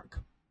The Ark.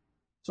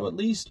 So at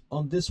least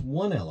on this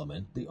one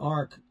element, The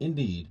Ark,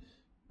 indeed,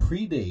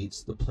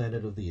 predates the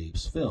Planet of the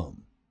Apes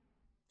film.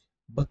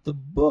 But the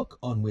book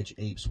on which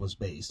Apes was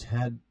based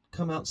had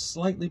come out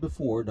slightly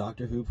before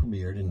Doctor Who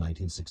premiered in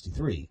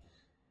 1963,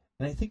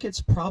 and I think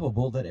it's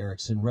probable that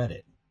Erickson read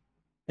it.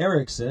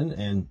 Erickson,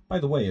 and by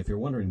the way, if you're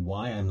wondering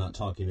why I'm not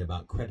talking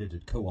about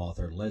credited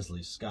co-author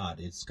Leslie Scott,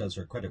 it's because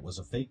her credit was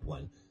a fake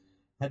one,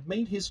 had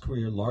made his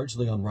career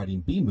largely on writing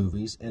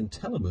B-movies and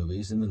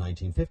telemovies in the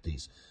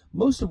 1950s,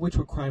 most of which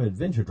were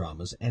crime-adventure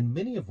dramas, and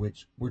many of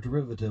which were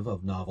derivative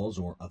of novels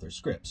or other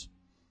scripts.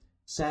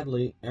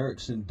 Sadly,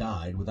 Erickson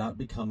died without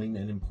becoming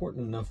an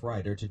important enough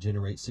writer to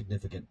generate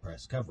significant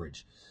press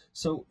coverage,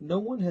 so no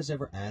one has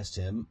ever asked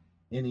him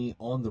any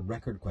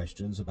on-the-record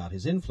questions about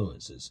his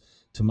influences.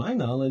 To my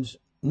knowledge,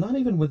 not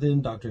even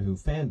within Doctor Who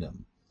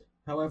fandom.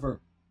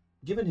 However,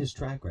 given his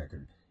track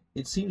record,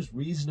 it seems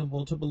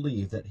reasonable to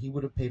believe that he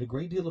would have paid a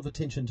great deal of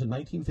attention to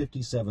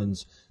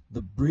 1957's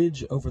The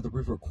Bridge Over the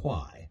River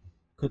Kwai,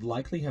 could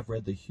likely have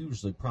read the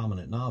hugely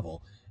prominent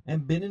novel,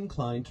 and been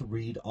inclined to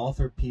read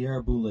author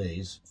Pierre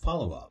Boulez's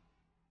follow-up,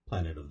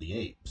 Planet of the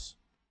Apes.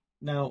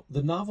 Now,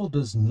 the novel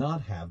does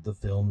not have the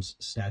film's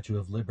Statue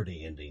of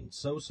Liberty ending,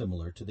 so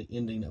similar to the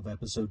ending of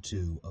Episode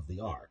 2 of The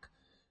Ark.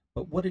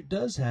 But what it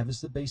does have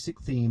is the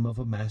basic theme of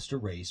a master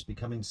race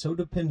becoming so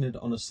dependent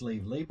on a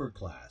slave labor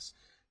class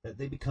that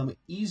they become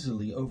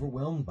easily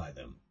overwhelmed by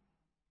them.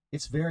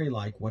 It's very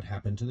like what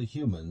happened to the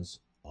humans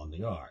on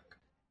the Ark.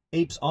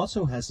 Apes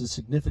also has a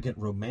significant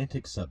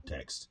romantic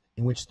subtext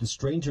in which the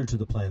stranger to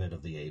the Planet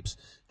of the Apes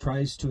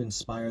tries to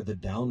inspire the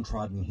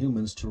downtrodden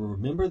humans to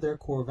remember their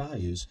core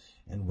values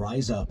and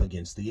rise up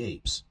against the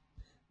apes.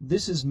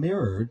 This is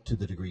mirrored, to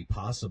the degree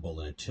possible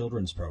in a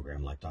children's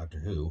program like Doctor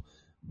Who,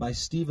 by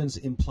Stephen's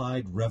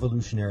implied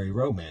revolutionary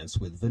romance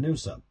with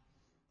Venusa.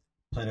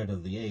 Planet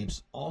of the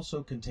Apes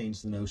also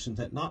contains the notion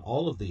that not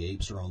all of the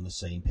apes are on the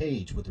same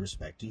page with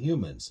respect to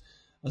humans,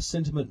 a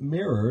sentiment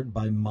mirrored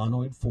by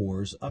Monoid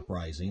 4's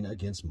uprising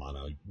against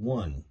Monoid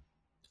 1.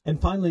 And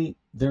finally,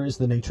 there is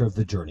the nature of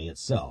the journey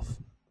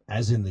itself.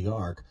 As in The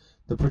Ark,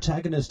 the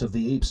protagonist of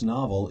the Apes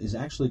novel is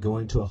actually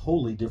going to a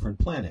wholly different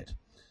planet.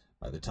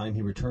 By the time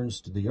he returns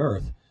to the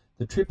Earth,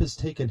 the trip has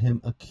taken him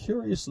a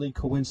curiously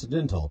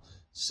coincidental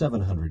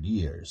 700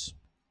 years.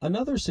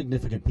 Another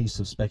significant piece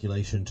of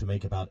speculation to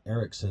make about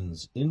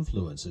Erickson's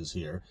influences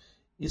here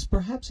is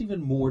perhaps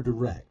even more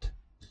direct.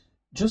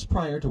 Just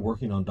prior to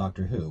working on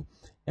Doctor Who,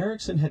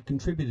 Erickson had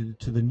contributed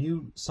to the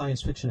new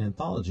science fiction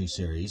anthology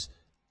series,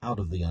 Out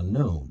of the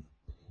Unknown.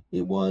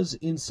 It was,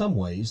 in some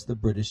ways, the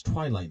British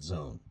Twilight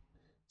Zone.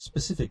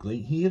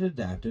 Specifically, he had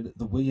adapted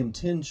the William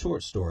Tynn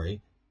short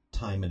story,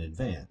 Time in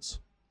Advance.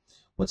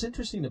 What's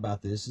interesting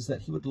about this is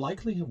that he would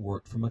likely have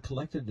worked from a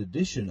collected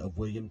edition of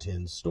William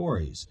Tynn's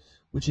stories,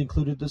 which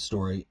included the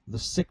story The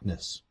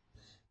Sickness.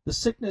 The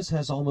Sickness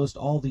has almost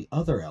all the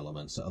other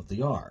elements of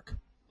the Ark.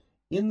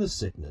 In The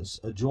Sickness,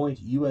 a joint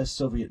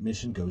U.S.-Soviet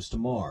mission goes to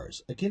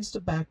Mars, against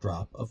a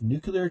backdrop of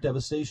nuclear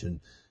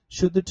devastation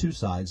should the two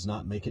sides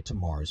not make it to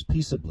Mars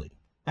peaceably.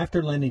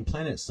 After landing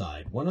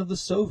planetside, one of the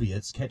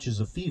Soviets catches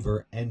a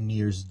fever and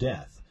nears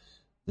death.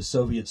 The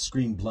Soviets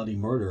scream bloody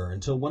murder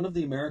until one of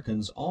the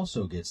Americans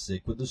also gets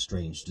sick with a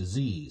strange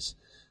disease.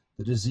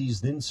 The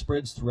disease then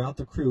spreads throughout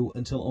the crew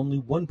until only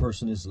one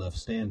person is left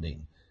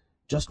standing.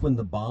 Just when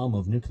the bomb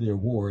of nuclear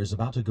war is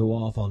about to go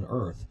off on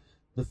Earth,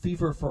 the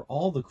fever for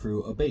all the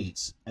crew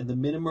abates, and the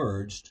men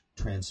emerged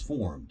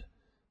transformed.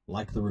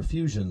 Like the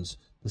Refusions,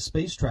 the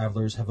space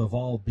travelers have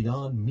evolved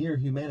beyond mere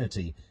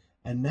humanity,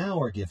 and now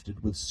are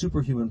gifted with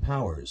superhuman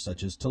powers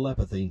such as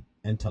telepathy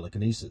and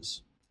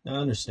telekinesis. Now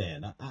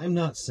understand, I'm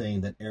not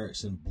saying that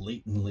Erickson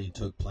blatantly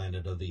took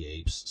Planet of the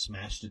Apes,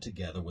 smashed it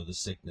together with a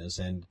sickness,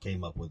 and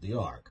came up with the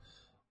Ark.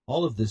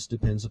 All of this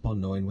depends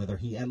upon knowing whether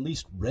he at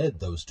least read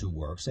those two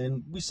works,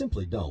 and we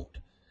simply don't.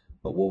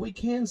 But what we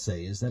can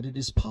say is that it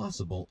is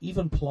possible,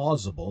 even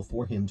plausible,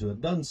 for him to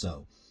have done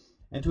so,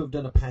 and to have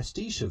done a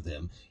pastiche of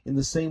them in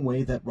the same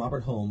way that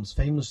Robert Holmes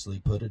famously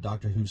put a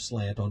Doctor Who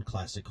slant on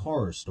classic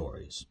horror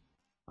stories.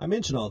 I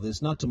mention all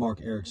this not to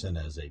mark Erickson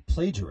as a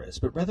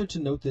plagiarist, but rather to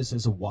note this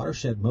as a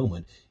watershed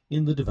moment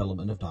in the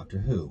development of Doctor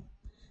Who.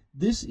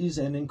 This is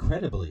an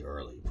incredibly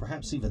early,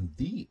 perhaps even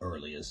the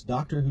earliest,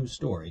 Doctor Who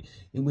story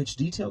in which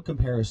detailed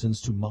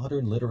comparisons to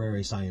modern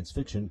literary science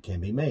fiction can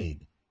be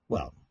made.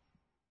 Well,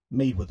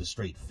 made with a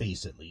straight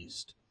face at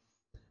least.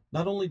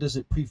 Not only does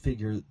it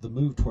prefigure the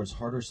move towards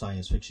harder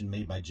science fiction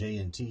made by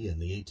J&T in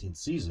the 18th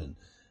season,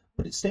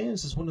 but it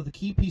stands as one of the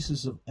key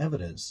pieces of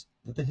evidence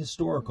that the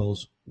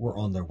historicals were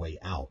on their way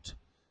out.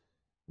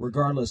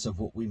 Regardless of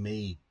what we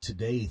may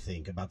today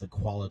think about the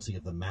quality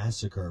of the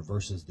Massacre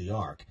versus the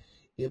Ark,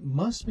 it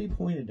must be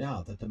pointed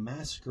out that the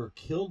Massacre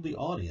killed the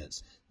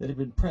audience that had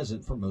been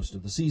present for most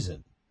of the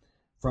season.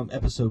 From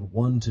episode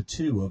 1 to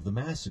 2 of the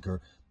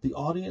Massacre, the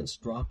audience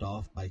dropped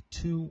off by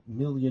 2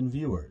 million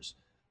viewers,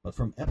 but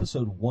from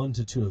episode 1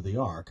 to 2 of the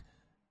Ark,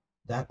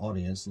 that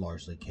audience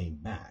largely came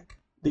back.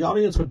 The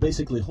audience would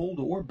basically hold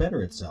or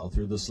better itself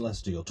through the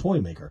Celestial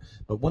Toymaker,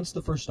 but once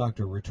the first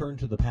Doctor returned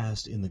to the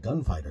past in the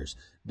Gunfighters,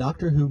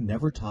 Doctor Who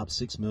never topped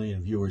 6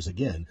 million viewers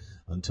again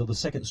until the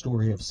second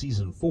story of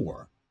Season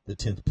 4, The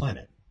 10th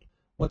Planet.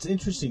 What's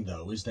interesting,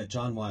 though, is that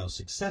John Wiles'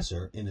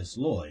 successor, Innes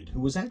Lloyd, who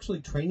was actually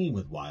training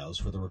with Wiles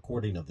for the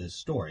recording of this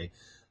story,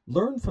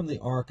 learned from the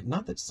Ark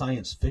not that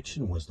science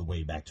fiction was the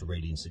way back to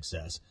rating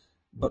success,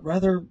 but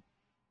rather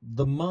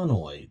the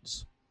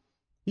monoids.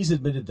 He's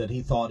admitted that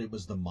he thought it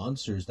was the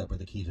monsters that were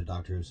the key to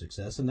Doctor Who's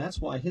success, and that's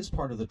why his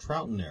part of the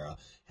Troughton era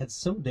had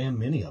so damn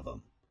many of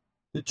them.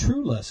 The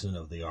true lesson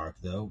of the Ark,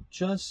 though,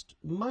 just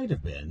might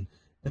have been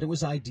that it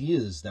was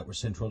ideas that were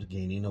central to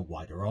gaining a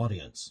wider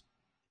audience.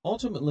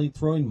 Ultimately,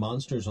 throwing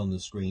monsters on the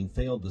screen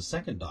failed the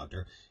second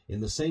Doctor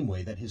in the same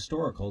way that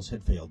historicals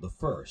had failed the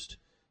first.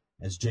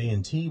 As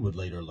J&T would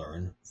later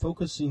learn,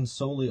 focusing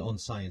solely on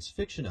science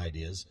fiction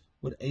ideas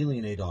would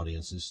alienate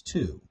audiences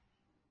too.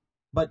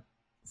 But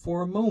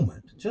for a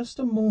moment, just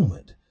a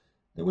moment,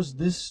 there was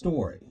this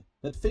story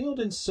that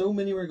failed in so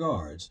many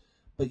regards,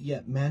 but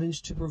yet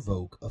managed to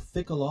provoke a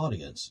fickle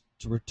audience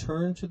to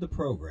return to the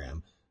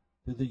program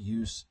through the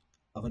use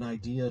of an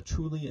idea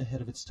truly ahead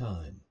of its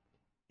time.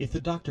 If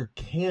the Doctor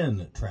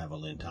can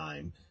travel in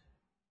time,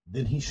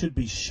 then he should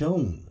be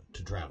shown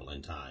to travel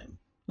in time,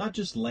 not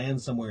just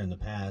land somewhere in the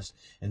past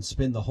and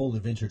spend the whole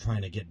adventure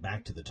trying to get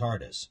back to the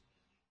TARDIS.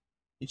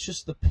 It's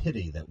just the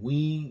pity that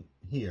we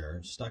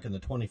here, stuck in the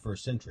 21st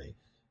century,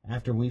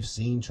 after we've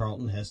seen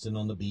Charlton Heston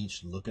on the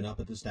beach looking up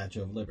at the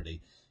Statue of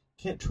Liberty,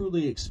 can't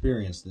truly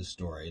experience this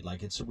story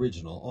like its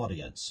original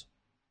audience.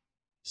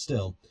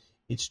 Still,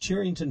 it's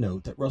cheering to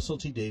note that Russell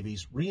T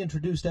Davies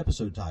reintroduced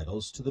episode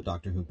titles to the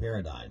Doctor Who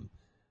paradigm.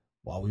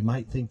 While we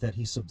might think that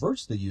he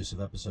subverts the use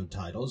of episode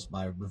titles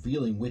by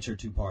revealing which are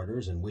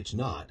two-parters and which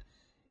not,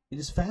 it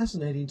is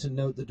fascinating to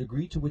note the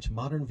degree to which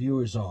modern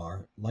viewers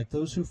are, like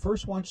those who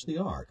first watched the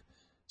Ark,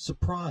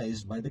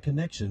 surprised by the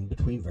connection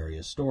between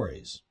various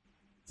stories.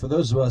 For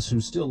those of us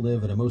who still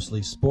live in a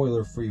mostly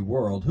spoiler-free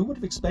world, who would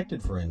have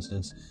expected, for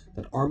instance,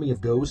 that Army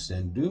of Ghosts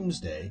and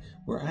Doomsday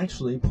were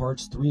actually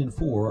parts 3 and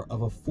 4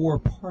 of a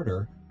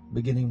 4-parter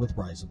beginning with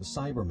Rise of the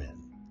Cybermen?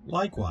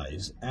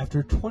 Likewise,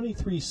 after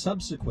 23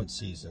 subsequent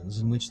seasons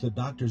in which the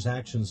Doctor's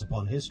actions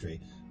upon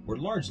history were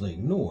largely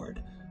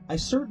ignored, I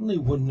certainly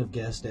wouldn't have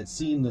guessed at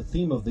seeing the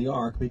theme of the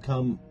Ark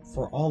become,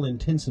 for all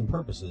intents and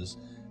purposes,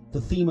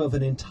 the theme of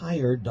an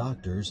entire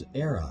Doctor's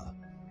era.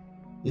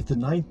 If the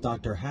 9th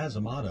Doctor has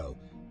a motto,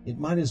 it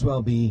might as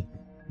well be,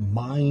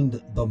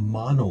 "Mind the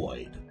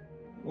Monoid."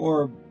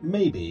 Or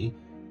maybe,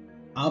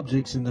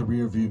 "Objects in the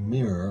rearview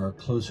mirror are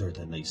closer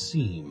than they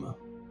seem."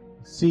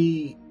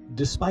 See,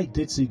 despite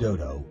Ditsy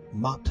Dodo,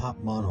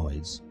 mop-top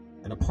monoids,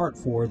 and a Part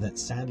 4 that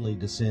sadly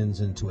descends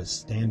into a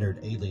standard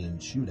alien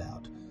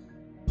shootout,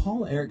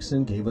 Paul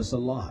Erickson gave us a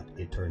lot,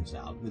 it turns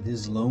out, with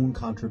his lone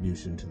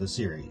contribution to the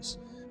series.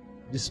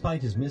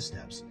 Despite his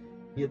missteps,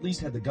 he at least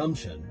had the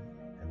gumption,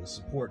 and the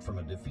support from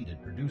a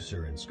defeated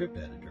producer and script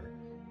editor,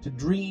 to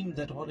dream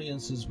that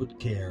audiences would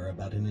care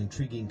about an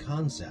intriguing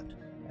concept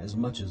as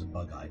much as a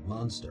bug-eyed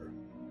monster.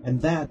 And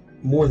that,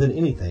 more than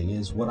anything,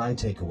 is what I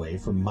take away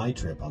from my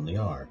trip on the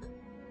Ark.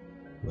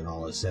 When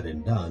all is said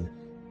and done,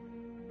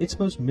 its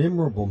most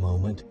memorable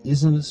moment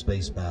isn't a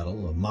space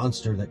battle, a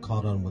monster that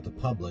caught on with the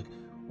public,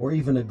 or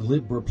even a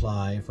glib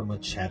reply from a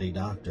chatty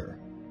doctor.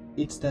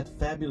 It's that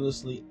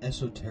fabulously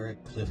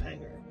esoteric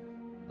cliffhanger,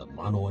 the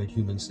monoid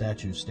human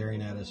statue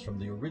staring at us from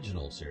the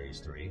original Series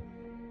 3,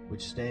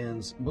 which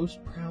stands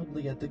most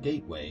proudly at the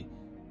gateway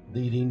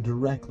leading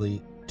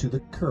directly to the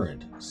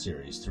current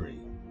Series 3.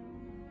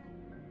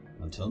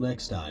 Until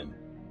next time,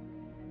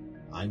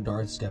 I'm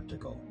Darth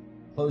Skeptical,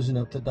 closing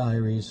up the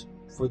diaries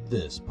for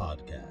this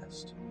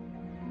podcast.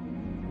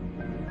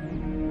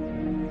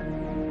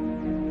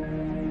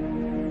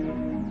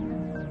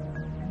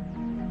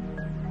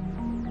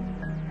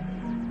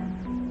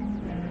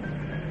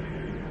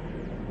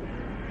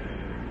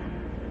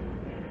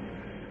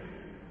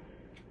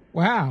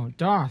 Wow,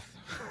 Darth.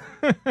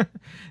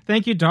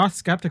 Thank you, Darth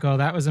Skeptical.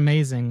 That was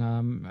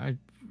amazing.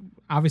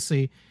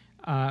 Obviously,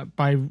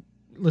 by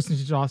listening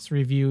to Darth's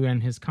review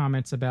and his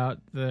comments about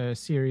the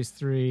Series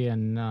 3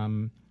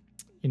 and,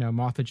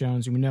 Martha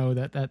Jones, we know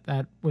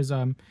that was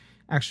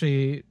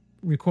actually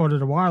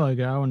recorded a while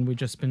ago, and we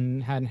just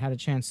hadn't had a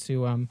chance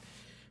to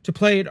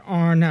play it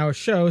on our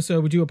show, so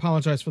we do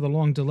apologize for the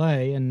long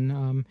delay,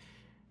 and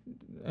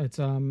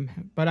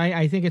but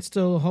I think it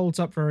still holds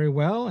up very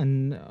well,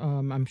 and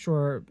I'm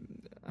sure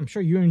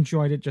you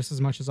enjoyed it just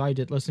as much as I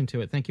did listening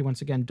to it. Thank you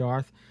once again,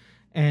 Darth.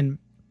 And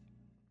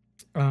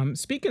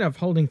speaking of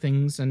holding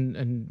things,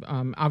 and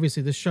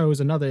obviously this show is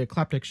another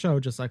eclectic show,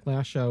 just like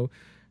last show.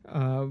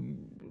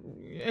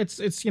 It's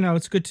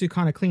good to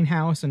kind of clean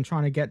house and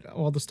trying to get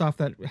all the stuff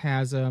that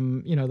has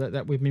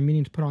that we've been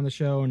meaning to put on the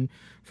show, and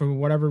for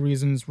whatever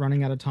reasons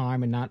running out of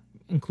time and not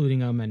including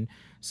them, and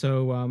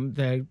so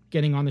they're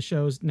getting on the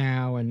shows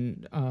now,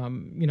 and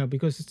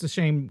because it's a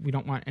shame, we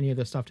don't want any of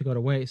this stuff to go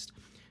to waste.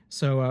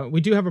 So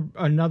we do have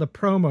another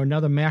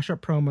mashup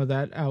promo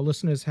that our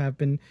listeners have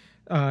been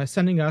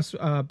sending us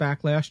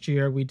back last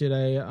year. We did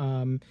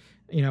an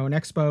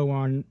expo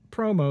on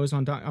promos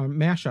on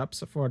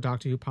mashups for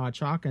Doctor Who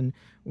Podshock, and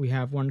we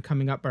have one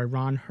coming up by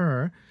Ron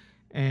Herr.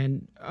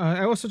 And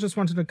I also just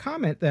wanted to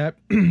comment that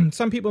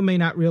some people may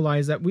not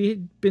realize that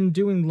we've been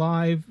doing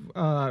live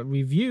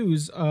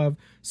reviews of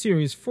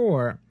Series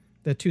 4,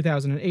 the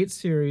 2008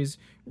 series.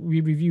 We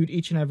reviewed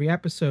each and every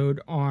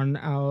episode on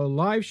our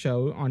live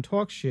show on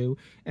TalkShoe,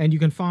 and you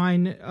can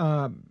find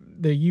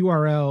the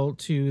URL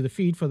to the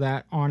feed for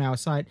that on our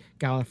site,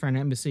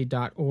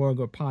 gallifreyanembassy.org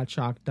or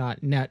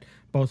podshock.net.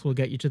 Both will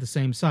get you to the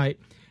same site.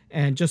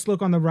 And just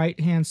look on the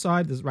right-hand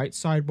side, the right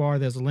sidebar,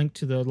 there's a link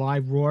to the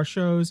live Raw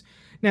shows.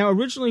 Now,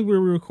 originally we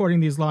were recording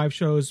these live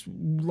shows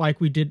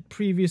like we did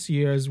previous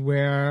years,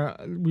 where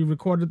we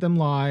recorded them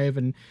live,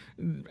 and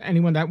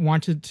anyone that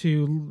wanted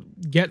to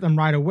get them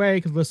right away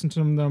could listen to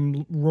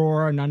them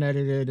raw and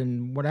unedited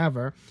and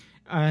whatever.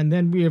 And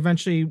then we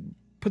eventually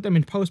put them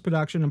in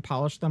post-production and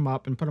polished them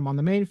up and put them on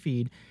the main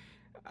feed.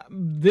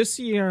 This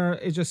year,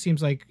 it just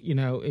seems like,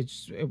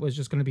 it was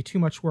just going to be too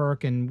much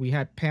work, and we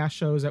had past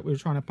shows that we were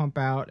trying to pump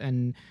out,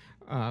 and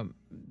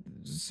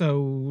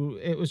so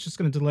it was just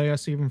going to delay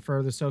us even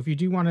further. So if you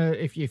do want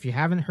to, if you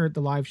haven't heard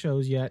the live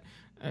shows yet,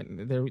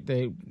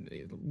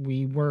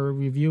 we were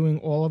reviewing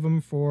all of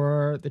them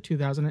for the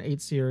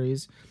 2008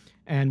 series,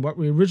 and what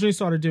we originally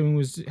started doing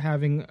was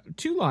having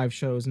 2 live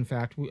shows, in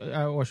fact,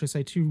 or I should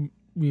say 2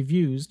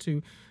 reviews,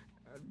 2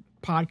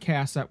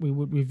 podcasts that we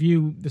would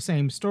review the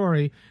same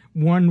story.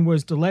 One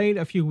was delayed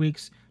a few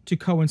weeks to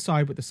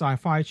coincide with the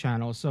Sci-Fi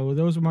Channel, so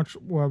those were much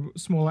more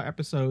smaller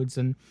episodes,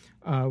 and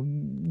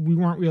we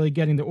weren't really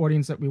getting the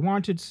audience that we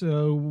wanted,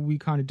 so we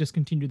kind of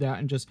discontinued that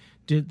and just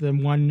did the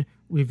one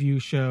review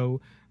show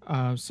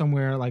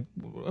somewhere like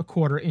a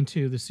quarter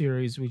into the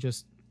series. We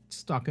just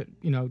stuck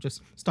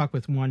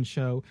with one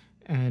show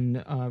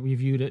and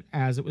reviewed it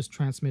as it was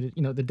transmitted,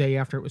 the day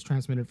after it was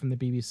transmitted from the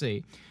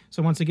BBC.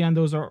 So once again,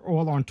 those are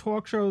all on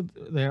TalkShoe.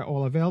 They're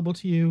all available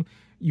to you.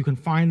 You can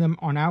find them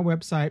on our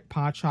website,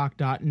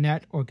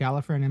 podshock.net or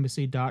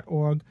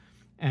gallifreyanembassy.org,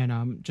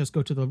 and just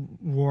go to the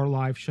Raw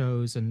live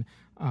shows. And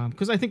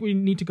because I think we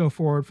need to go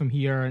forward from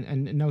here,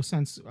 and no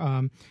sense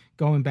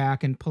going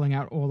back and pulling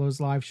out all those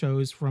live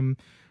shows from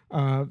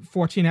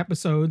 14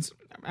 episodes.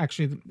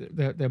 Actually,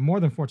 they're more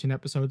than 14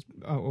 episodes,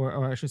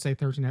 or I should say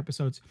 13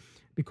 episodes,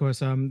 because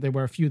there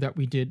were a few that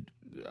we did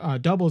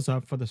doubles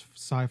of for the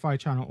Sci-Fi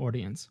Channel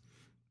audience.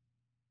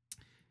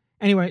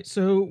 Anyway,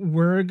 so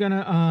we're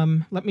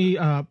gonna let me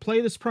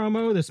play this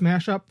promo, this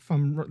mashup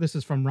this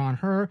is from Ron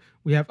Herr.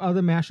 We have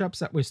other mashups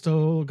that we're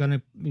still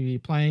gonna be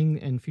playing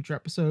in future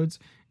episodes,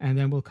 and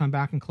then we'll come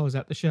back and close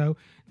out the show.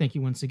 Thank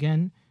you once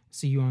again.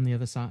 See you on the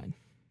other side.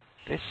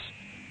 This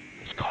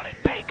is Colin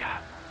Baker.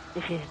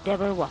 This is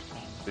Deborah Watney.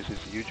 This is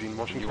Eugene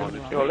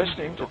Washington. You're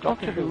listening to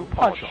Doctor Who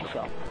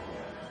Podshock.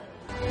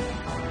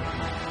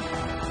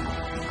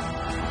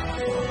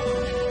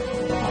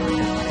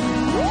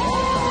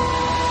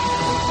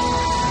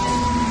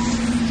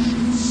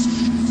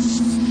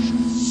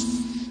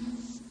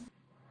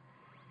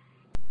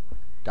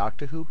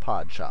 Doctor Who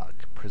Podshock,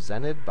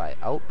 presented by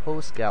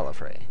Outpost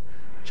Gallifrey.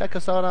 Check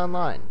us out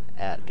online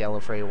at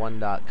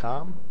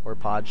gallifrey1.com or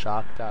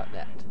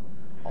podshock.net.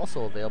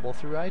 Also available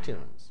through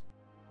iTunes.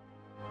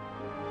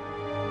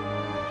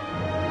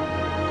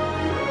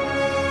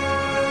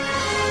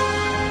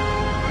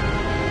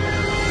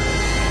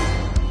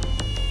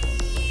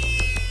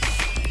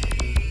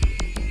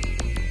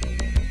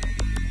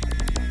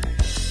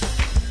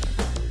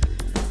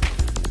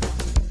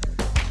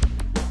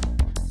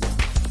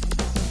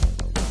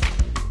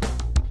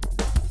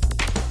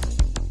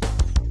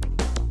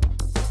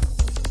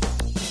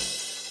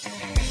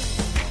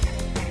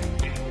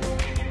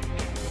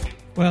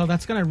 Well,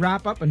 that's going to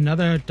wrap up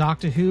another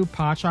Doctor Who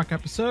Podshock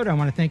episode. I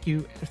want to thank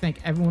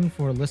everyone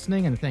for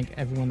listening, and thank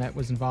everyone that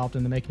was involved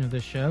in the making of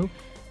this show.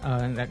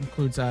 And that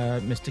includes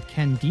Mr.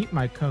 Ken Deep,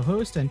 my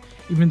co-host. And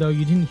even though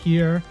you didn't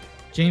hear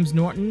James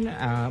Norton,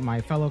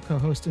 my fellow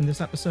co-host in this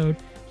episode,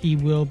 he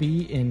will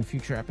be in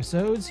future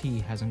episodes.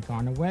 He hasn't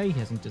gone away. He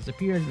hasn't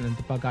disappeared. And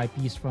the Bug-Eyed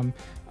Beast from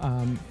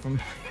I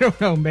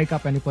don't know, make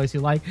up any place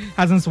you like,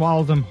 hasn't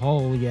swallowed him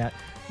whole yet.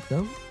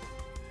 Though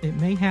it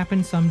may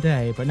happen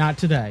someday, but not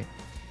today.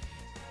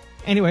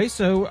 Anyway,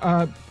 so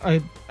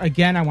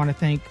again, I want to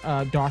thank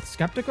Darth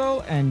Skeptical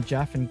and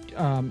Jeff and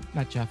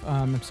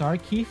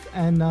Keith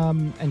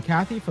and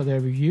Kathy for their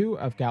review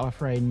of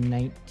Gallifrey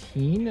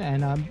 19.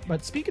 And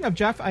but speaking of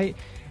Jeff, I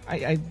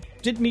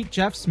did meet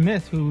Jeff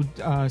Smith, who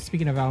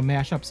speaking of our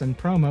mashups and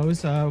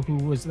promos, who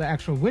was the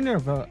actual winner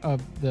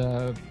of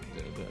the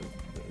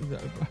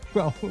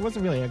well, it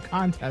wasn't really a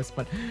contest,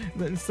 but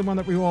it's the one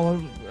that we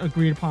all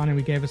agreed upon, and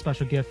we gave a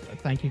special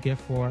thank you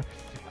gift for.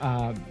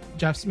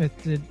 Jeff Smith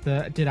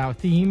did our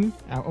theme,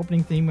 our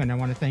opening theme, and I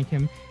want to thank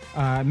him.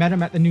 Met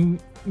him at the New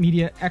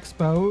Media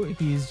Expo.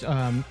 He's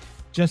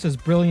just as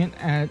brilliant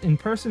in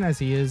person as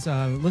he is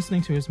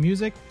listening to his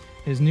music.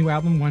 His new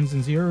album, Ones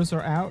and Zeros,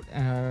 are out.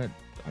 I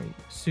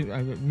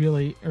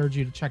really urge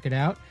you to check it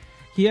out.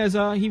 He has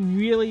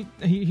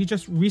he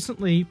just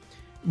recently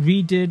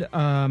redid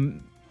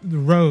the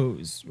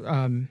Rose.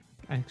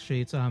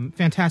 Actually, it's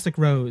Fantastic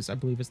Rose, I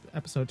believe is the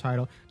episode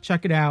title.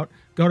 Check it out.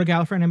 Go to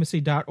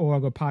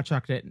GallifreyAndEmbassy.org or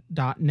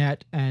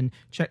Podshock.net and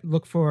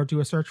do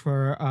a search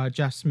for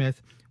Jeff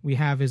Smith. We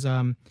have his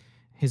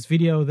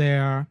video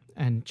there,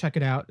 and check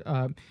it out.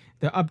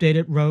 The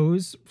updated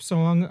Rose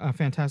song,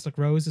 Fantastic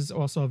Rose, is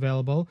also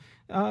available.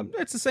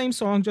 It's the same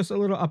song, just a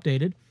little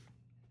updated.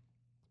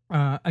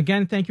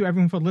 Again, thank you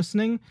everyone for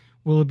listening.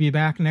 We'll be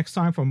back next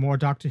time for more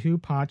Doctor Who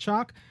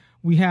Podshock.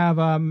 We have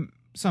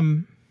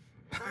some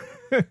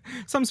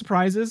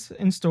surprises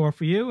in store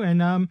for you,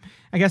 and I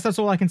guess that's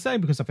all I can say,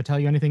 because if I tell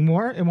you anything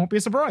more, it won't be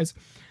a surprise.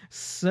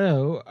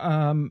 So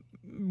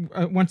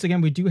once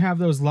again, we do have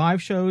those live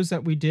shows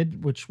that we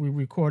did, which we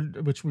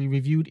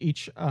reviewed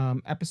each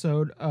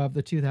episode of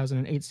the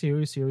 2008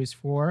 series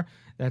 4.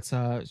 That's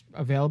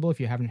available. If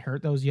you haven't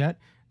heard those yet,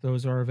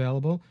 those are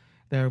available.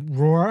 They're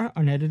raw,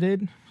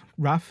 unedited,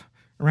 rough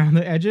around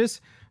the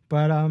edges,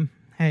 but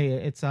hey,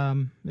 it's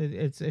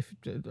if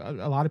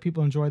a lot of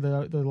people enjoy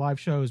the live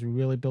shows. We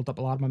really built up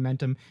a lot of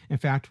momentum. In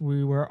fact,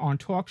 we were on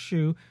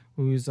TalkShoe,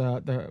 who's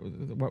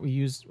what we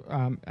use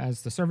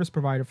as the service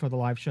provider for the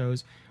live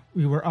shows.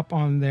 We were up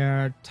on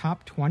their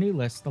top 20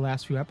 list the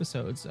last few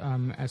episodes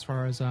as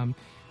far as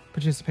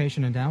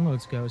participation and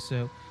downloads go.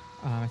 So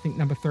I think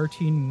number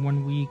 13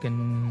 one week,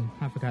 and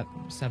I forgot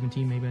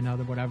 17 maybe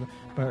another, whatever.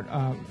 But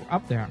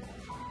up there.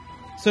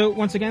 So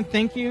once again,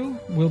 thank you.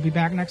 We'll be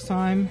back next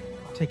time.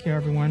 Take care,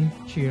 everyone.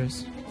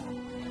 Cheers.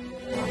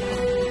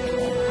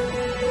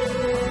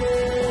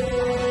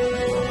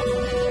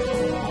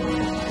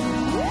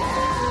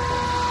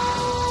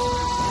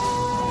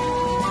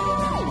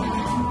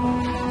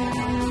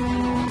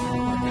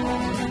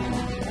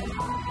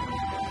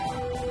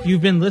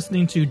 You've been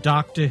listening to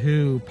Doctor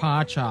Who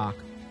Podshock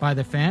by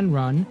the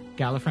fan-run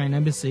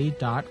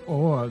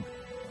GallifreyAndEmbassy.org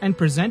and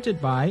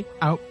presented by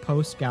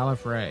Outpost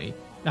Gallifrey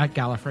at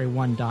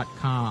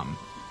Gallifrey1.com.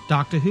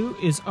 Doctor Who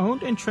is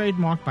owned and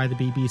trademarked by the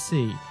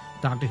BBC.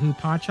 Doctor Who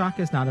Podshock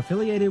is not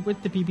affiliated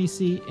with the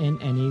BBC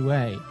in any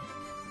way.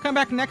 Come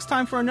back next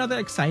time for another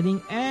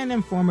exciting and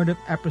informative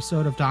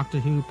episode of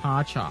Doctor Who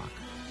Podshock.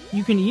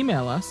 You can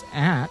email us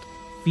at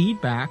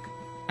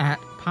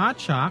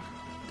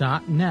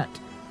feedback@podshock.net.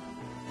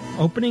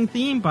 Opening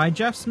theme by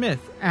Jeff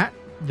Smith at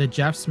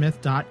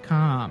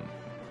thejeffsmith.com.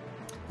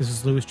 This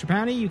is Louis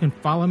Trapani. You can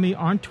follow me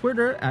on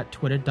Twitter at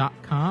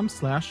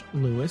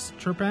twitter.com/Louis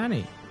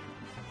Trapani.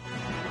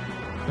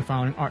 The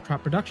following Art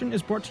Trap production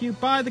is brought to you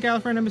by the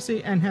Gallifrey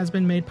Embassy and has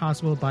been made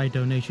possible by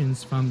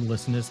donations from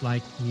listeners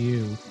like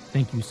you.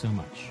 Thank you so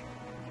much.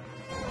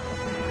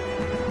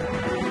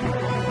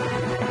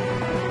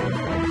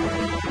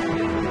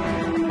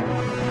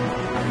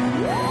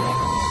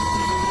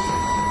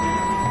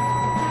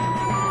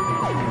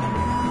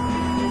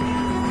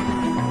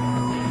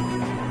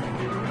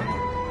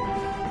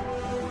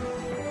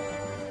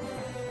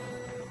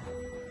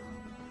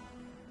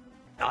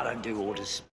 I don't do orders.